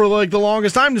illegal for the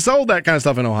longest time to sell that kind of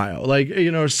stuff in Ohio.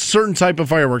 Certain type of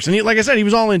fireworks. And like I said, he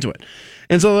was all into it.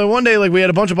 And so one day we had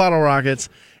a bunch of bottle rockets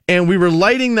and we were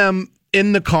lighting them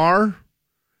in the car.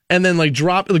 And then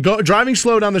driving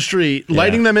slow down the street,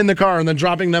 lighting them in the car, and then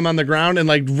dropping them on the ground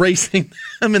and racing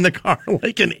them in the car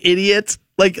like an idiot,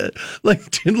 like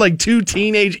two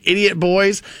teenage idiot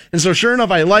boys. And so sure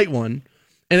enough, I light one,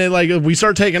 and it we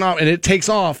start taking off, and it takes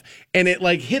off, and it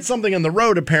hit something on the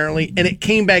road apparently, and it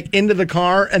came back into the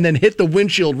car and then hit the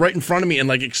windshield right in front of me and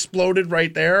exploded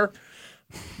right there.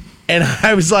 And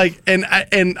I was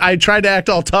and I tried to act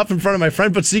all tough in front of my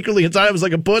friend, but secretly inside I was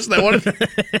like a puss. And I wanted.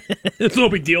 It's no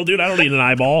big deal, dude. I don't need an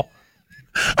eyeball.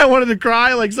 I wanted to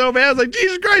cry so bad. I was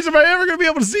Jesus Christ, am I ever going to be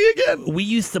able to see again? We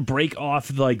used to break off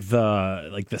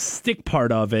the stick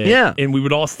part of it, and we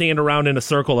would all stand around in a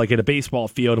circle at a baseball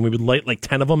field, and we would light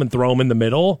 10 of them and throw them in the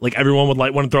middle. Everyone would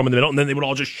light one and throw them in the middle, and then they would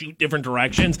all just shoot different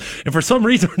directions. And for some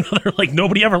reason or another,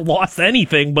 nobody ever lost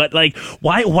anything. But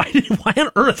why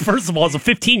on earth? First of all, as a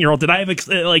 15-year-old, did I have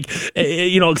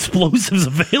explosives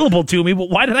available to me? But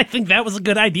why did I think that was a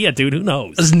good idea, dude? Who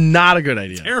knows? It was not a good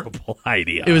idea. Terrible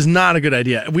idea. It was not a good idea.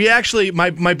 We actually,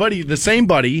 my buddy, the same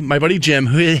buddy, my buddy Jim,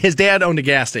 who his dad owned a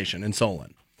gas station in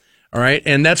Solon. All right.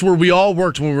 And that's where we all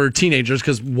worked when we were teenagers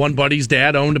because one buddy's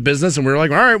dad owned a business and we were all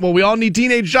right, well, we all need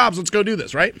teenage jobs. Let's go do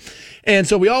this. Right. And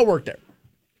so we all worked there.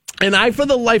 And I, for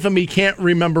the life of me, can't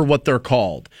remember what they're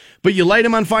called. But you light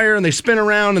them on fire and they spin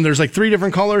around and there's 3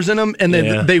 different colors in them and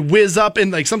then they whiz up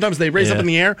and sometimes they raise up in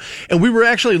the air. And we were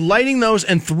actually lighting those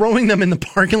and throwing them in the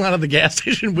parking lot of the gas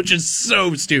station, which is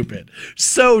so stupid.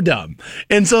 So dumb.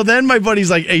 And so then my buddy's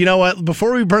hey, you know what?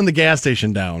 Before we burn the gas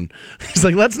station down, he's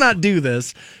let's not do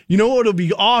this. You know what would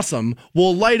be awesome?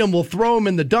 We'll light them, we'll throw them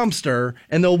in the dumpster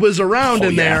and they'll whiz around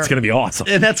in there. It's going to be awesome.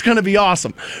 And that's going to be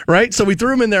awesome. Right? So we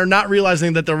threw them in there not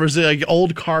realizing that there was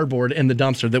old cardboard in the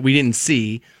dumpster that we didn't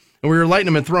see. And we were lighting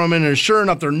them and throwing them in, and sure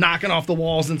enough, they're knocking off the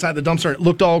walls inside the dumpster. It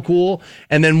looked all cool.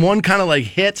 And then one kind of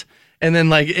hit, and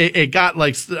then it got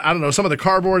I don't know, some of the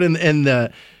cardboard and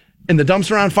the and the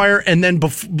dumpster on fire, and then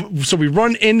so we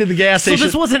run into the gas station. So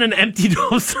this wasn't an empty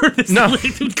dumpster. No.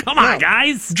 Dude, come on,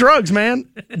 guys. Drugs, man.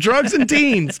 Drugs and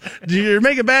teens. You're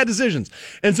making bad decisions.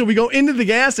 And so we go into the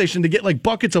gas station to get like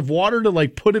buckets of water to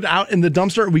like put it out in the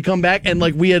dumpster. We come back and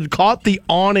like we had caught the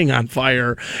awning on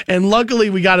fire. And luckily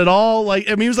we got it all like,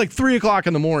 I mean, it was like 3:00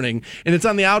 in the morning and it's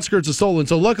on the outskirts of Solon.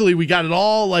 So luckily we got it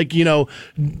all like,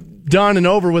 done and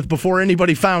over with before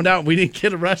anybody found out. We didn't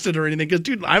get arrested or anything. Because,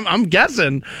 dude, I'm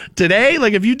guessing today,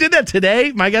 like if you did that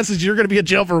today, my guess is you're going to be in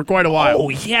jail for quite a while. Oh,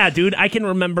 yeah, dude. I can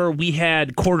remember we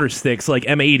had quarter sticks, like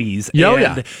M80s.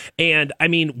 And I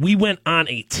mean, we went on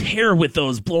a tear with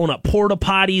those, blowing up porta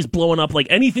potties, blowing up like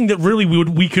anything that really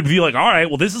we could be like, all right,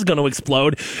 well, this is going to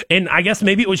explode. And I guess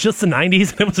maybe it was just the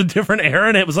 90s and it was a different era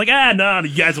and it was like, no,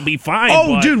 you guys will be fine.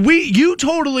 Oh, dude,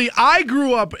 I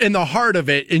grew up in the heart of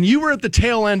it and you were at the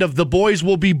tail end of the boys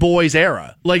will be boys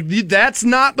era. Like, that's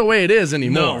not the way it is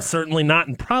anymore. No, certainly not,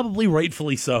 and probably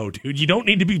rightfully so, dude. You don't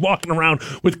need to be walking around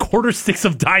with quarter sticks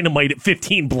of dynamite at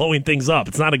 15 blowing things up.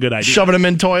 It's not a good idea. Shoving them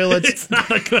in toilets. It's not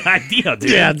a good idea,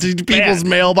 dude. Yeah, people's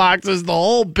mailboxes, the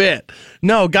whole bit.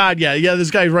 No, God, yeah,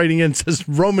 this guy writing in says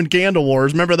Roman candle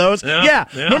wars. Remember those? Yeah.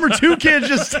 Remember two kids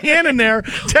just standing there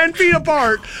 10 feet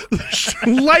apart,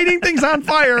 lighting things on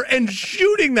fire and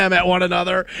shooting them at one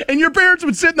another. And your parents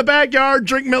would sit in the backyard,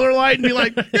 drink Miller Lite, and be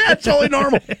like, yeah, it's totally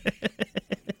normal.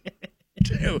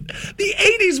 Dude, the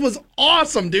 80s was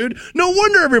awesome, dude. No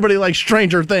wonder everybody likes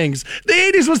Stranger Things. The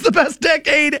 80s was the best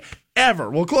decade ever.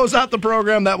 We'll close out the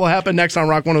program. That will happen next on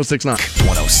Rock 106.9.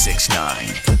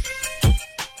 106.9.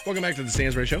 Welcome back to the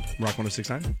Stansbury Show, Rock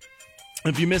 106.9.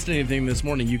 If you missed anything this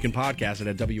morning, you can podcast it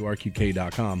at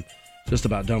WRQK.com. Just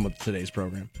about done with today's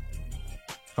program.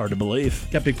 Hard to believe.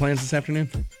 Got big plans this afternoon?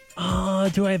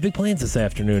 Do I have big plans this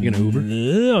afternoon? You gonna Uber?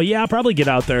 No, yeah, I'll probably get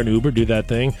out there and Uber, do that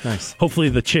thing. Nice. Hopefully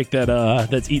the chick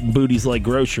that's eating booties like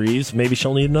groceries, maybe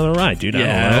she'll need another ride, dude.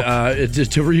 I don't know.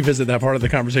 Just to revisit that part of the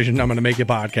conversation, I'm going to make it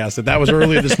podcast. That was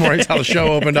earlier this morning. It's how the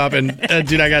show opened up, and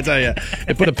dude, I got to tell you,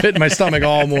 it put a pit in my stomach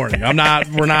all morning.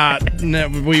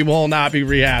 We will not be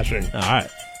rehashing. All right.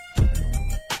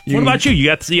 What about you? You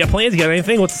got plans? You got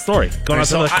anything? What's the story? Going on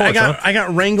some of the course, I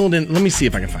got wrangled in. Let me see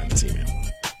if I can find this email.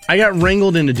 I got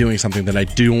wrangled into doing something that I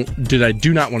do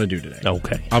not want to do today.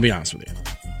 Okay. I'll be honest with you.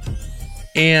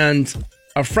 And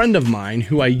a friend of mine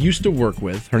who I used to work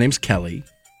with, her name's Kelly,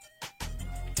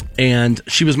 and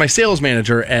she was my sales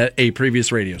manager at a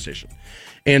previous radio station.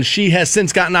 And she has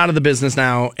since gotten out of the business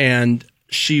now, and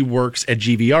she works at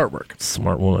GV Artwork.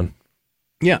 Smart woman.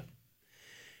 Yeah.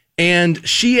 And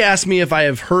she asked me if I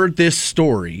have heard this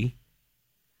story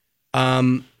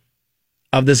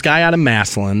of this guy out of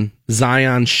Massillon,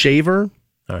 Zion Shaver.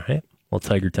 All right. Well,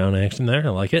 Tiger Town action there. I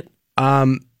like it.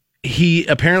 He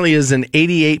apparently is an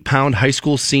 88-pound high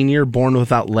school senior born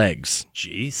without legs.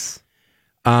 Jeez.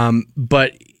 And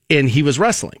he was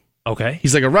wrestling. Okay.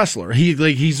 He's like a wrestler.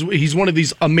 He's one of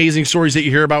these amazing stories that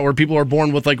you hear about where people are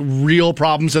born with like real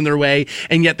problems in their way,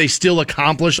 and yet they still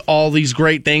accomplish all these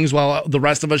great things while the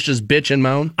rest of us just bitch and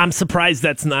moan. I'm surprised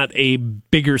that's not a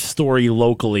bigger story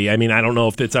locally. I mean, I don't know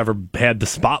if it's ever had the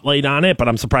spotlight on it, but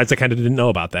I'm surprised I kind of didn't know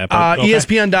about that. But, okay.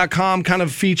 ESPN.com kind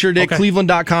of featured it. Okay.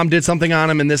 Cleveland.com did something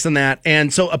on him and this and that.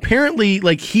 And so apparently,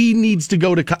 like, he needs to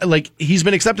go to, like, he's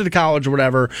been accepted to college or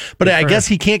whatever, but I guess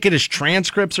he can't get his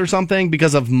transcripts or something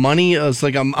because of money. It's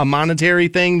like a monetary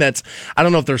thing that's, I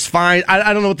don't know if there's fine.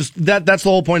 I don't know what this, that's the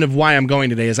whole point of why I'm going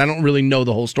today is I don't really know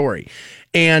the whole story.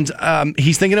 And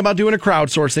he's thinking about doing a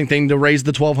crowdsourcing thing to raise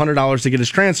the $1,200 to get his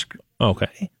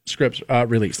transcripts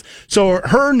released. So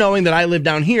her knowing that I live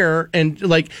down here and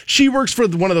like she works for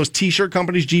one of those t-shirt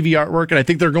companies, GV Artwork, and I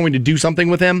think they're going to do something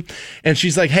with him. And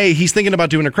she's like, hey, he's thinking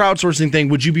about doing a crowdsourcing thing.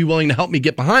 Would you be willing to help me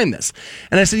get behind this?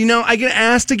 And I said, I get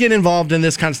asked to get involved in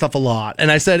this kind of stuff a lot. And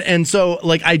I said, and so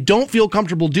like, I don't feel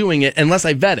comfortable doing it unless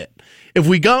I vet it. If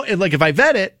I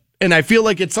vet it, and I feel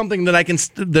like it's something that I can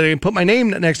put my name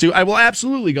next to, I will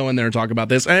absolutely go in there and talk about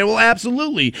this, and I will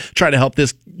absolutely try to help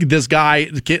this guy.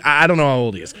 Kid, I don't know how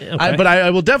old he is, okay. But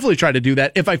I will definitely try to do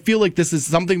that if I feel like this is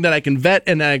something that I can vet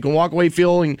and I can walk away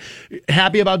feeling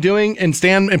happy about doing and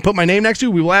stand and put my name next to.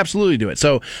 We will absolutely do it.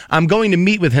 So I'm going to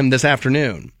meet with him this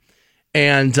afternoon.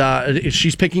 And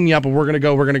she's picking me up, and we're gonna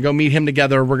go meet him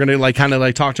together. We're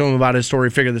gonna talk to him about his story,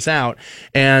 figure this out.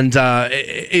 And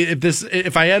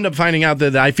if I end up finding out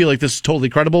that I feel like this is totally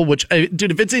credible, which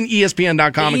dude, if it's in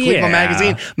ESPN.com and Cleveland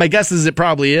Magazine, my guess is it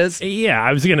probably is. Yeah,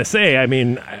 I was gonna say. I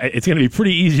mean, it's gonna be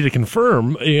pretty easy to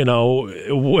confirm,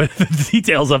 with the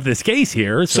details of this case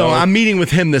here. So I'm meeting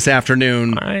with him this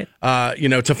afternoon. All right.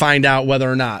 To find out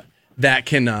whether or not that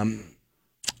can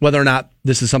whether or not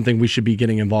this is something we should be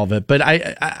getting involved with. But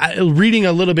I reading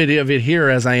a little bit of it here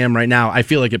as I am right now, I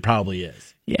feel like it probably is.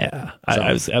 Yeah, so,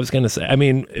 I was going to say. I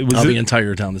mean, I'll be in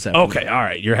Tigertown this afternoon. Okay, all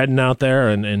right. You're heading out there,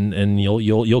 and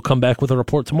you'll come back with a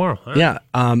report tomorrow. Right. Yeah,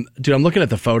 dude, I'm looking at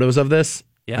the photos of this.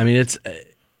 Yeah, I mean it's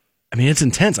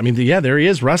intense. I mean, there he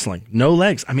is wrestling, no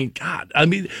legs. I mean, God. I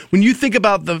mean, when you think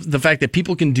about the fact that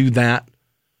people can do that.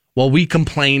 While we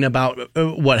complain about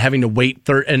having to wait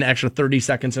an extra 30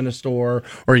 seconds in a store,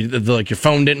 or like your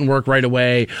phone didn't work right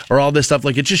away, or all this stuff,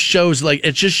 like it just shows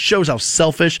how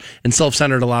selfish and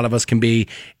self-centered a lot of us can be,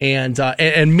 and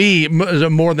me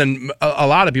more than a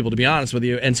lot of people, to be honest with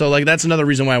you. And so like that's another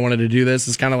reason why I wanted to do this.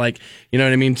 Is kind of like, you know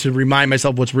what I mean, to remind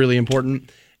myself what's really important.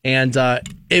 And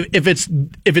if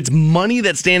it's money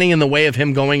that's standing in the way of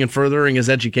him going and furthering his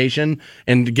education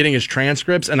and getting his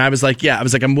transcripts, and I was like,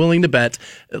 I'm willing to bet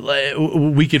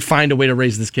we could find a way to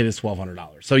raise this kid his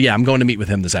 $1,200. So yeah, I'm going to meet with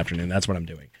him this afternoon. That's what I'm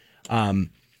doing.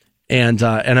 And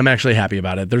I'm actually happy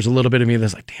about it. There's a little bit of me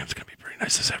that's like, damn, it's gonna be pretty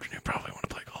nice this afternoon. Probably want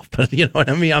to play golf, but you know what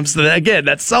I mean. Again,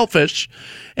 that's selfish,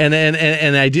 and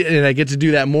I get to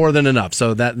do that more than enough.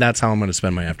 So that's how I'm going to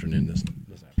spend my afternoon this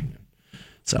afternoon.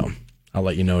 So. I'll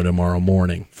let you know tomorrow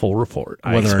morning. Full report.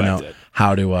 Whether or not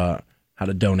how to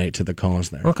donate to the cause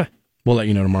there. Okay. We'll let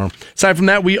you know tomorrow. Aside from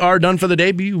that, we are done for the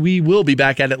day. We will be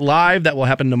back at it live. That will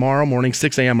happen tomorrow morning,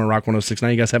 6 a.m. on Rock 106.9.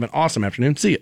 You guys have an awesome afternoon. See you.